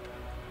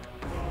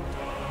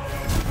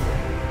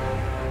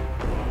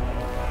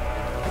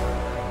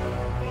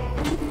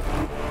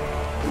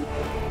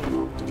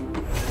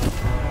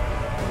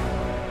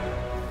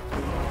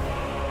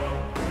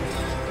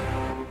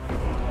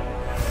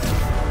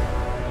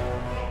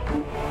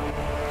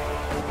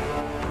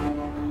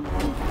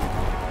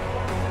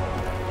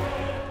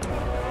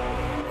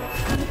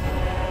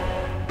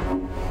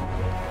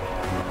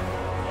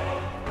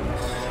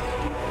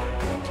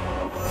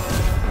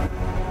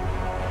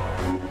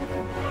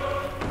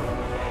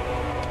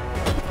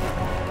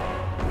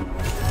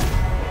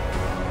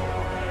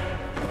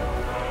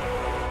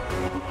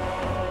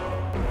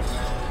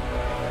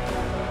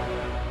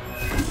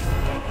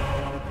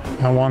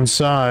 On one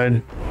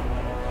side.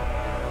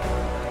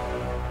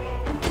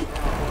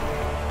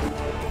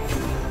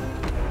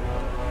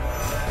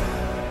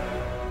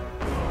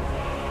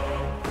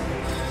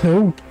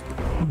 No,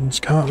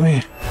 it's caught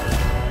me.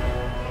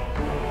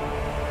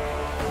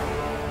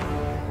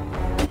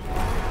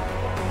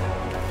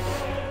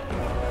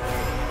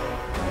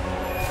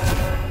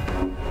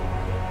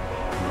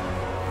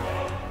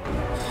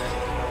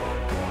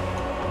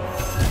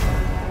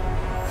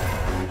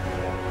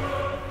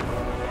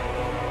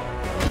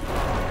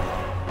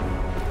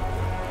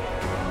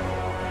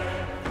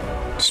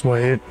 Just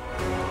wait.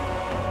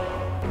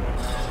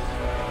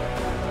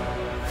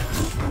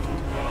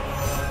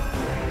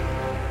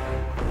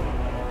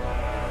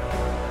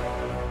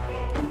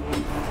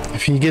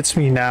 If he gets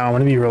me now, I'm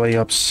gonna be really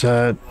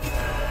upset.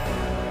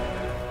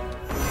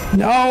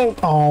 No!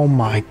 Oh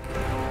my.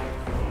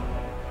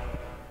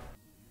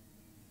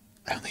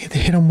 I only had to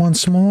hit him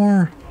once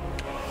more.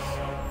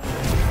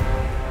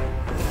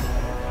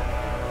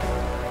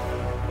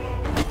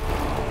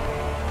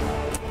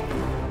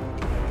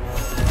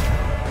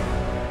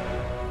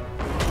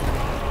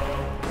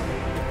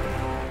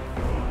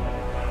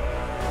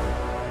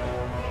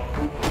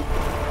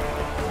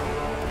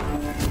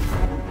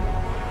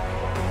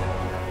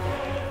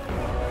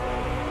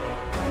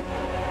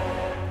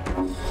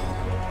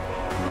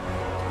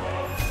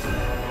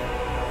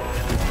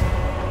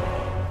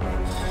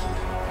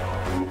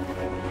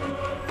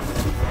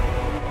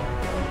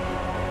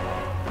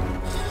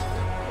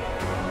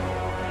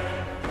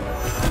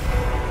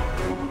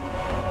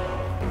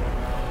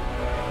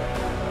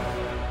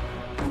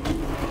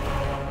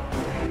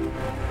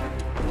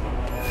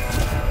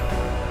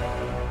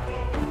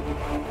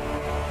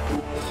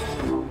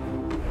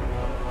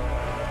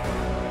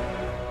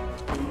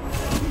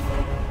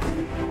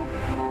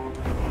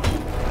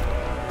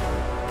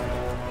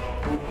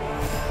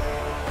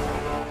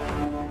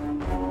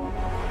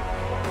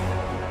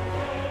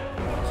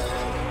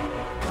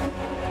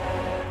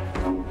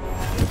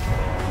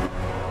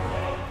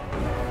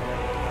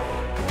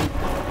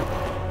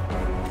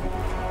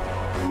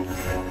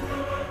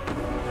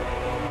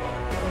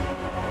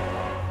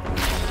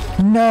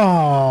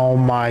 No,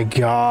 my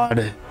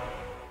God.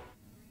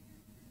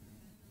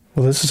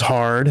 Well, this is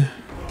hard.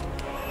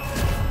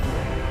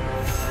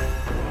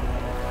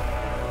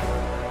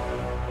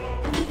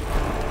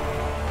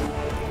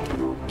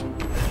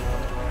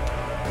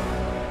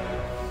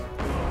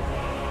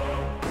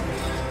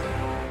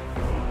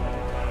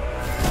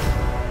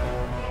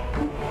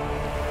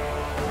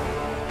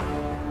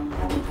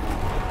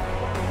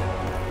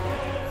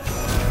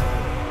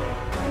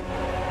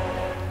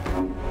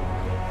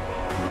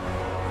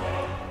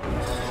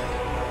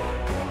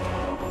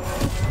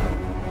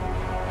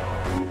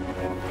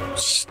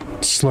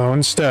 Slow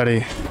and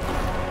steady.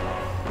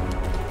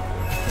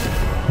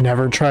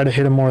 Never try to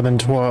hit him more than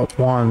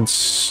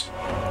once.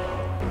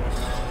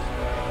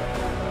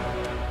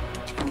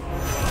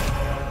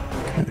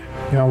 Okay,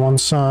 got one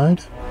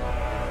side.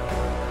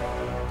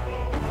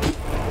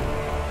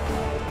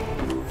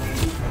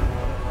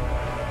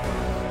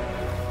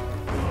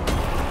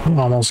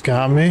 Almost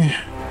got me.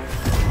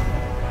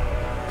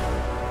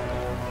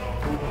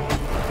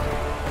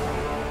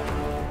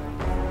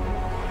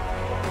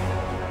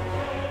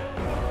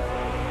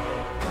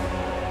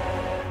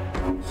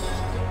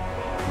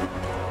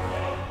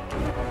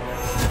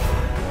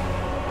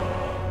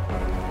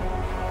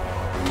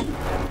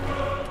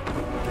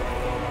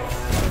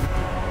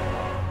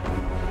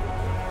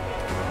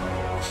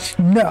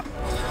 No.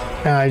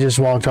 I just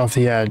walked off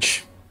the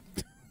edge.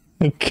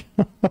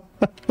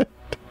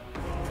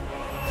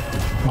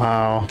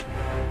 Wow.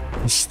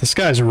 This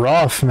guy's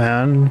rough,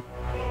 man.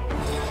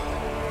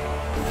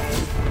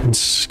 It's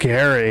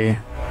scary.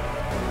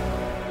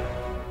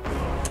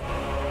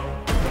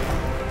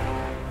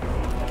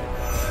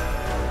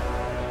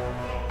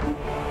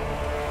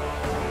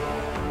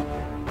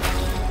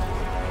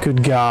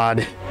 Good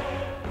God.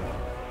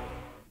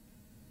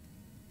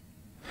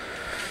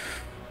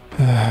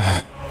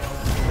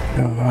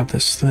 God,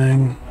 this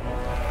thing.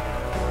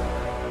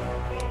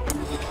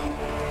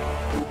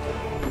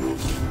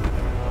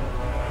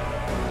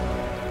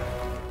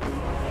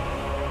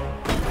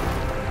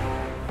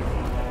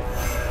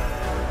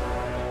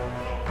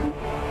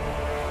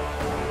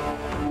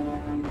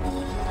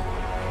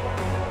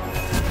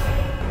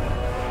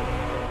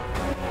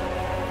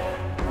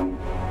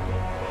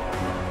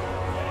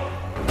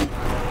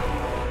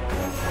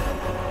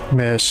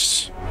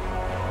 Miss.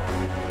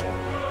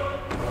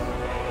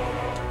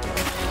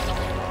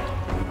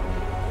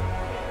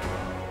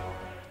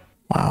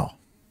 Wow.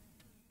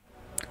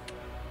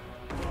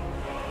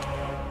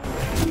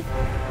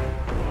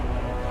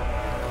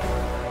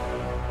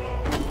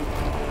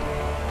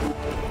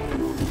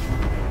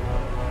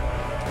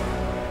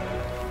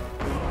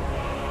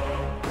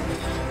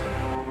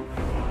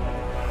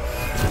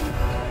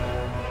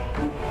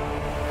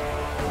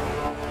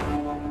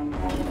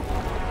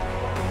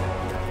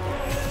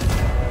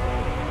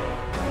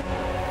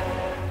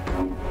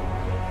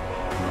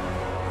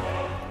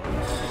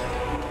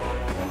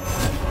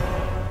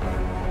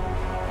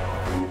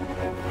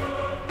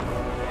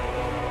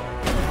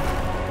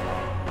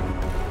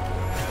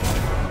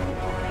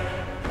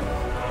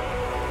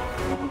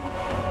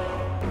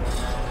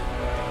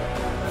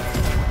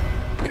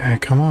 Okay,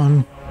 come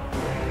on.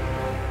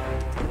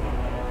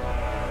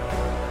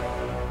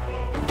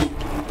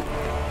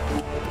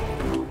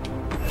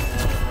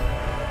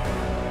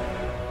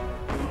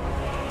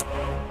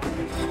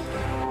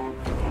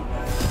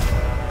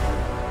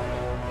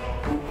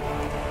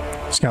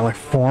 It's got like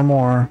 4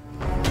 more.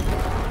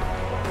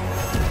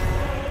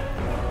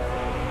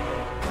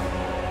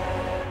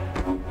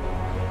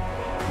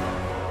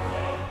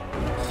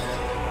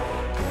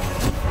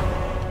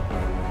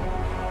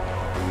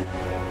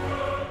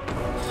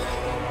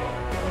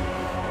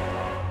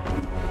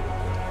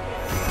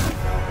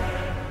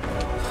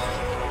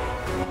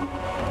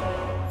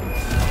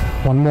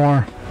 One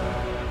more.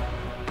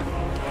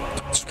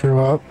 Don't screw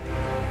up.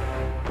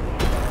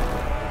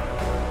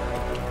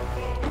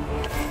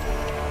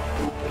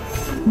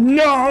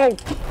 No!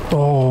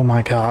 Oh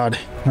my God.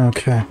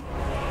 Okay.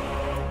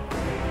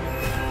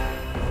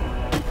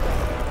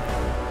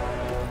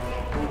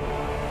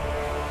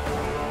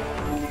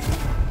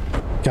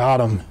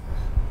 Got him.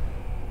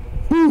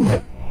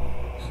 Whew.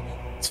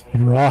 It's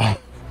raw.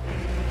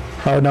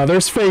 Oh no,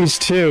 there's phase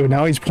 2.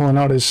 Now he's pulling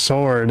out his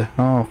sword.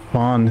 Oh,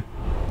 fun.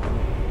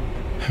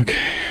 Okay.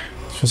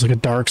 This feels like a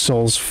Dark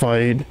Souls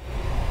fight.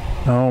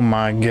 Oh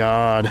my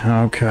God.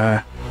 Okay.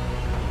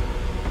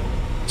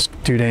 This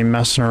dude ain't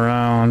messing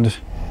around.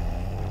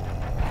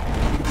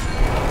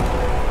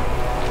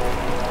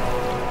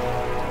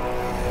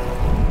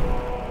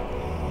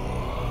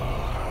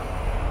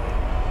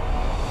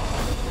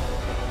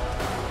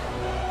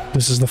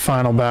 This is the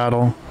final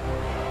battle.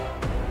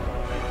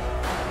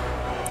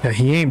 Yeah,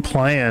 he ain't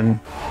playing.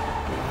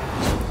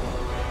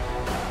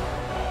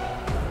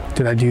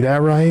 Did I do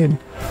that right?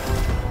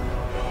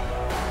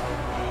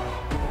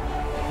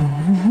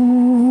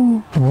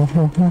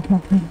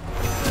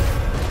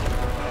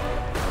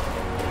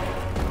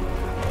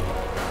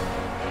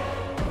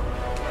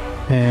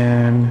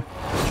 And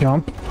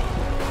jump.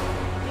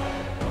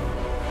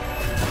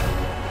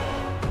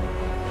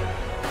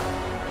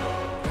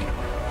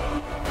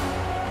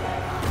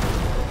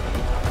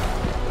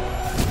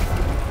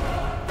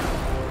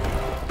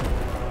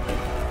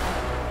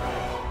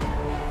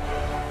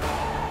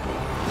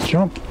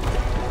 Jump.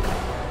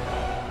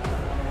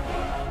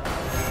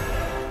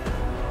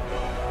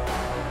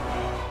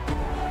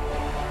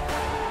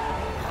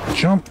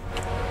 Jump.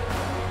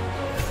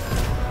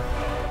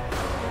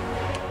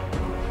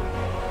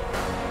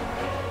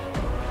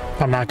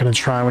 I'm not going to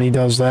try when he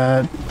does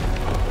that.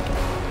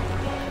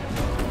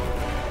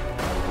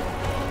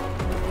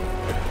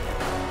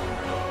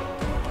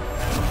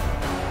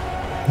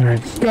 There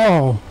we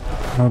go.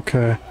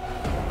 Okay.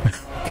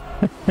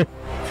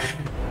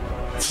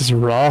 This is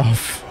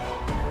rough.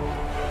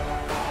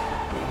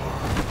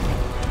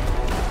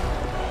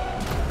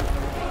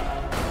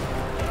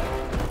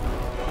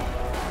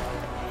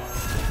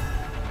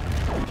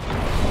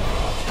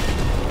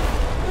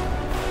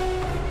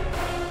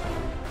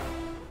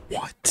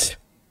 What?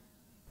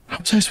 How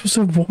was I supposed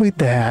to avoid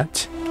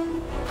that?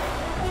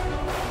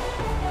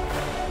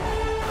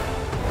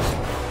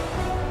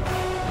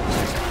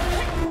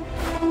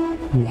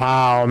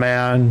 Wow,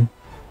 man.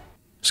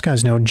 This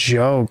guy's no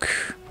joke.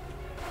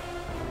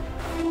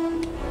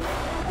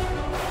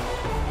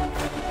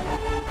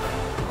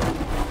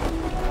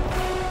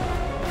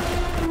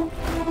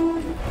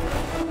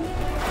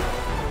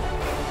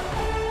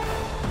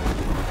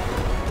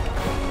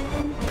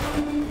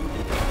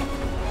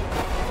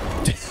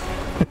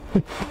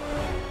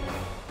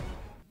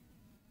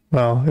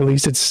 Well, at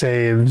least it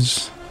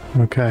saves.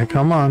 Okay,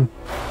 come on.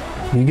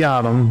 You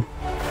got him.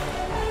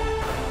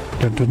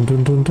 Dun, dun,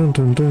 dun, dun, dun,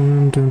 dun,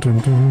 dun, dun, dun,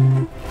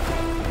 dun.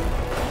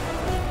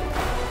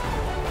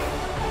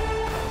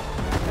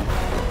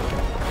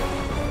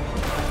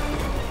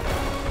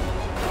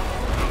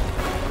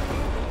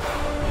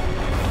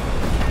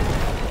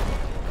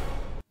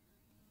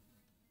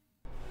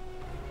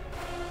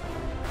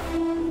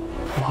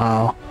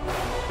 Wow.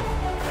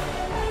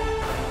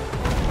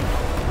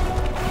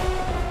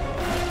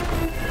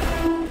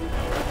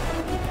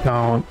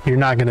 No, you're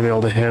not gonna be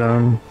able to hit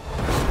him.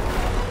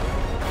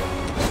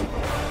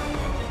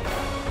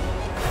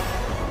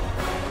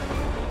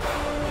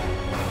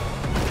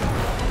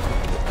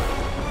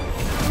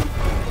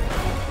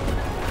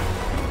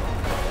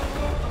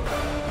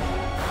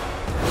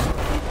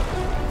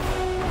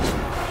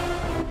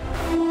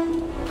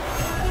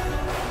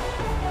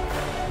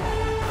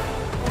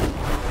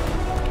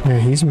 Yeah,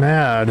 he's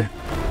mad.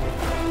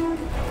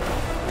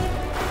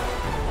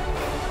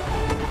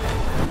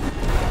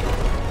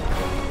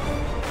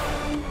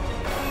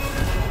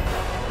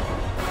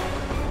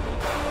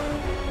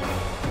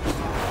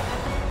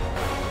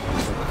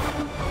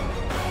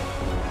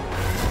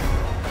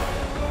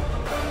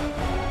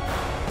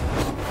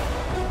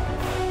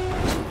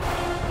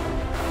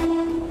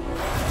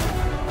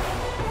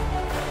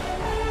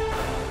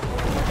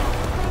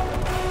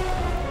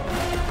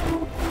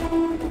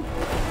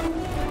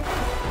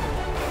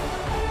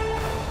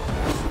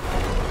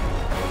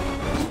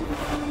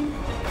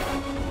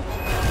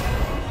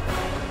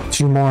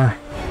 Two more.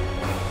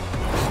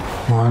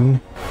 1,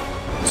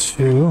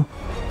 2.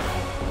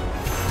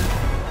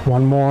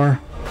 One more.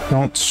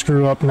 Don't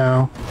screw up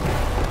now.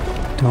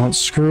 Don't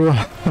screw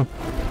up.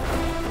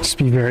 Just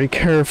be very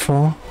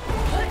careful.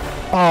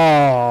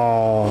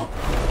 Oh.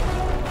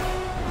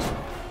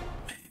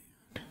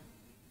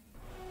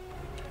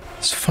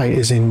 This fight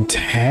is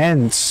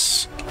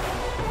intense.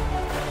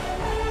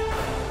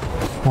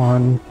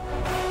 1,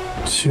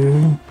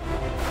 2.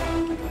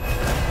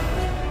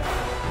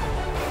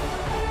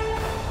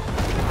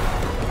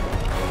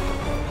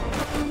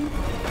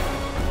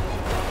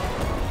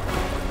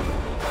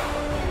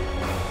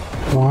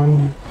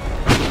 One.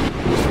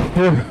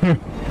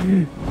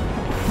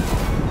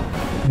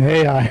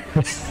 Hey,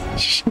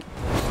 Irish.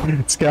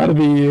 It's gotta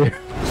be you.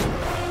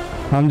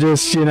 I'm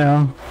just, you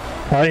know,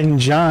 fighting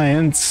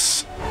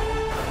giants.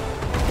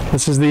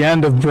 This is the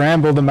end of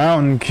Bramble the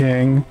Mountain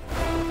King.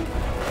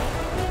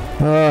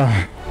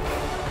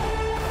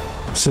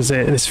 This is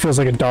it. This feels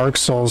like a Dark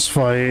Souls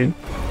fight.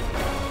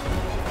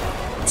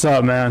 What's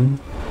up, man?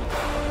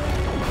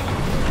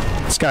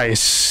 This guy is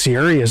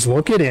serious.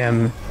 Look at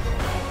him.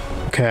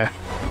 Okay.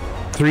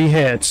 3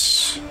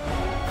 hits.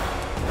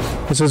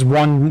 This is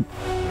 1.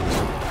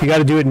 You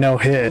gotta do it no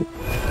hit.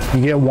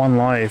 You get 1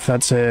 life.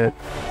 That's it.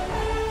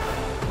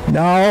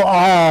 No!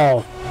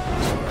 Oh!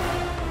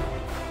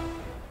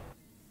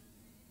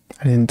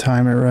 I didn't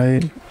time it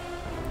right.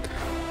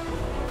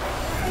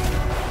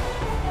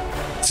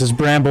 This is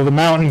Bramble the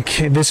Mountain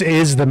King. This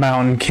is the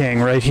Mountain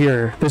King right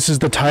here. This is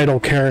the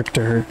title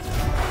character.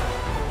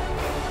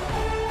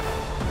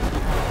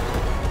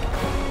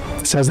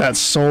 This has that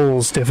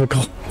Souls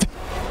difficulty.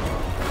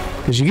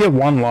 Because you get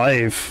 1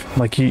 life.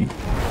 Like you...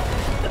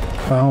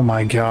 Oh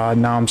my god,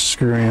 now I'm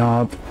screwing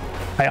up.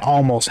 I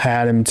almost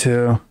had him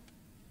too.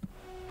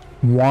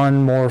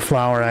 1 more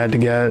flower I had to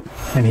get,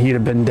 and he'd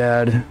have been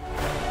dead.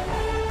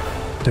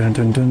 Dun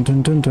dun dun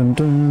dun dun dun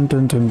dun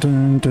dun dun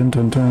dun dun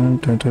dun dun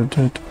dun dun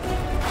dun.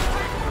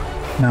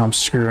 Now I'm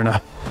screwing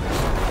up.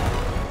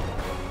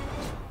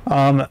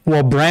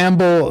 Well,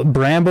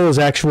 Bramble is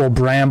actual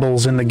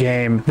brambles in the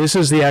game. This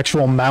is the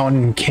actual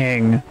Mountain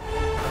King.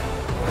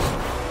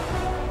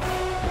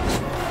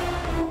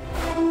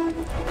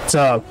 What's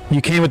up?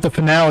 You came with the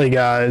finale,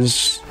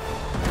 guys.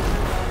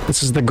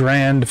 This is the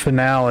grand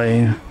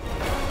finale.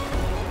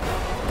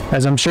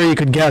 As I'm sure you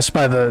could guess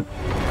by the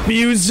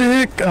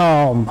music.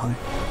 Oh my.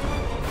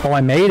 Oh,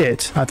 I made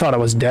it. I thought I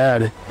was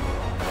dead.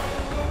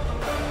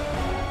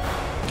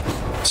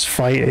 This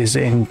fight is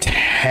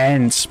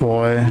intense,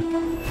 boy.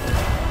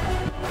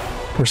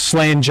 We're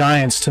slaying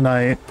giants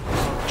tonight.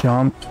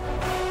 Jump.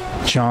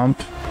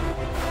 Jump.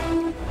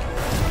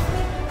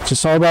 It's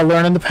just all about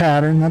learning the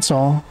pattern, that's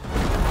all.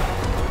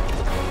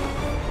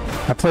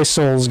 I play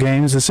Souls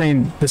games. This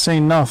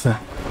ain't nothing.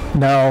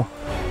 No.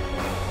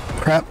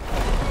 Crap.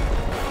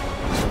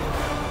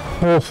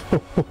 Oh.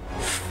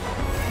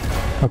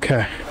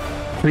 Okay.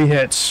 3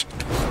 hits.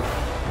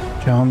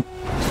 Jump.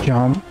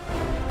 Jump.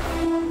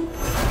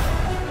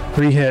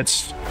 3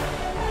 hits.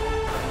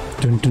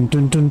 Dun dun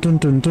dun dun dun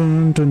dun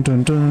dun dun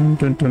dun dun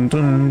dun dun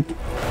dun.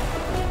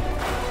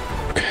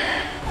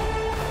 Okay.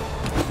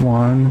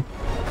 1,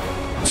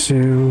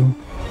 2.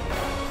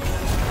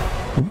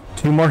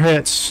 2 more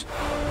hits.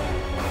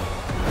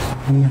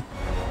 1,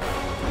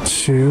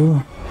 2.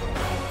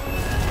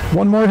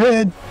 1 more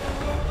hit.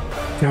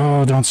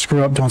 Oh, don't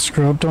screw up, don't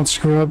screw up, don't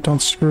screw up,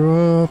 don't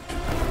screw up.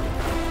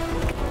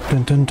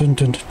 Dun dun dun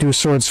dun. Do a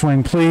sword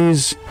swing,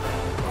 please.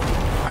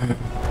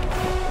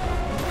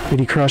 Did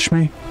he crush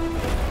me?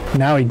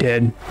 Now he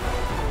did.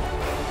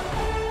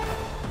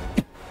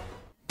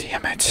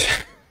 Damn it.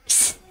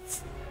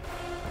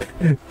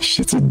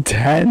 Shit's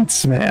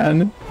intense,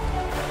 man.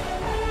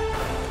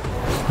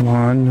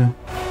 1,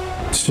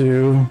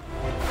 2.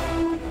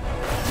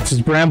 This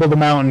is Bramble the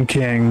Mountain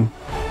King.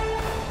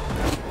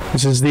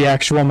 This is the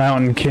actual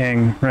Mountain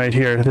King right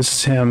here. This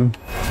is him.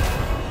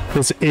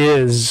 This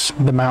is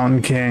the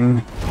Mountain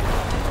King.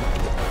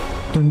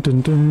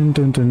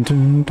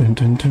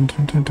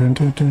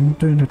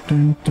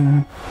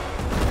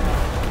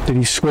 Did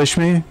he squish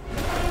me?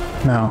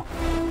 No.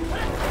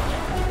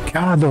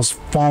 God, those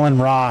fallen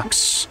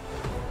rocks.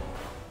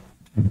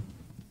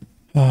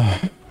 You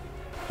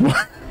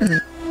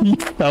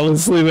fell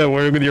asleep at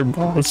work with your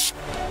boss.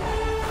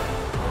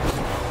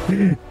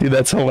 Dude,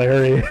 that's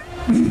hilarious.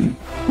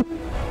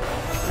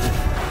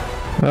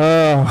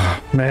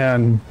 Oh,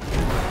 man.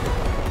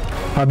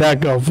 How'd that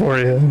go for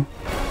you?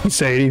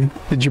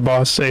 Did your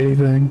boss say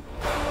anything?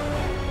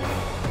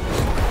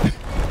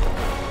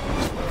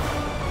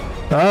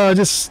 Oh,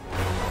 just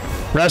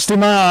resting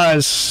my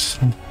eyes.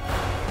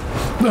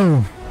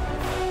 Oh,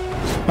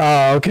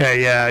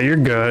 okay, yeah, you're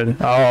good.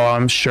 Oh,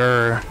 I'm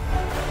sure.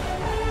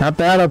 Not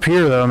bad up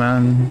here, though,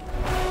 man.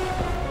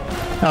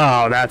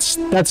 Oh,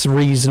 that's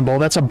reasonable.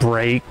 That's a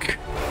break.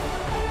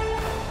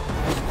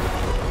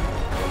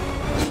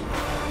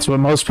 That's what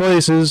most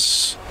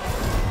places.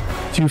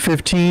 2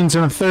 15s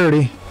and a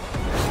 30.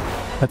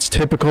 That's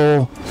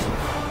typical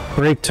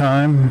break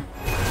time.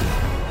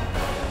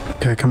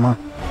 Okay, come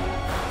on.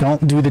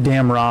 Don't do the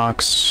damn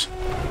rocks.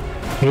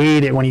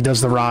 Hate it when he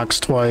does the rocks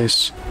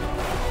twice.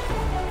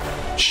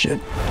 Shit.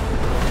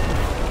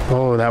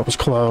 Oh, that was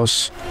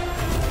close.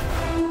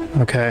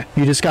 Okay,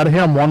 you just gotta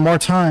hit him one more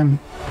time.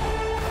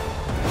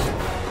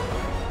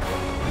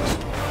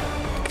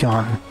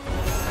 Gone.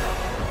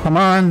 Come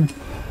on.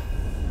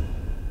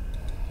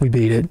 We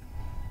beat it.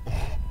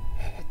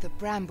 With the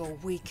Bramble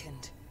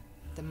weakened,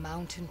 the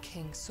Mountain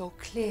King saw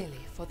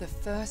clearly for the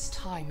first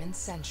time in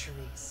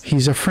centuries.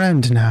 He's a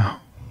friend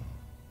now.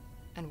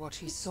 And what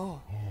he saw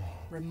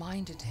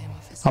reminded him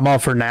of his... I'm all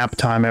for nap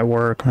time at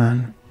work,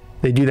 man.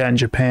 They do that in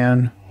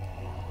Japan.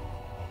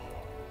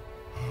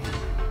 He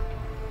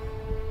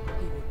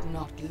would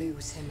not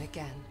lose him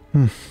again.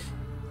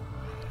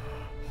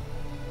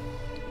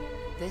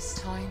 This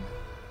time,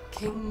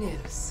 King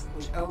Nils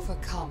would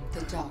overcome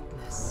the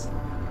darkness.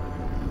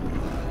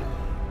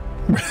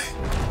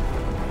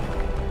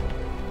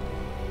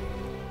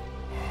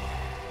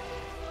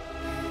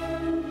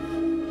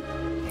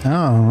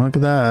 Oh, look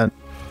at that.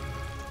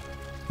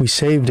 We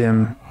saved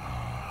him.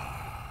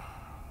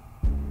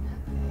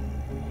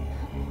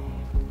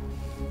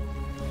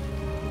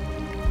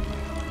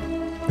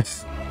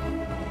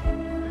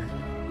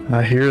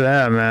 I hear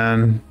that,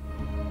 man.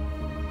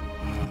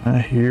 I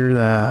hear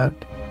that.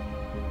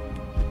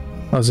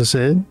 Oh, is this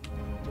it?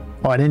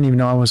 Oh, I didn't even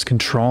know I was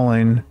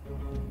controlling.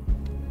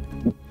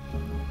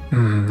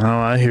 Oh,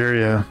 I hear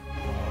you.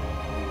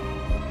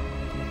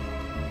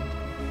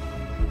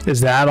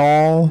 Is that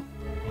all?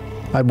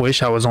 I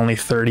wish I was only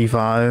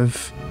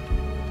 35.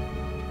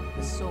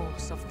 The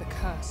source of the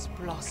curse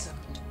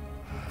blossomed.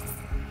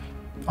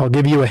 I'll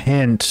give you a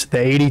hint. The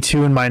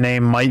 82 in my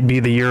name might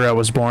be the year I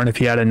was born if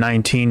he had a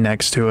 19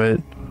 next to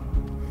it.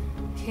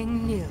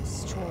 King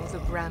Nils tore the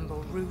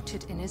bramble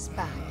rooted in his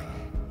back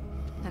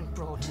and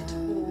brought it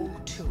all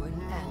to an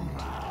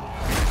end.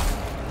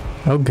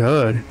 Oh,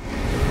 good.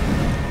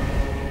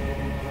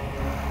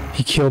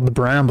 He killed the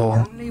bramble.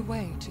 The only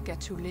way to get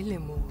to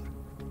Lillimur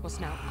was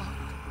now up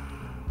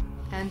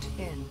and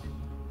in.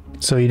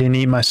 So you didn't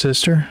eat my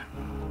sister?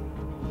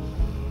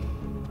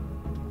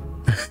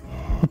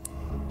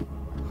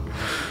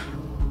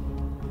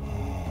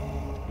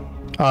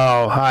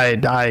 Oh,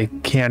 I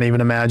can't even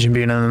imagine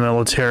being in the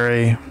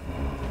military.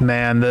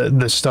 Man,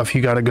 the stuff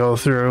you gotta go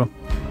through.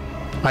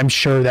 I'm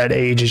sure that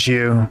ages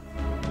you.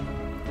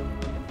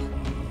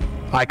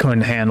 I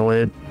couldn't handle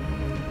it.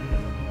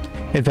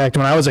 In fact,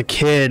 when I was a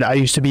kid, I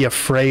used to be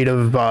afraid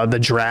of the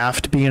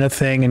draft being a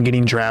thing and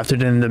getting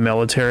drafted into the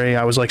military.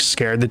 I was like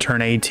scared to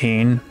turn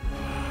 18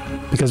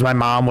 because my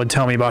mom would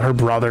tell me about her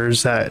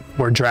brothers that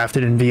were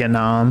drafted in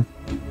Vietnam.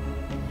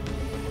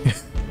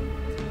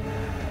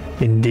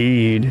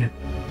 Indeed.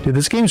 Dude,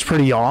 this game's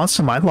pretty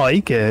awesome. I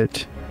like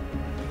it.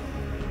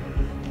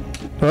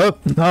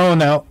 Oh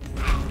no.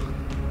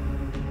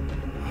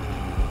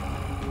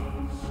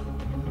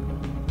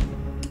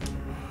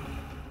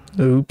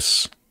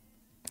 Oops.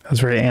 That was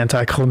very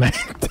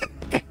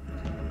anticlimactic.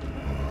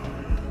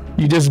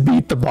 You just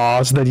beat the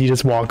boss, then you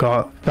just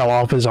fell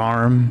off his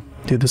arm.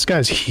 Dude, this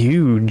guy's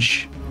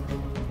huge.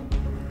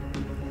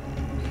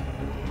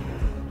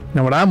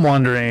 Now what I'm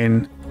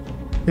wondering,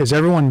 is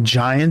everyone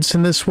giants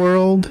in this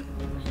world?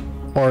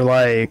 Or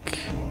like,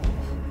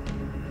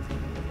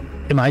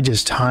 am I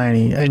just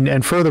tiny?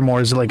 And furthermore,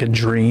 is it like a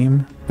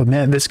dream? But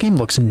man, this game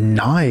looks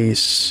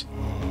nice.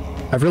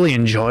 I've really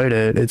enjoyed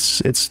it.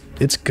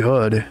 It's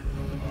good.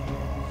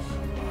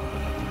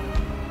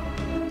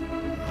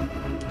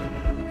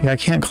 Yeah, I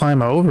can't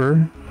climb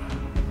over.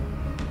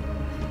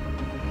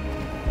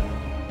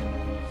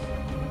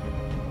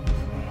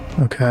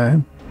 Okay.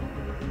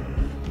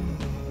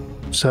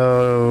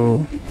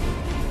 So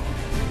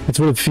that's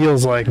what it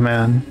feels like,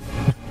 man.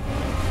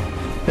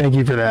 Thank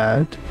you for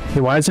that. Hey,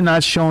 why is it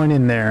not showing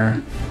in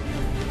there?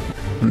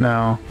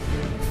 No.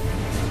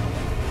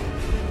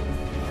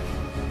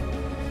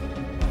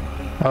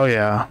 Oh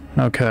yeah.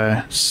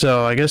 Okay.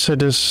 So I guess I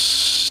just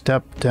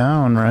step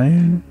down,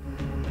 right?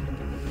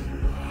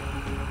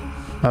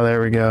 Oh,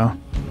 there we go.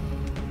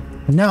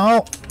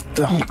 No!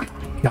 Oh my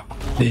god.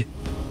 What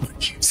are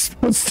you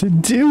supposed to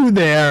do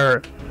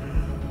there?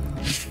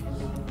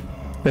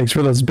 Thanks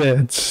for those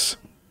bits.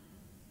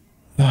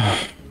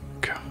 Oh,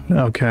 god.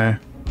 Okay.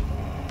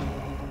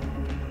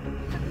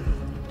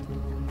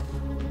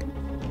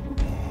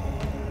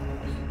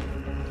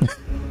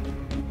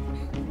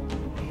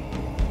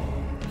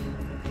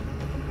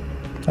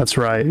 That's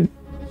right.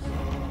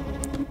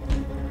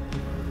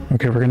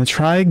 Okay, we're gonna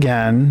try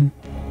again.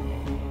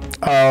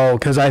 Oh,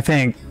 because I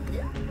think...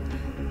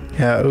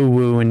 Yeah,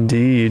 ooh,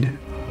 indeed.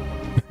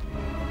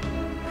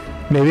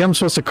 Maybe I'm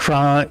supposed to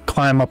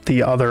climb up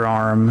the other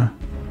arm.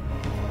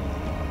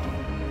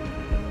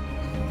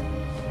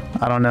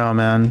 I don't know,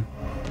 man.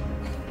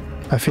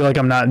 I feel like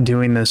I'm not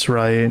doing this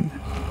right.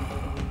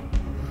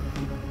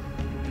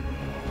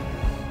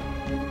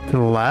 To the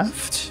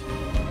left?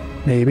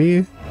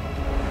 Maybe?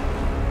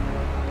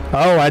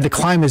 Oh, I had to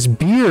climb his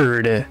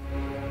beard. I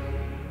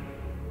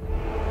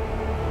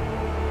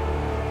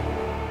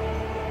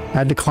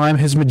had to climb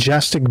his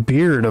majestic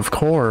beard, of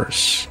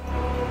course.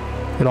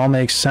 It all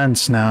makes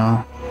sense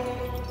now.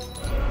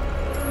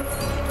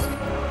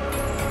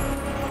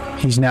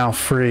 He's now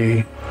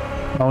free.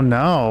 Oh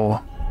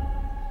no.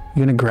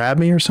 You gonna grab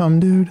me or something,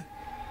 dude?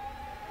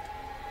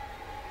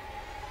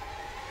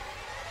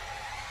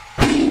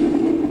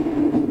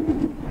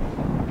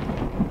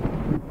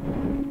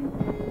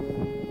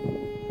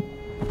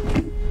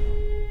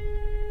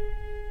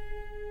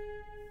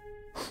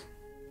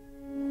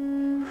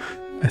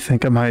 I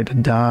think I might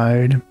have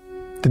died.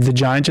 Did the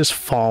giant just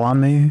fall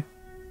on me?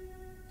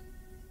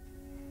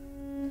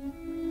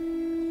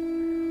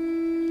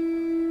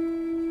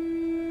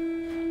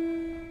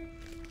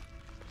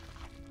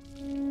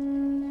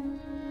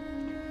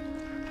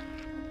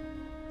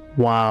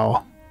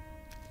 Wow.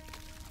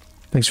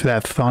 Thanks for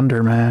that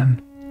thunder,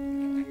 man.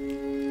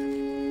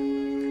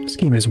 This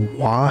game is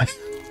wild.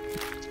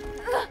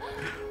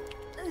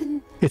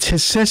 It's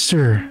his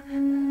sister.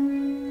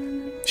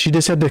 She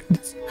just had to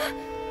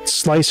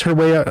slice her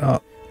way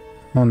up.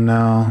 Oh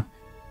no.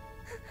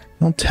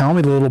 Don't tell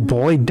me the little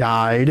boy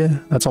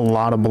died. That's a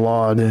lot of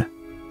blood.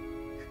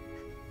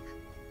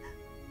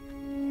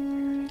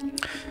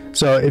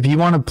 So if you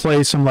want to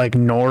play some like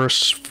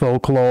Norse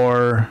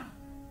folklore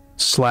 /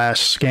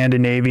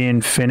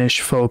 Scandinavian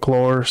Finnish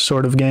folklore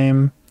sort of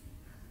game,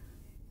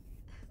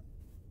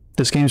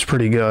 this game's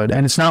pretty good.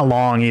 And it's not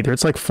long either.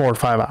 It's like 4 or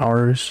 5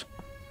 hours.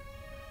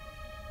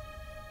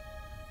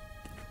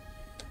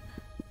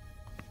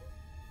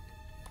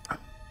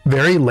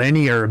 Very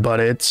linear, but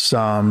it's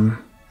Had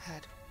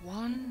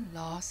one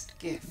last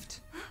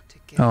gift to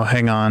give. Oh,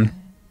 hang on.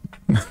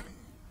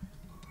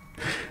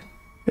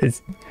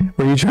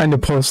 Were you trying to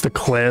post a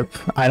clip?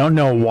 I don't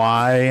know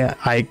why.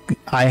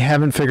 I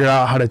haven't figured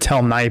out how to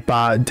tell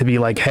Nightbot to be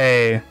like,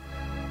 hey,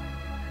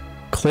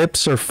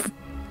 clips are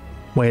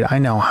wait, I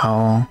know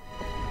how.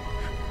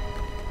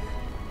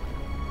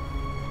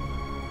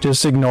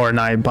 Just ignore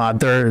Nightbot.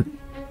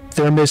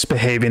 They're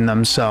misbehaving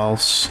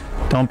themselves.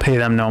 Don't pay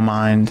them no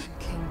mind.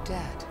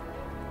 Dead.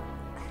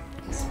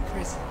 His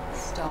prison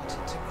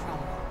started to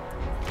crumble.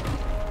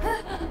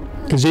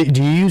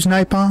 Do you use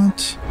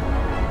Nightbot?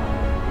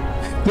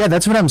 Yeah,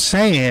 that's what I'm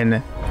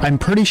saying. I'm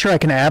pretty sure I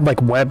can add like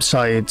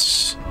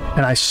websites,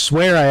 and I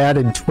swear I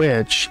added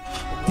Twitch.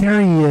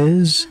 There he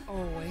is.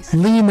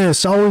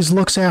 Lemus always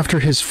looks after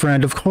his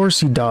friend. Of course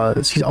he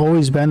does. He's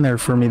always been there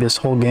for me this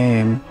whole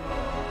game.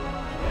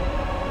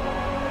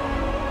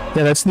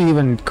 Yeah, that's the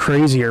even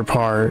crazier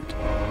part.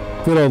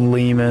 Good old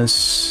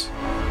Lemus.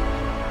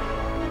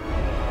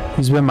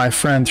 He's been my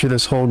friend through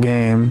this whole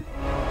game.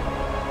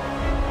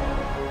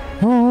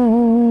 Oh.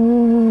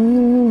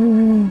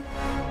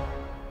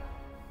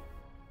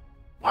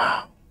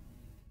 Wow.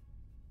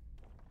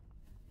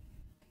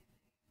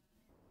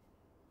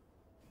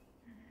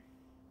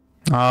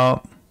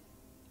 Oh,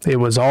 it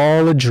was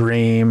all a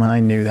dream. I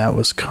knew that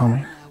was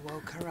coming. I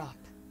woke her up.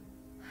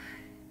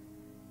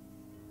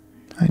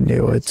 I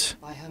knew it.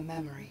 By her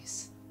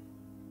memories.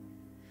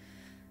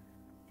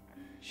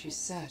 She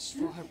searched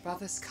for her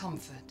brother's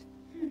comfort.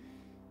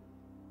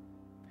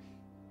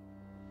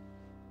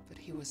 But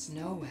he was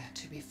nowhere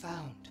to be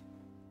found.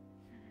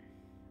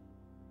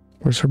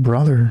 Where's her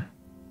brother?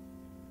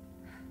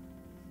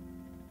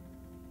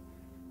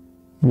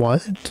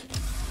 What?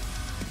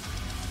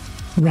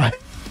 Right.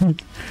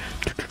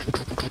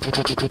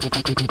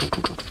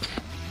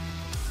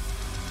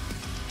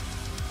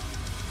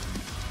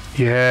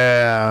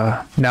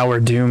 Yeah. Now we're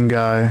Doom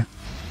Guy.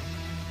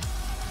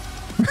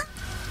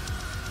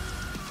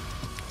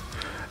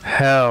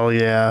 Hell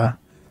yeah.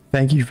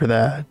 Thank you for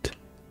that.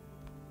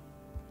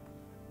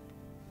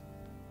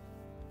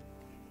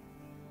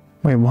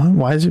 Wait, what?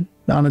 Why is it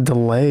on a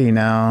delay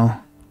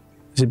now?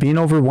 Is it being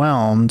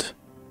overwhelmed?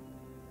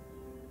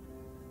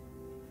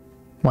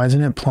 Why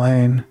isn't it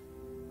playing?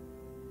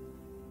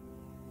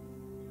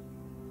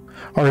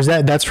 Or is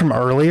that's from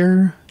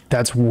earlier?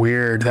 That's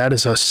weird. That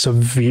is a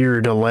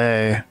severe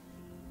delay.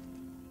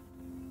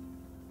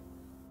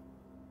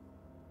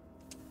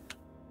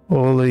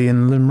 Oli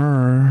and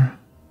Lemur.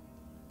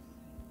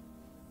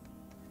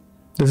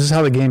 This is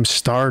how the game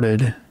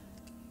started.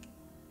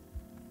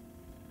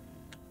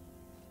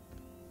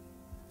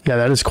 Yeah,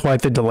 that is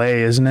quite the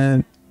delay, isn't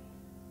it?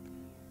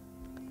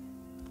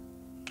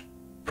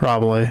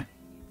 Probably.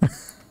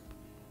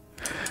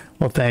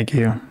 Well, thank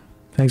you.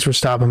 Thanks for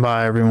stopping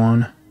by,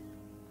 everyone.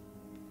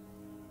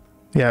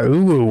 Yeah,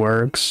 Uwu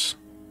works.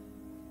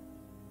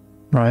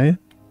 Right?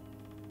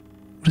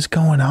 What is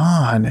going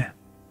on?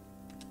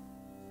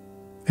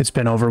 It's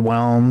been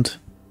overwhelmed.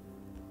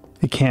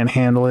 It can't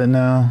handle it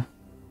now.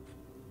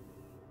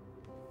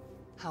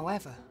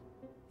 However,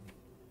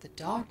 the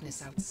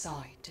darkness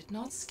outside did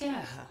not scare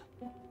her.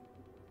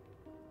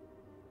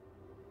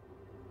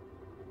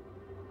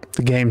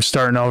 The game's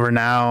starting over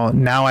now.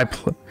 Now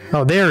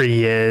oh, there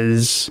he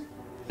is.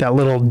 That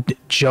little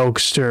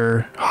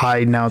jokester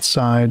hiding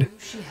outside.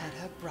 She had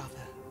her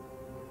brother.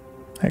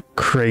 That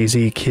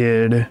crazy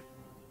kid.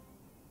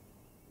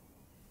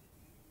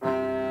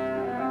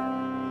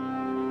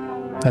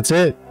 That's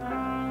it.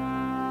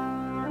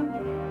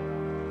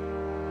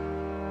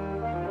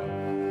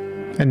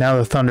 And now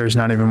the thunder's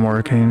not even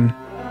working.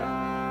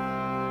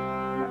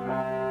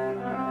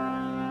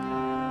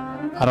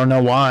 I don't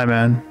know why,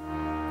 man.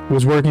 It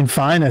was working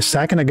fine a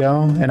second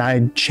ago, and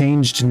I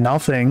changed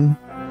nothing.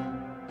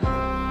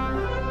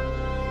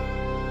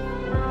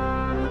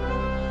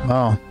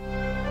 Oh.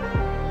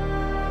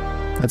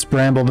 That's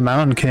Bramble the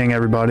Mountain King,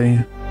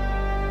 everybody.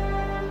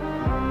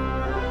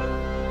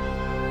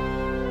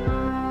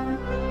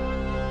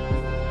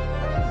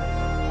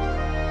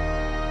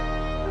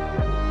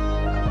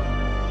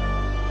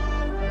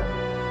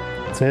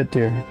 That's it,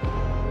 dear.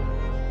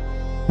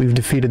 We've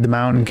defeated the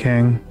Mountain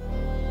King.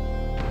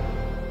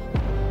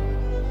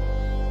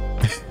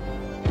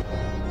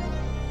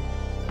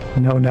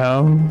 No,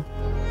 no.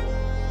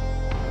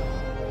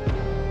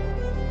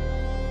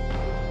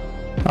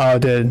 Oh,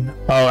 it did.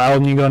 Oh,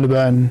 Alan, you going to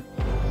bed.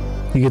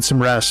 You get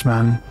some rest,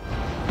 man.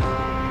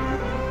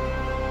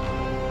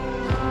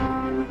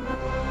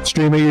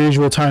 Stream at your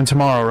usual time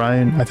tomorrow,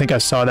 right? I think I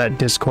saw that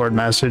Discord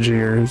message of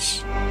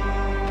yours.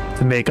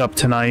 To make up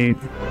tonight.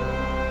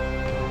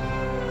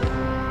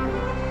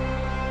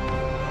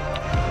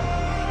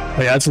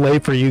 Oh, yeah, it's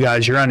late for you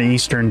guys. You're on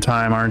Eastern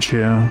time, aren't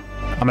you?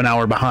 I'm an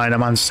hour behind.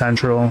 I'm on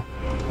Central.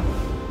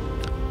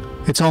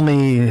 It's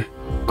only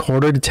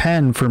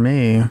 9:45 for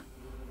me.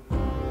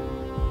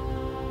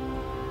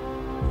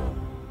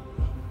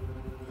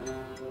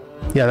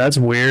 Yeah, that's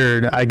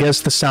weird. I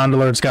guess the sound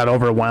alerts got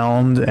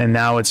overwhelmed and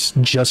now it's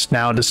just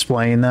now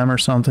displaying them or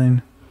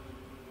something.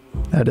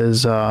 That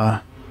is,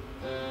 that's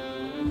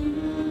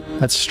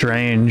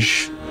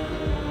strange.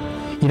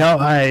 You know,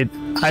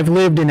 I've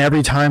lived in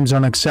every time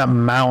zone except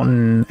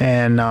Mountain,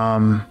 and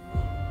I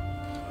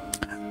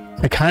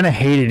kind of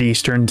hated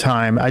Eastern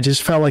time. I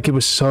just felt like it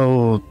was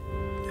so...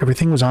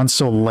 everything was on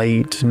so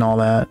late and all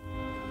that.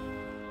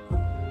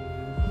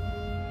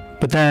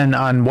 But then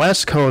on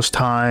West Coast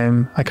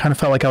time, I kind of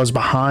felt like I was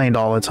behind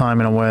all the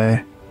time in a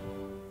way.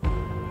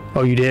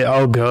 Oh, you did?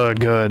 Oh, good,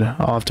 good.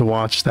 I'll have to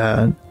watch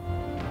that.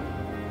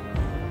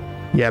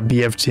 Yeah,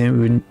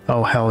 BF2.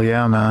 Oh, hell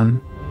yeah, man.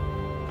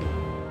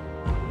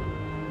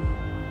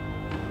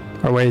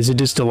 Or wait, is it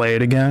just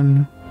delayed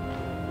again?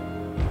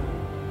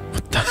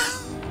 What the...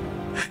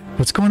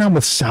 What's going on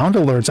with sound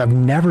alerts? I've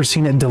never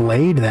seen it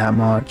delayed that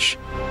much.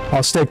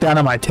 I'll stick that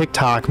on my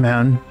TikTok,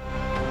 man.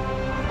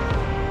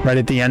 Right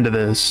at the end of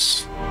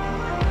this.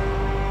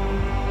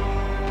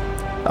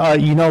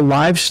 You know,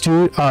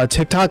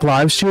 TikTok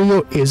Live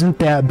Studio isn't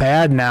that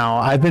bad now.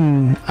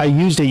 I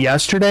used it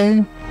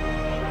yesterday,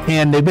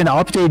 and they've been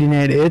updating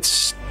it.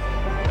 It's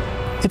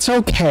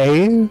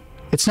okay.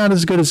 It's not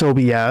as good as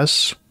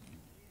OBS,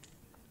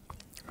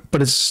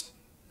 but it's,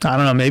 I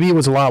don't know, maybe it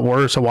was a lot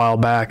worse a while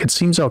back. It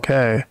seems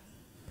okay.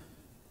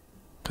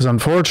 Because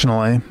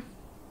unfortunately,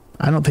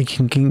 I don't think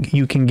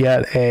you can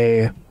get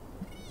a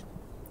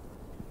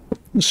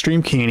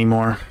stream key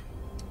anymore.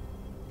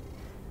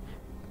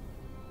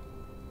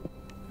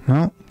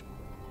 Well,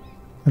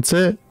 that's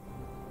it.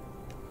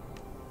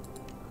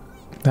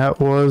 That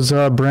was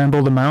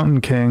Bramble the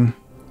Mountain King.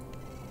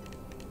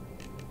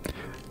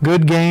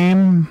 Good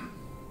game.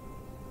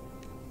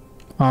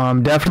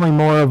 Definitely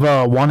more of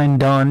a one and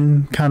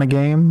done kind of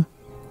game.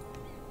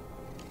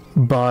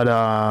 But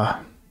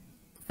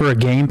for a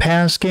Game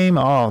Pass game,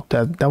 oh,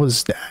 that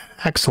was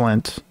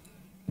excellent.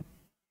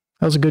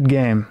 That was a good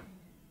game.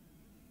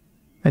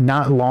 And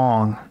not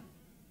long.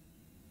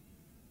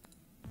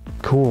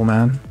 Cool,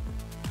 man.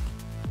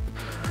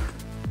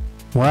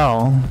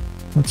 Well,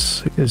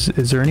 is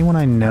there anyone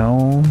I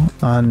know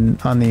on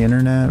the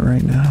internet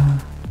right now?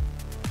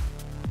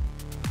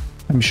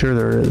 I'm sure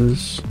there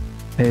is.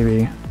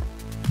 Maybe.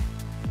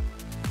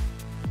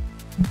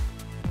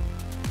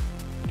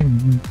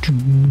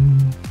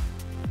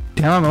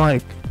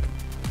 Damn,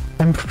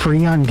 I'm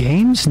free on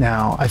games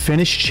now. I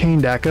finished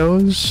Chained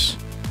Echoes.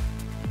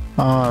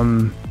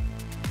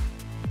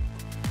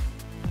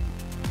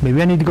 Maybe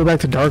I need to go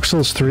back to Dark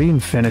Souls 3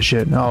 and finish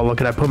it. Oh,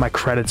 look at, I put my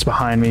credits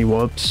behind me.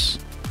 Whoops.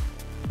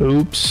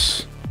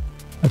 Oops.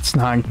 That's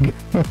not good.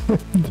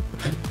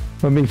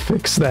 Let me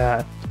fix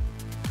that.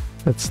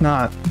 That's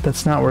not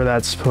where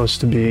that's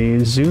supposed to be.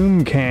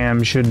 Zoom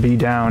cam should be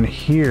down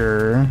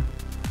here.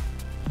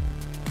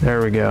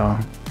 There we go.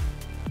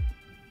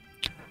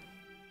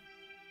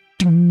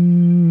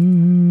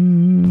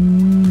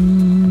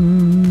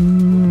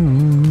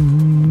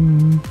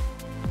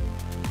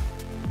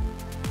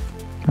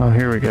 Oh,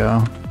 here we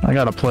go. I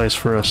got a place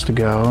for us to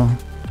go.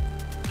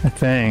 I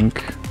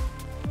think.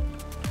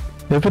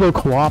 If it'll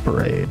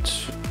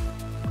cooperate.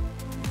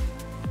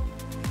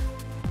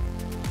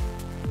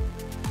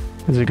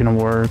 Is it gonna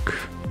work?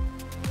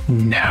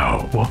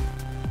 No.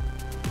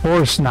 Of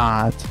course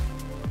not.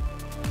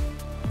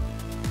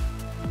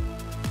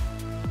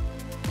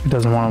 It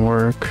doesn't want to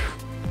work.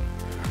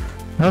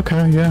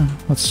 Okay, yeah.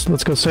 Let's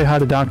go say hi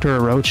to Dr.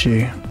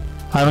 Orochi.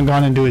 I haven't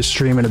gone into his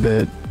stream in a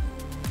bit.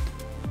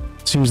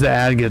 As soon as the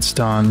ad gets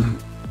done.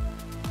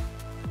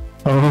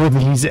 Oh,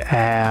 these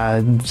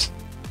ads.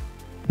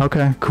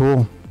 Okay,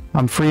 cool.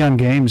 I'm free on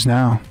games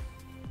now.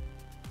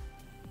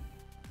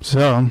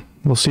 So,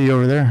 we'll see you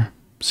over there.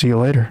 See you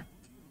later.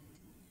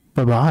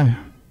 Bye-bye.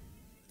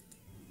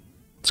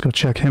 Let's go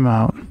check him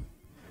out.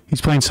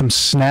 He's playing some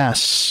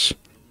SNES.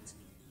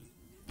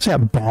 Is that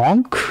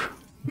Bonk?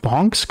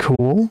 Bonk's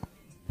cool.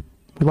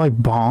 We like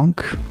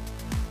Bonk.